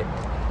 48?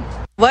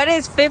 What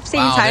is 15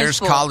 times 4? There's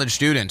college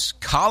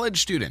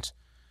students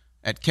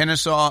at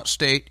Kennesaw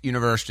State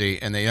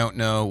University, and they don't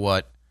know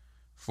what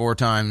 4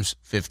 times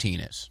 15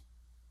 is.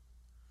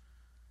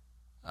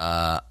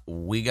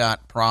 We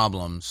got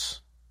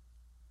problems.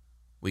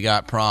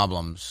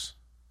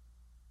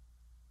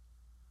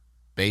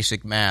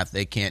 Basic math,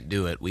 they can't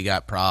do it. We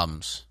got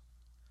problems.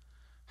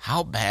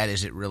 How bad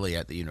is it really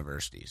at the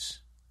universities?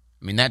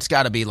 I mean, that's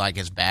got to be like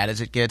as bad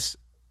as it gets,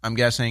 I'm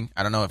guessing.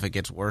 I don't know if it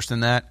gets worse than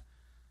that.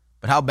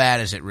 But how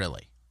bad is it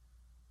really?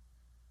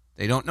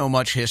 They don't know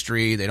much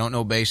history. They don't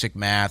know basic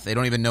math. They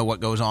don't even know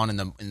what goes on in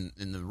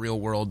the real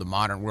world, the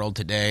modern world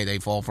today. They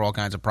fall for all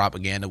kinds of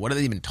propaganda. What are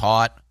they even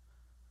taught?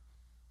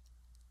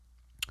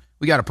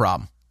 We got a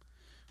problem.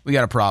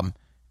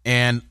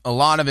 And a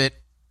lot of it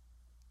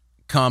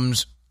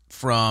comes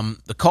from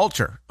the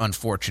culture,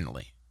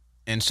 unfortunately.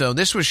 And so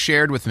this was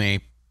shared with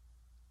me.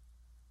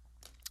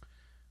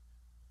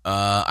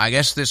 I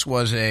guess this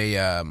was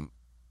a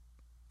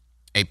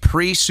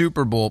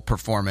pre-Super Bowl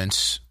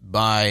performance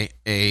by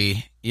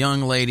a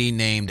young lady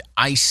named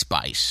Ice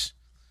Spice.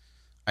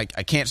 I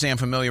can't say I'm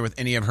familiar with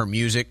any of her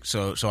music,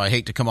 so I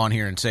hate to come on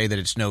here and say that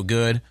it's no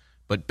good.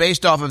 But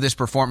based off of this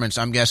performance,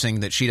 I'm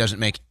guessing that she doesn't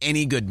make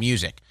any good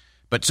music.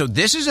 But so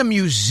this is a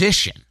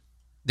musician.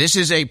 This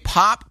is a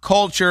pop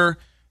culture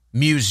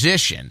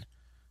musician.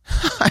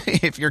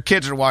 If your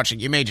kids are watching,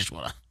 you may just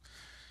want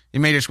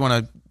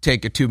to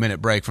take a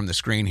 2-minute break from the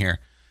screen here.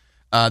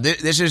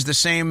 This is the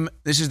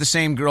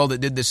same girl that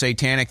did the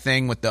satanic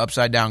thing with the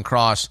upside down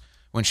cross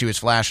when she was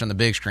flashed on the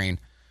big screen.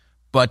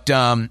 But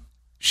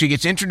she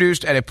gets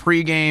introduced at a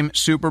pregame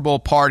Super Bowl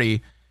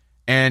party,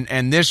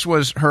 and this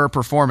was her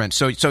performance.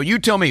 So you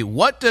tell me,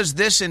 what does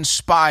this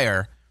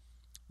inspire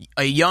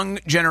a young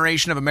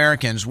generation of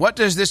Americans? What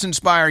does this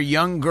inspire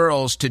young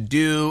girls to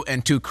do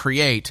and to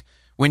create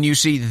when you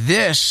see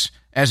this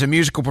as a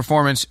musical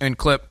performance in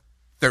clip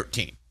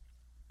 13?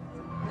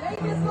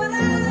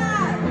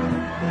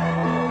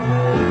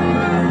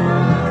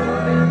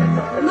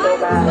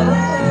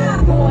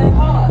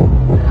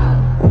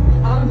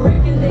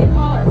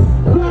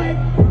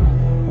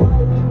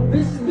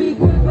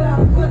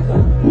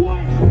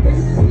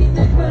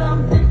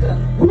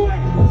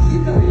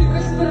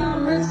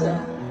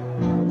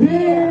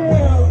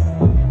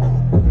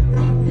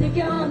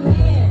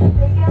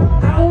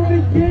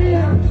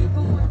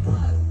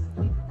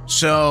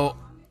 So,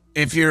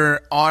 if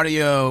you're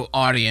audio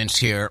audience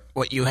here,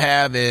 what you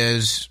have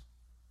is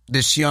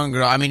this young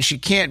girl. I mean, she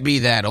can't be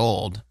that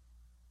old.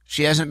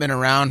 She hasn't been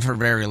around for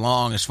very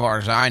long, as far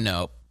as I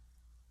know.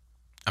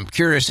 I'm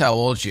curious how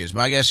old she is.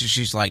 My guess is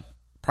she's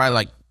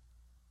probably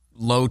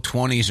low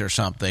 20s or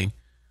something.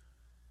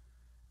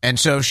 And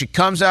so she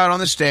comes out on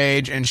the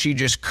stage and she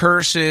just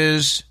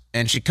curses,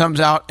 and she comes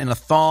out in a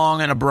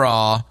thong and a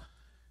bra,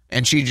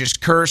 and she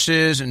just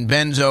curses and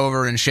bends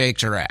over and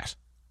shakes her ass.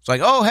 It's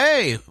like, oh,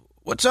 hey,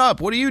 what's up?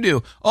 What do you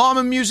do? Oh, I'm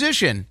a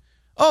musician.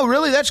 Oh,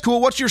 really? That's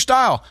cool. What's your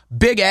style?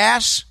 Big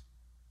ass?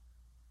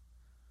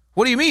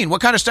 What do you mean?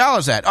 What kind of style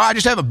is that? Oh, I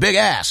just have a big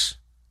ass.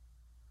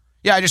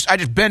 Yeah, I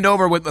just bend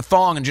over with the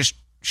thong and just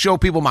show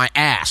people my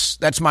ass.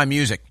 That's my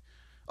music.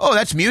 Oh,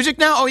 that's music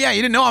now? Oh, yeah,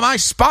 you didn't know I'm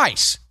Ice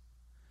Spice.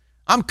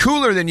 I'm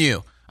cooler than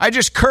you. I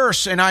just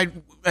curse and I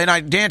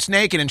dance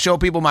naked and show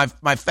people my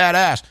fat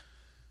ass.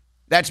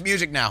 That's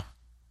music now.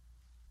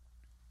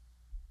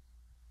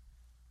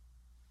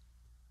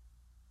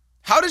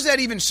 How does that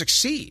even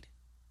succeed?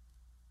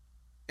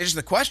 Is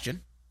the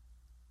question.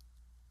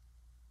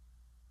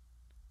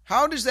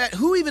 How does that,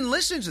 who even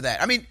listens to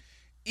that? I mean,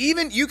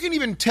 you can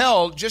even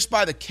tell just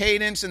by the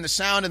cadence and the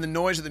sound and the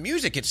noise of the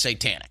music, it's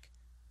satanic.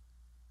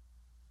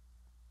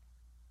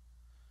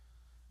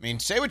 I mean,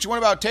 say what you want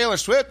about Taylor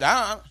Swift.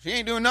 I don't know. She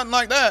ain't doing nothing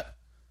like that.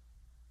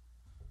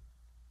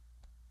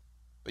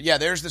 But yeah,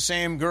 there's the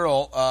same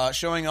girl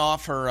showing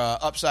off her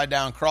upside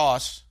down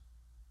cross,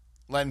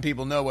 letting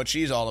people know what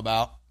she's all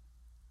about.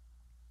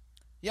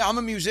 Yeah, I'm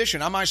a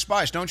musician. I'm Ice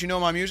Spice. Don't you know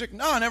my music?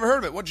 No, I never heard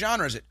of it. What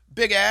genre is it?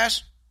 Big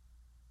ass?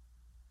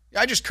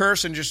 Yeah, I just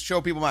curse and just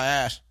show people my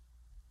ass.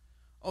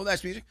 Oh,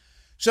 that's music?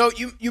 So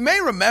you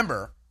may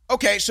remember,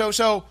 okay,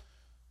 so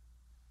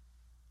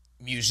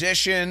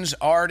musicians,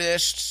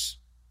 artists,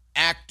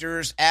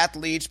 actors,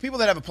 athletes, people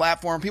that have a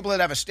platform, people that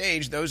have a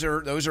stage, those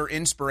are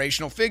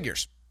inspirational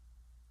figures.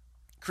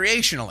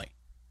 Creationally.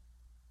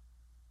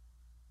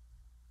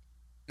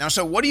 Now,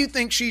 so what do you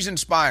think she's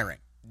inspiring?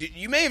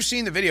 You may have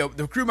seen the video.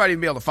 The crew might even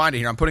be able to find it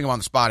here. I'm putting them on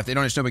the spot. If they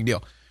don't, it's no big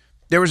deal.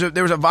 There was a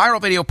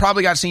viral video,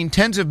 probably got seen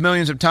tens of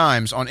millions of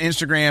times on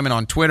Instagram and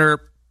on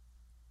Twitter.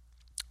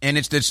 And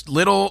it's this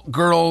little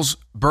girl's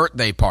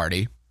birthday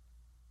party.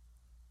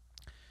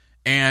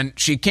 And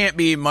she can't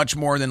be much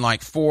more than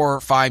 4 or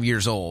 5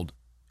 years old.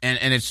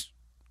 And it's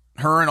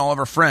her and all of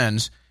her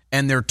friends.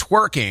 And they're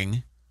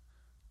twerking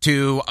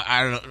to,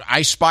 I don't know,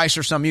 Ice Spice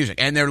or some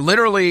music. And they're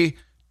literally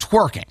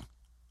twerking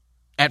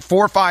at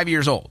 4 or 5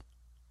 years old.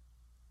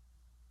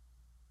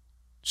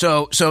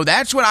 So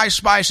that's what Ice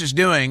Spice is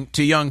doing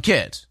to young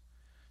kids.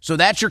 So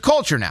that's your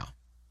culture now.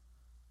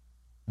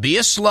 Be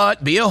a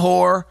slut, be a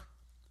whore,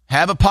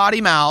 have a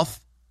potty mouth,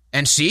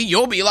 and see,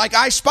 you'll be like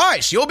Ice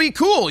Spice. You'll be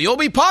cool. You'll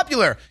be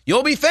popular.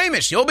 You'll be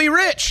famous. You'll be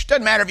rich.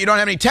 Doesn't matter if you don't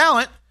have any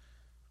talent.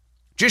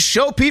 Just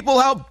show people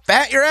how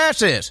fat your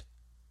ass is.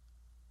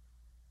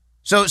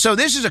 So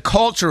this is a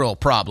cultural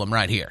problem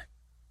right here.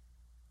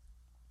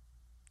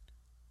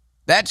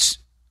 That's...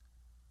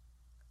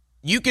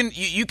 You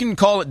can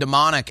call it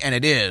demonic, and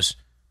it is.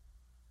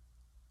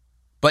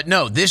 But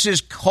no, this is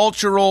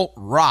cultural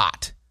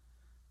rot.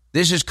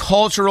 This is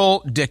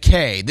cultural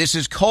decay. This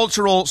is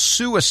cultural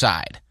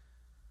suicide.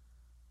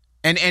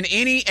 And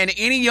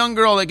any young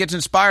girl that gets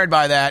inspired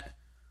by that,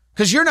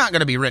 because you're not going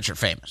to be rich or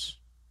famous.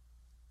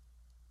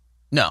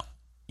 No.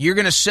 You're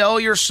going to sell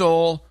your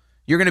soul.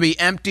 You're going to be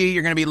empty.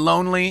 You're going to be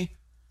lonely.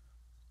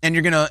 And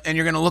you're going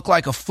to look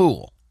like a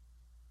fool.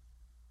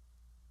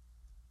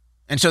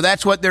 And so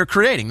that's what they're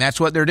creating. That's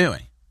what they're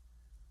doing.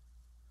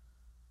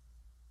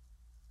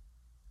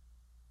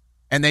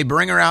 And they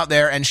bring her out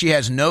there, and she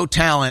has no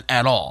talent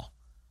at all.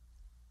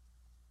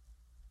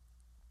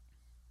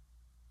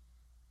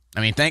 I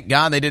mean, thank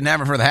God they didn't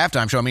have her for the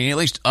halftime show. I mean, at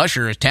least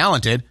Usher is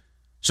talented.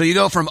 So you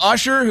go from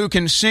Usher, who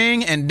can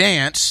sing and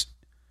dance,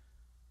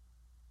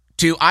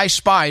 to Ice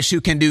Spice,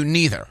 who can do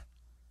neither.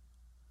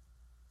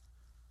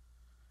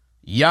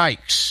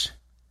 Yikes.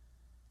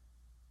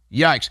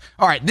 Yikes.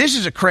 All right, this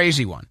is a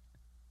crazy one.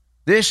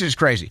 This is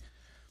crazy.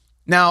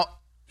 Now,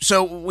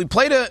 so we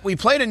played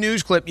a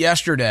news clip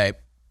yesterday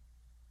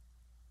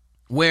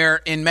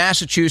where in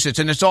Massachusetts,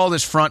 and it's all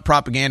this front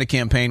propaganda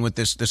campaign with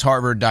this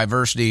Harvard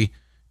diversity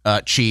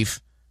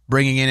chief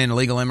bringing in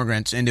illegal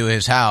immigrants into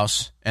his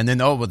house, and then,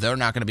 but they're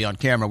not going to be on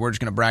camera. We're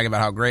just going to brag about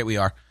how great we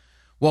are.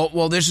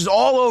 Well, this is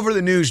all over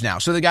the news now.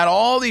 So they got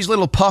all these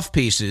little puff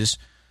pieces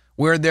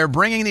where they're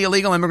bringing the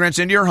illegal immigrants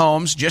into your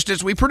homes, just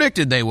as we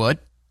predicted they would.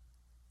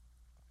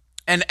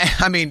 And,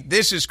 I mean,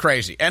 this is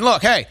crazy. And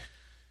look, hey,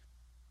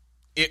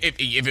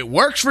 if it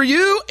works for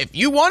you, if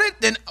you want it,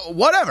 then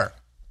whatever.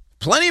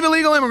 Plenty of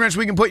illegal immigrants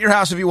we can put in your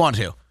house if you want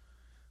to.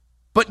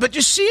 But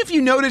just see if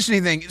you notice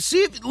anything.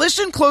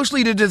 Listen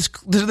closely to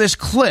this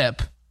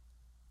clip.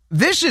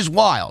 This is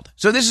wild.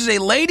 So this is a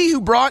lady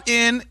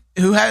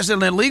who has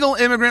an illegal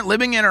immigrant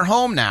living in her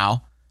home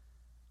now.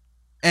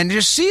 And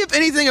just see if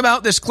anything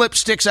about this clip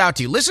sticks out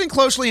to you. Listen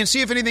closely and see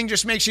if anything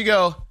just makes you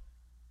go,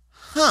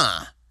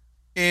 huh,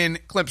 in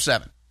clip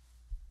 7.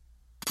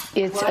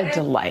 It's a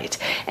delight.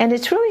 And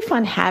it's really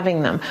fun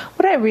having them.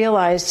 What I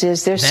realized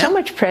is there's so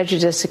much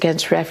prejudice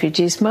against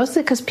refugees,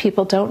 mostly because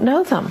people don't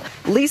know them.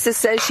 Lisa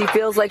says she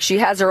feels like she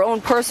has her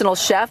own personal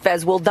chef,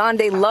 as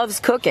Wildande loves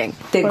cooking.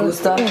 Te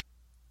gusta?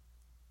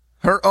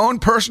 Her own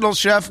personal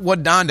chef,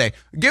 Wildande.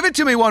 Give it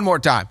to me one more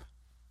time.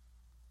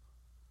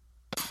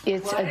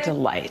 It's a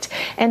delight.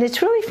 And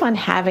it's really fun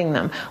having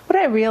them. What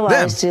I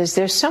realized is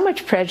there's so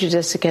much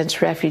prejudice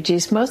against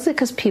refugees, mostly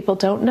because people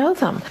don't know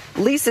them.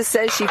 Lisa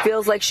says she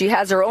feels like she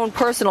has her own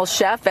personal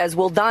chef, as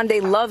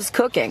Wildande loves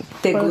cooking.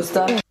 Te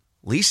gusta?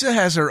 Lisa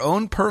has her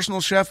own personal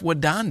chef,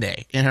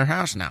 Wildande, in her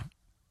house now.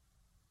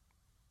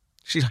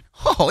 She's like,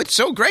 oh, it's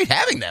so great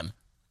having them.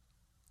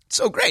 It's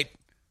so great.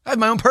 I have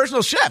my own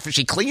personal chef.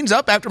 She cleans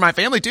up after my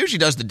family, too. She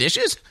does the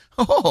dishes.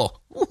 Oh.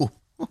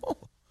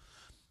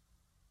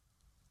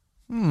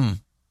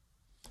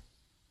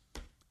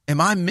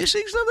 Am I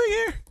missing something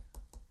here?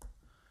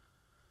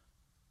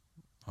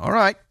 All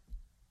right.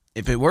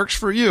 If it works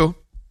for you.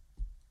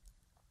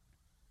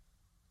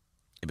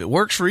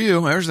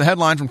 There's the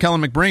headline from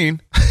Kellen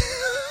McBreen.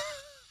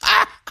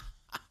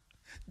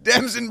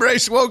 Dems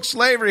embrace woke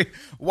slavery.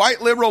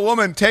 White liberal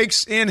woman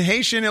takes in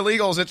Haitian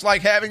illegals. It's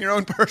like having your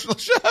own personal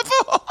chef.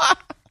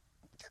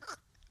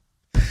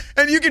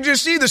 And you can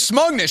just see the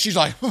smugness. She's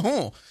like,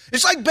 oh.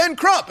 It's like Ben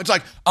Crump. It's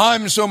like,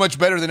 I'm so much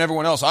better than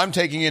everyone else. I'm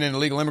taking in an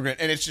illegal immigrant.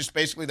 And it's just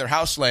basically their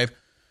house slave.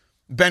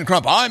 Ben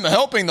Crump, I'm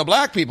helping the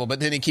black people. But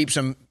then he keeps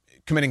them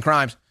committing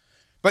crimes.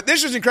 But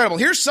this is incredible.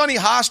 Here's Sonny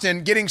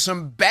Hostin getting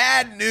some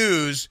bad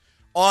news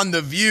on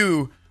The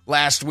View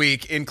last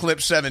week in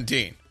clip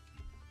 17.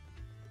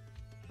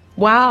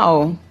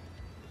 Wow.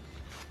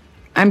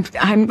 I'm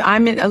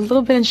a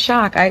little bit in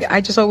shock.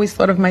 I just always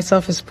thought of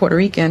myself as Puerto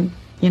Rican,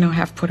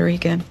 half Puerto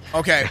Rican.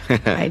 Okay.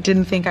 I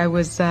didn't think I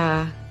was,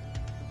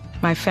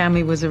 my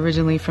family was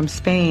originally from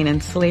Spain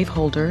and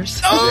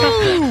slaveholders.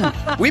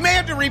 Oh! We may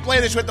have to replay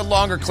this with the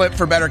longer clip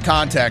for better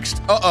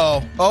context.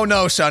 Uh-oh. Oh,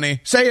 no, Sonny.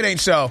 Say it ain't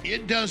so.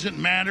 It doesn't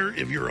matter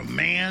if you're a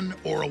man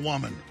or a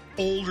woman,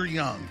 old or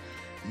young.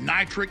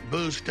 Nitric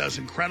Boost does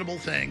incredible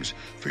things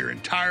for your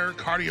entire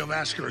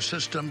cardiovascular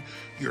system,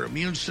 your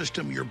immune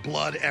system, your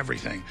blood,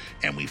 everything.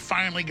 And we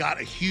finally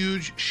got a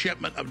huge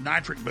shipment of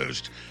Nitric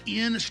Boost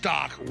in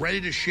stock,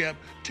 ready to ship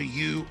to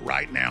you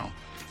right now.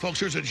 Folks,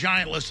 there's a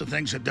giant list of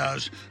things it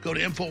does. Go to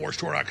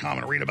InfoWarsStore.com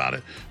and read about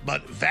it.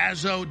 But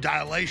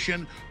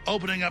vasodilation,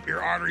 opening up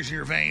your arteries and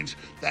your veins,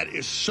 that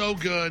is so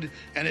good,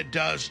 and it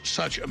does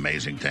such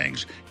amazing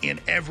things in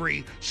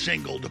every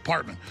single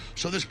department.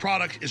 So this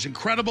product is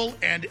incredible,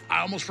 and I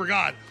almost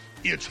forgot,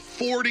 it's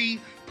 40%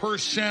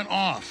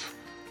 off.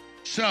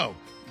 So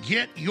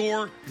get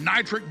your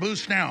Nitric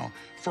Boost now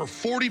for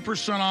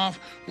 40% off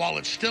while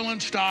it's still in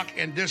stock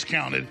and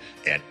discounted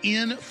at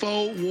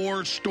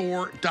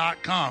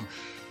InfoWarsStore.com.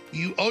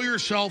 You owe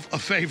yourself a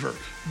favor.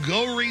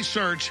 Go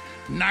research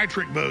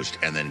Nitric Boost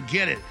and then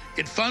get it.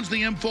 It funds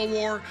the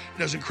InfoWar. It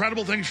does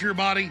incredible things for your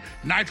body.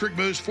 Nitric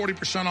Boost,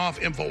 40% off,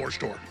 InfoWar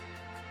Store.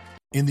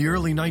 In the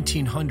early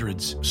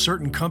 1900s,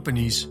 certain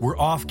companies were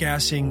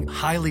off-gassing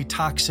highly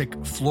toxic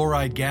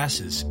fluoride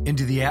gases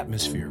into the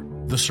atmosphere.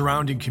 The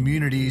surrounding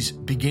communities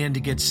began to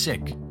get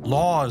sick.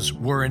 Laws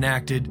were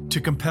enacted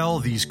to compel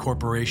these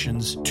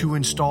corporations to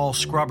install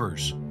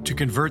scrubbers to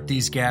convert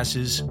these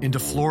gases into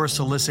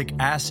fluorosilicic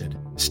acid,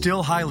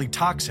 still highly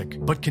toxic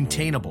but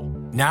containable.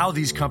 Now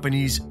these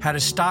companies had a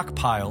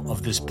stockpile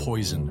of this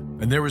poison,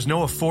 and there was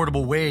no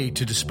affordable way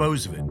to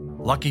dispose of it.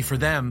 Lucky for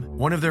them,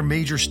 one of their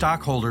major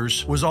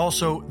stockholders was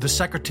also the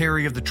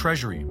Secretary of the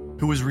Treasury,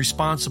 who was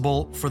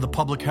responsible for the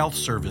Public Health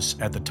Service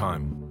at the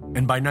time.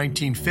 And by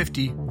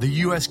 1950, the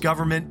U.S.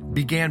 government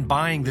began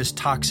buying this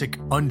toxic,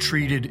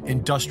 untreated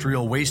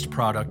industrial waste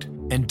product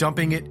and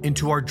dumping it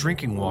into our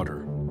drinking water.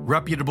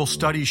 Reputable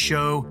studies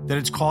show that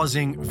it's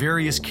causing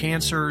various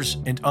cancers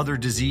and other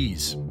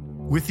disease.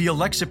 With the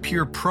Alexa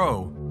Pure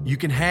Pro, you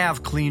can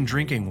have clean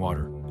drinking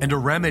water and a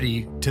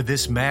remedy to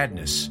this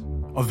madness.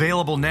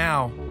 Available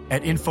now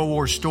at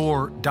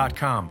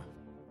InfoWarsStore.com.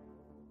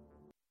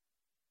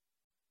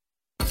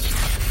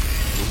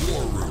 The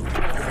War Room.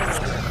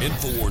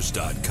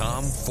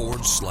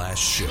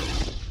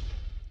 Infowars.com/show.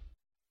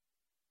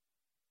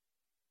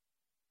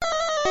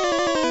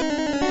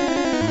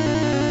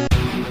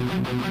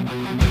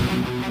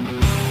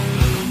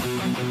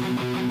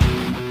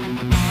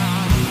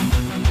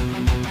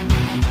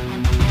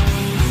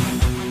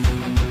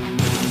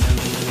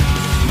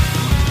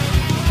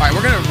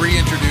 right, we're going to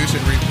reintroduce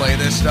and replay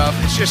this stuff.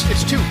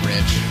 It's too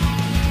rich.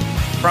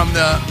 From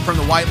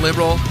the white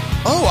liberal,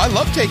 oh, I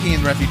love taking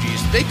in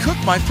refugees. They cook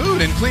my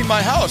food and clean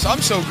my house.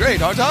 I'm so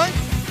great, aren't I?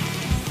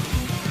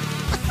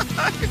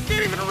 I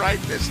can't even write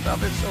this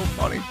stuff. It's so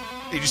funny.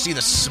 Did you see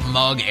the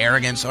smug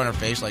arrogance on her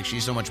face like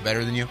she's so much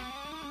better than you?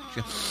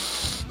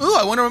 Ooh,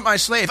 I wonder what my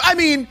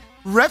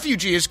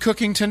refugee is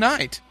cooking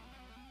tonight.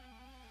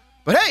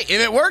 But hey,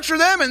 if it works for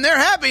them and they're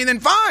happy, then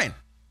fine.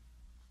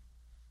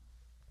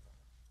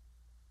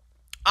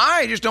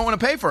 I just don't want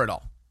to pay for it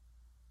all.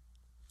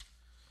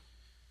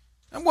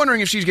 I'm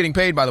wondering if she's getting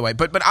paid, by the way.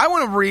 But I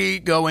want to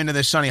go into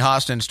this Sunny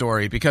Hostin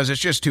story because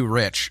it's just too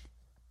rich.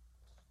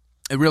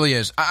 It really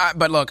is.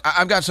 But look,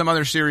 I've got some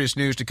other serious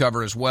news to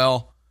cover as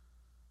well.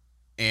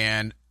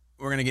 And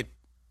we're going to get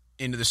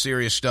into the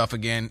serious stuff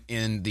again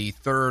in the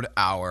third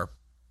hour.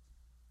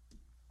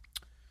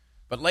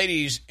 But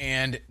ladies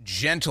and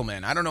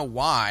gentlemen, I don't know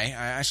why.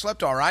 I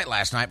slept all right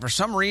last night. For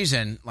some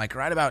reason, like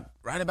right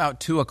about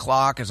 2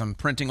 o'clock as I'm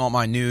printing all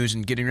my news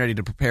and getting ready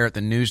to prepare at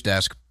the news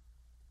desk,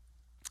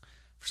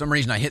 for some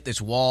reason I hit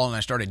this wall and I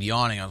started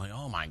yawning. I was like,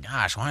 oh my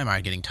gosh, why am I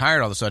getting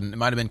tired all of a sudden? It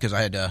might have been because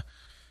I had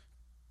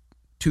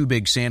 2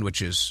 big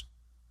sandwiches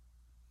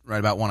right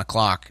about 1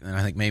 o'clock. And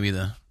I think maybe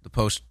the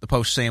post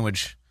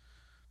sandwich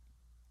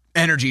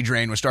energy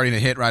drain was starting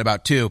to hit right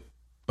about 2.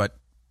 But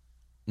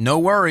no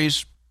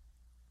worries,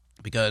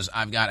 because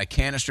I've got a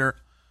canister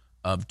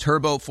of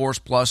Turbo Force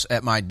Plus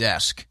at my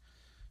desk.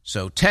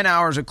 So 10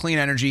 hours of clean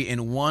energy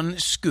in 1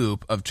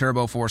 scoop of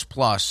Turbo Force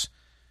Plus,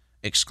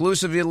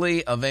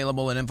 exclusively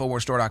available at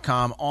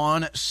InfoWarsStore.com,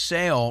 on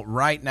sale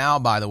right now,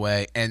 by the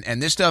way. And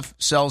this stuff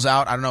sells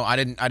out. I don't know. I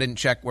didn't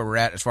check where we're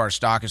at as far as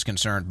stock is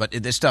concerned, but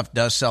this stuff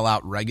does sell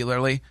out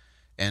regularly.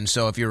 And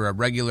so if you're a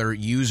regular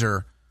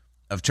user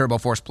of Turbo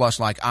Force Plus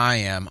like I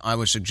am, I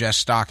would suggest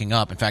stocking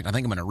up. In fact, I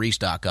think I'm going to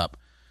restock up.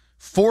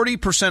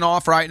 40%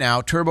 off right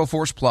now, Turbo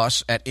Force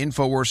Plus at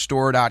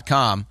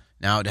InfoWarsStore.com.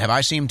 Now, have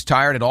I seemed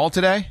tired at all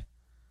today?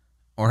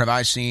 Or have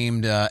I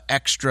seemed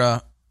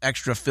extra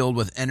filled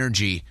with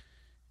energy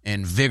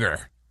and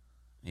vigor?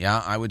 Yeah,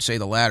 I would say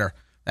the latter.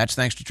 That's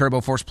thanks to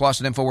Turbo Force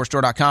Plus at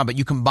InfoWarsStore.com. But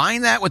you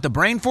combine that with the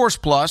Brain Force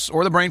Plus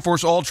or the Brain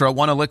Force Ultra,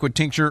 one a liquid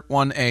tincture,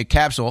 one a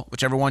capsule,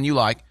 whichever one you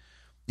like.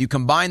 You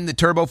combine the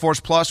Turbo Force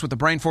Plus with the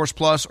Brain Force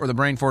Plus or the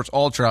Brain Force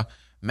Ultra,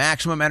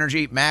 maximum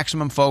energy,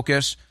 maximum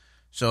focus.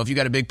 So if you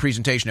got a big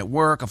presentation at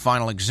work, a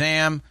final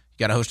exam, you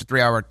got to host a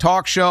 3-hour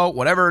talk show,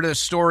 whatever the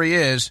story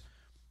is,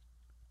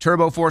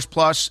 Turbo Force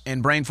Plus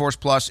and Brain Force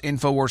Plus,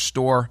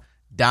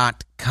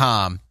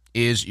 InfoWarsStore.com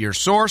is your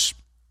source.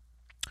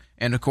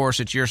 And, of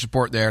course, it's your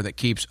support there that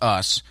keeps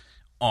us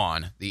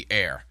on the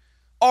air.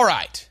 All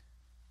right.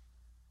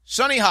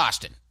 Sunny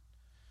Hostin.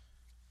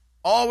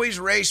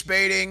 Always race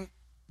baiting.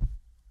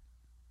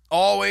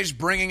 Always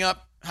bringing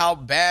up how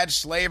bad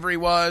slavery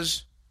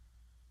was.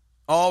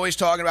 Always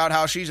talking about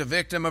how she's a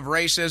victim of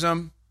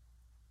racism.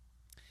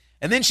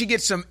 And then she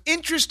gets some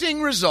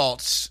interesting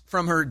results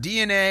from her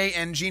DNA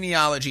and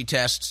genealogy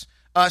tests.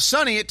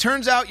 Sunny, it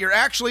turns out you're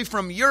actually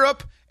from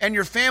Europe and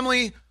your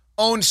family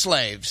owned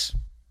slaves.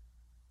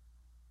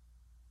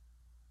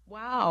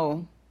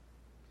 Wow.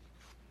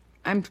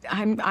 I'm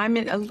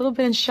a little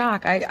bit in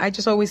shock. I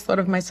just always thought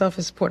of myself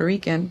as Puerto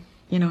Rican,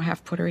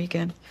 half Puerto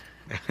Rican.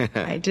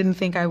 I didn't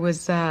think I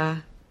was...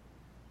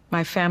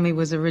 My family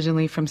was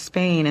originally from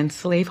Spain and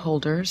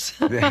slaveholders.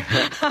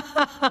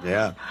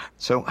 Yeah.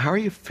 So how are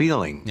you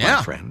feeling,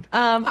 my friend?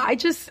 I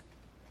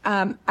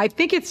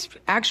think it's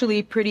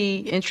actually pretty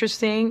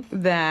interesting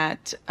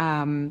that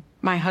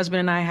my husband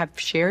and I have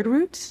shared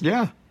roots.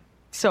 Yeah.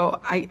 So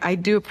I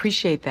do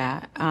appreciate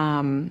that.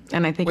 And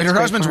I think it's her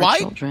great husband's for our white?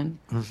 children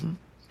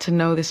to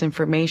know this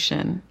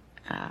information.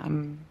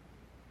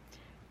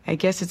 I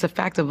guess it's a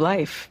fact of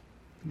life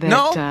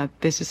that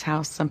this is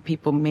how some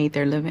people made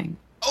their living.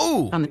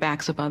 Oh, on the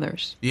backs of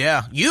others.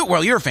 Yeah.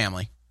 Your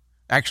family.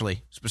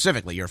 Actually,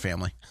 specifically your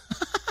family.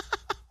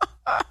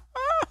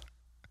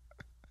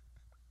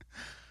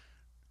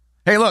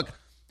 Hey, look,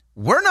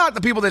 we're not the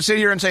people that sit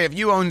here and say, if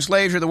you own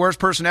slaves, you're the worst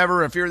person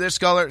ever. If you're this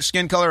color,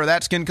 skin color, or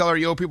that skin color,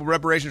 you owe people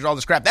reparations or all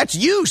this crap. That's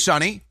you,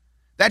 Sonny.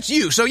 That's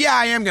you. So, yeah,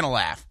 I am going to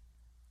laugh.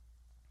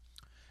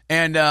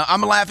 And I'm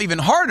going to laugh even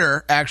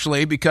harder,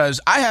 actually,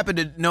 because I happen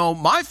to know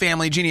my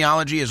family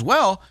genealogy as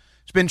well.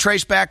 It's been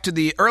traced back to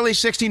the early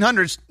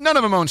 1600s. None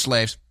of them owned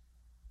slaves.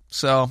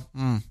 So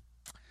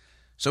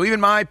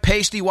even my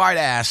pasty white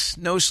ass,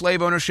 no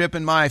slave ownership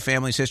in my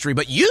family's history.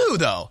 But you,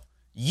 though,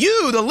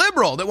 you, the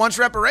liberal that wants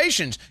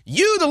reparations,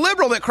 you, the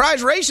liberal that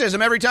cries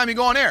racism every time you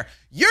go on air,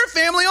 your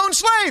family owned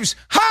slaves.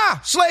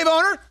 Ha! Slave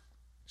owner.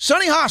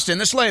 Sunny Hostin,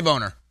 the slave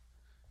owner.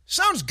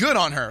 Sounds good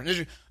on her.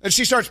 And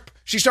she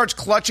starts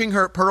clutching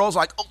her pearls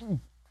like, oh,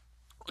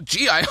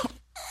 gee, I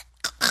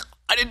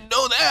didn't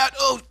know that.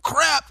 Oh,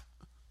 crap.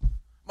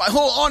 My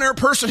whole on-air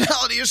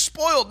personality is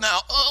spoiled now.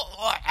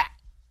 Oh,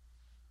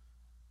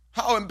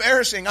 how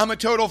embarrassing. I'm a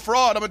total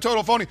fraud. I'm a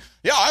total phony.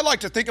 Yeah, I like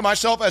to think of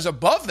myself as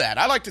above that.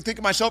 I like to think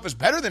of myself as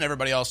better than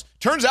everybody else.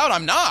 Turns out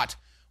I'm not.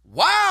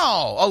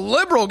 Wow, a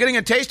liberal getting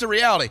a taste of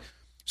reality.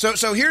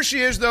 So here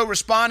she is, though,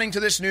 responding to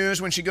this news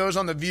when she goes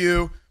on The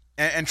View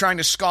and trying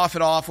to scoff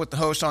it off with the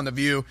host on The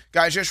View.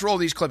 Guys, just roll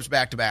these clips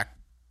back to back.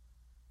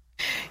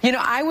 You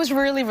know, I was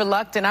really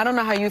reluctant. I don't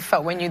know how you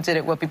felt when you did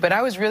it, Whoopi, but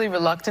I was really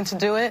reluctant to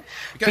do it.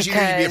 Because you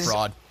knew you'd be a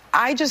fraud.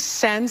 I just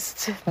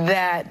sensed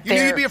that You knew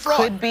there you'd be a fraud.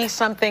 could be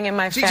something in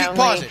my family.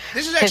 Pause it.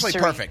 This is actually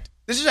history. perfect.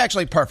 This is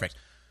actually perfect.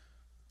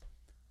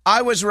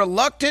 I was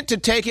reluctant to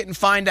take it and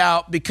find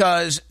out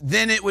because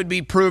then it would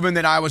be proven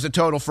that I was a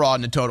total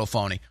fraud and a total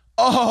phony.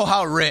 Oh,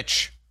 how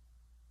rich.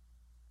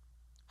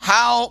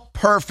 How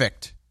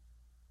perfect.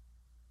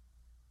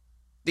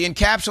 The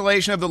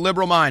encapsulation of the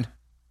liberal mind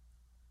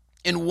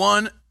in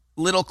one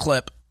little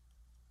clip.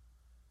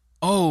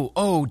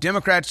 Oh,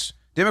 Democrat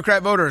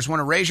voters want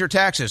to raise your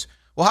taxes.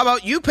 Well, how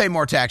about you pay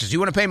more taxes? You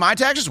want to pay my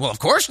taxes? Well, of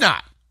course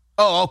not.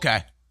 Oh,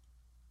 okay.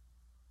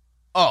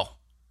 Oh,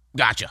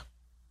 gotcha.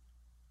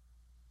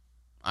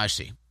 I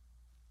see.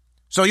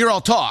 So you're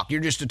all talk. You're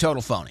just a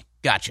total phony.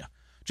 Gotcha.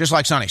 Just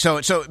like Sonny.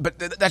 But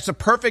that's the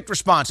perfect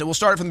response. And we'll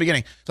start from the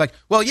beginning. It's like,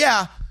 well,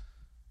 yeah,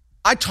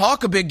 I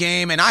talk a big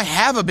game and I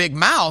have a big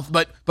mouth,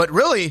 but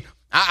really,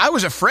 I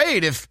was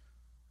afraid if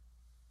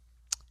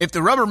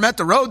the rubber met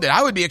the road that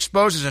I would be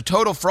exposed as a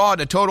total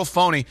fraud, a total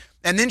phony.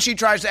 And then she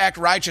tries to act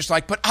righteous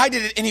like, but I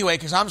did it anyway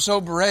because I'm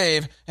so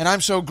brave and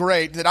I'm so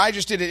great that I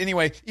just did it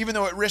anyway, even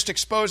though it risked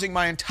exposing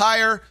my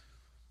entire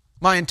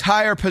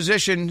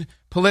position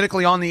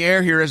politically on the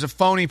air here as a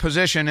phony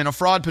position and a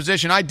fraud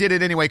position. I did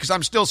it anyway because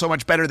I'm still so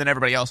much better than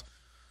everybody else.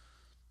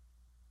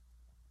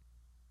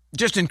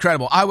 Just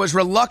incredible. I was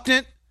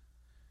reluctant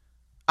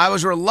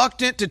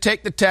to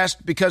take the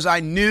test because I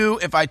knew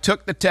if I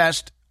took the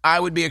test, I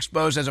would be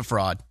exposed as a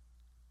fraud.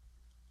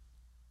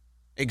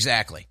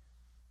 Exactly.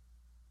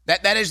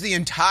 That is the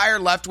entire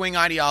left-wing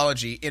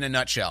ideology in a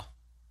nutshell.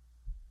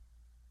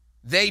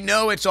 They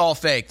know it's all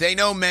fake. They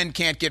know men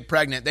can't get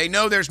pregnant. They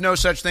know there's no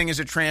such thing as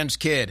a trans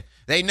kid.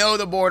 They know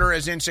the border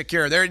is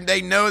insecure.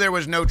 They know there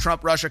was no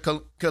Trump-Russia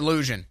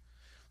collusion.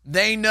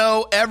 They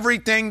know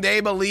everything they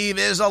believe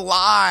is a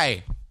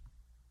lie.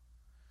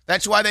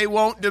 That's why they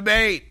won't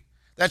debate.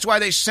 That's why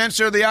they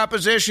censor the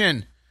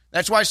opposition.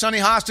 That's why Sunny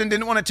Hostin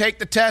didn't want to take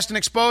the test and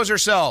expose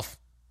herself.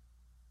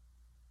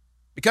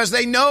 Because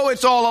they know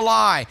it's all a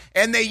lie,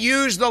 and they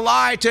use the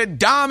lie to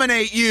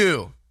dominate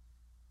you.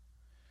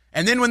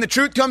 And then when the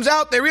truth comes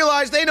out, they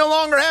realize they no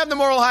longer have the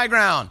moral high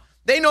ground.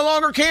 They no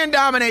longer can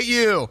dominate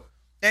you.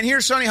 And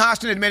here's Sunny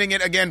Hostin admitting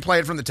it again, play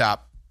it from the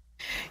top.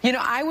 You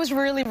know, I was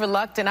really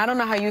reluctant. I don't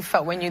know how you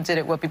felt when you did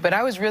it, Whoopi, but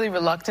I was really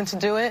reluctant to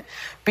do it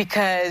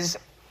because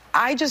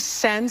I just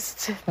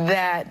sensed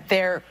that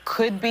there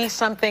could be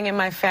something in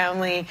my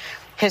family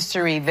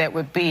history that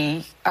would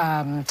be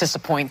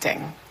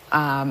disappointing.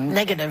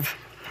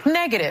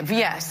 Negative,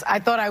 yes. I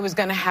thought I was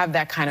going to have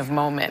that kind of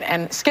moment.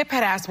 And Skip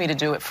had asked me to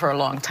do it for a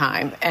long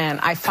time. And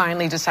I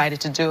finally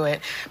decided to do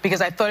it because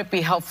I thought it'd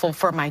be helpful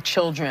for my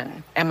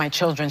children and my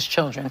children's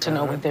children to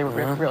know what their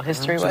real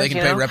history was. So they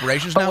can pay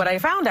reparations now? But what I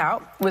found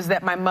out was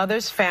that my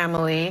mother's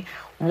family,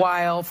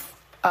 while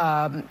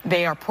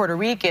they are Puerto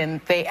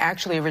Rican, they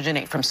actually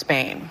originate from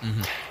Spain.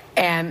 Mm-hmm.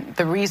 And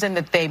the reason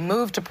that they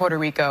moved to Puerto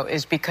Rico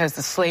is because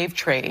the slave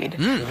trade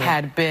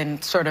had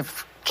been sort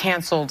of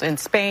canceled in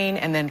Spain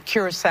and then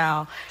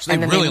Curacao. So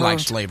and then really they liked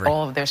moved slavery.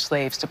 all of their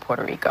slaves to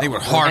Puerto Rico. They were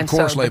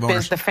hardcore slave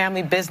owners. The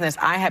family business,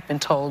 I had been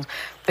told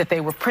that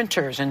they were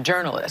printers and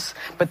journalists,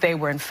 but they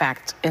were in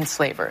fact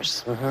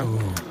enslavers.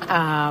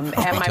 And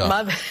my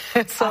mother...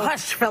 So a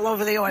hush fell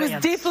over the audience. It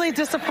was deeply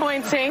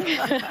disappointing.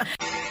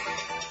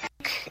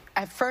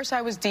 At first,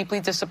 I was deeply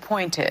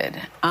disappointed.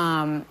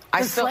 The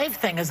slave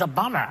thing is a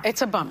bummer.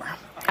 It's a bummer.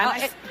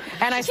 I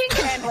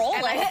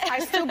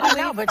still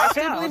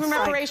believe in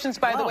reparations,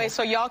 by the way,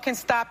 so y'all can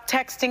stop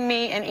texting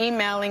me and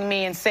emailing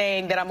me and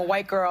saying that I'm a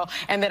white girl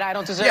and that I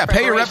don't deserve reparations. Yeah,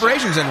 pay your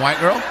reparations then, white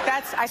girl.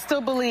 I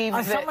still believe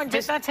that... Someone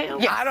did that to you?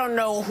 Yeah. I don't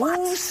know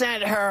who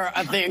sent her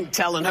a thing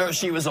telling her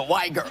she was a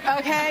white girl.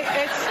 Okay,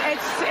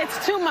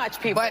 it's too much,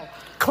 people. But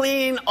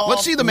clean off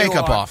Let's see the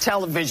makeup your off.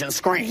 television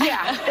screen.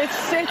 Yeah,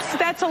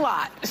 that's a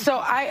lot. So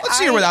Let's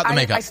see her without the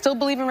makeup. I still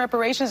believe in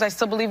reparations. I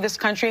still believe this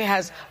country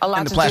has a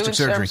lot to do in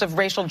terms of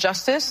racial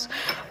justice.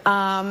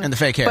 And the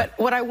fake hair. But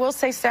what I will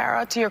say,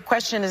 Sarah, to your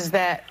question is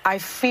that I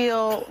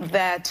feel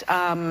that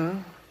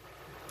I'm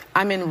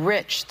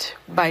enriched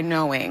by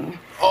knowing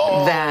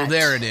that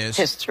there it is.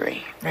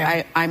 history.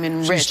 Yeah. I'm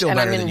enriched. She's still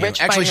better and I'm than you.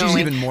 enriched Actually, by she's knowing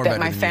even more that better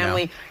my than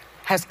family you now.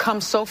 has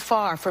come so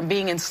far from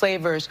being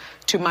enslavers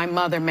to my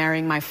mother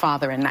marrying my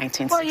father in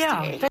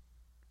 1968.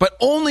 But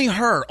only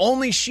her.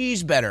 Only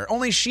she's better.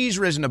 Only she's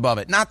risen above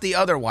it, not the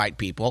other white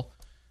people.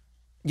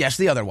 Yes,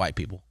 the other white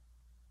people.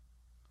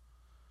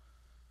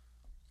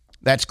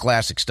 That's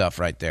classic stuff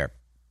right there.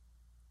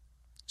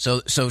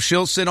 So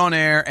she'll sit on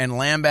air and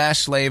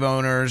lambaste slave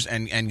owners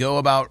and go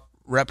about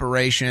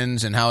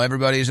reparations and how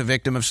everybody's a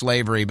victim of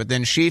slavery, but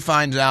then she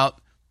finds out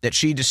that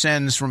she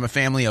descends from a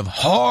family of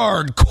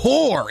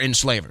hardcore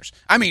enslavers.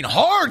 I mean,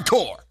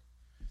 hardcore.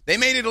 They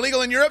made it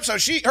illegal in Europe, so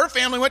her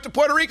family went to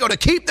Puerto Rico to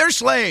keep their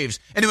slaves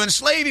and to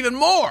enslave even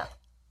more.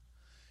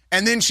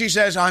 And then she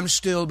says, I'm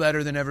still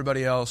better than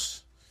everybody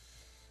else.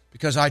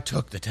 because I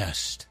took the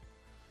test.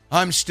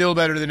 I'm still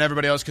better than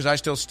everybody else because I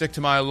still stick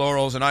to my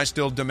laurels and I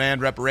still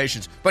demand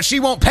reparations. But she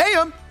won't pay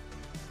them.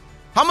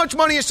 How much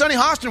money is Sunny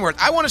Hostin worth?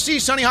 I want to see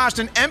Sunny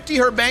Hostin empty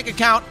her bank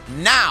account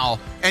now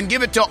and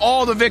give it to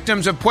all the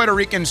victims of Puerto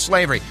Rican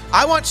slavery.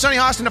 I want Sunny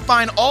Hostin to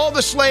find all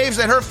the slaves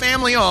that her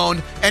family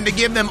owned and to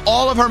give them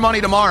all of her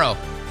money tomorrow.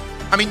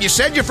 I mean, you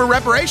said you're for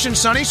reparations,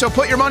 Sunny, so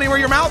put your money where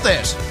your mouth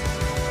is.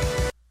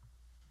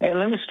 Hey,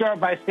 let me start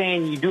by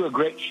saying you do a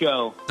great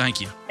show.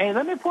 Thank you. Hey,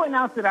 let me point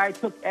out that I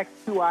took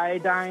X2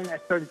 iodine. I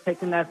started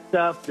taking that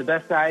stuff. The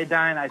best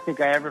iodine I think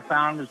I ever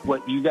found is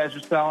what you guys are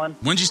selling.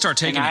 When did you start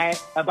taking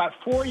it? About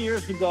 4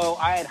 years ago,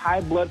 I had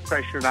high blood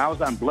pressure, and I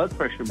was on blood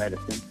pressure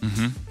medicine.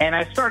 Mm-hmm. And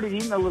I started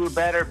eating a little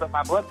better, but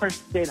my blood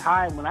pressure stayed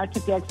high. And when I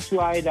took X2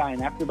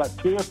 iodine, after about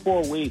 3 or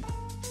 4 weeks,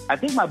 I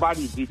think my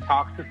body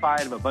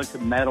detoxified of a bunch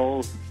of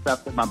metals and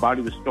stuff that my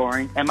body was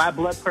storing. And my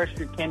blood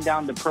pressure came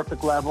down to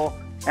perfect level.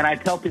 And I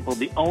tell people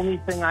the only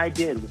thing I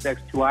did was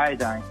X2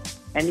 iodine.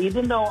 And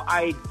even though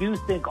I do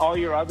think all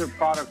your other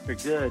products are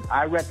good,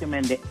 I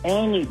recommend to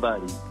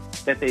anybody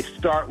that they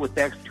start with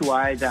X2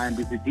 iodine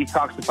because it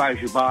detoxifies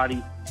your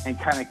body and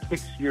kind of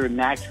kicks your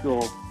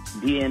natural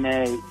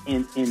DNA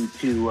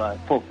into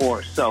full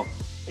force. So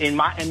in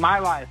my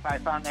life, I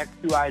found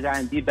X2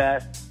 iodine the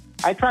best.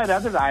 I tried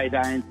other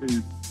iodines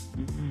and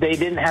they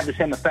didn't have the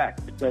same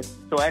effect. But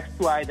so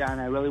X2 iodine,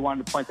 I really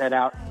wanted to point that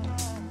out.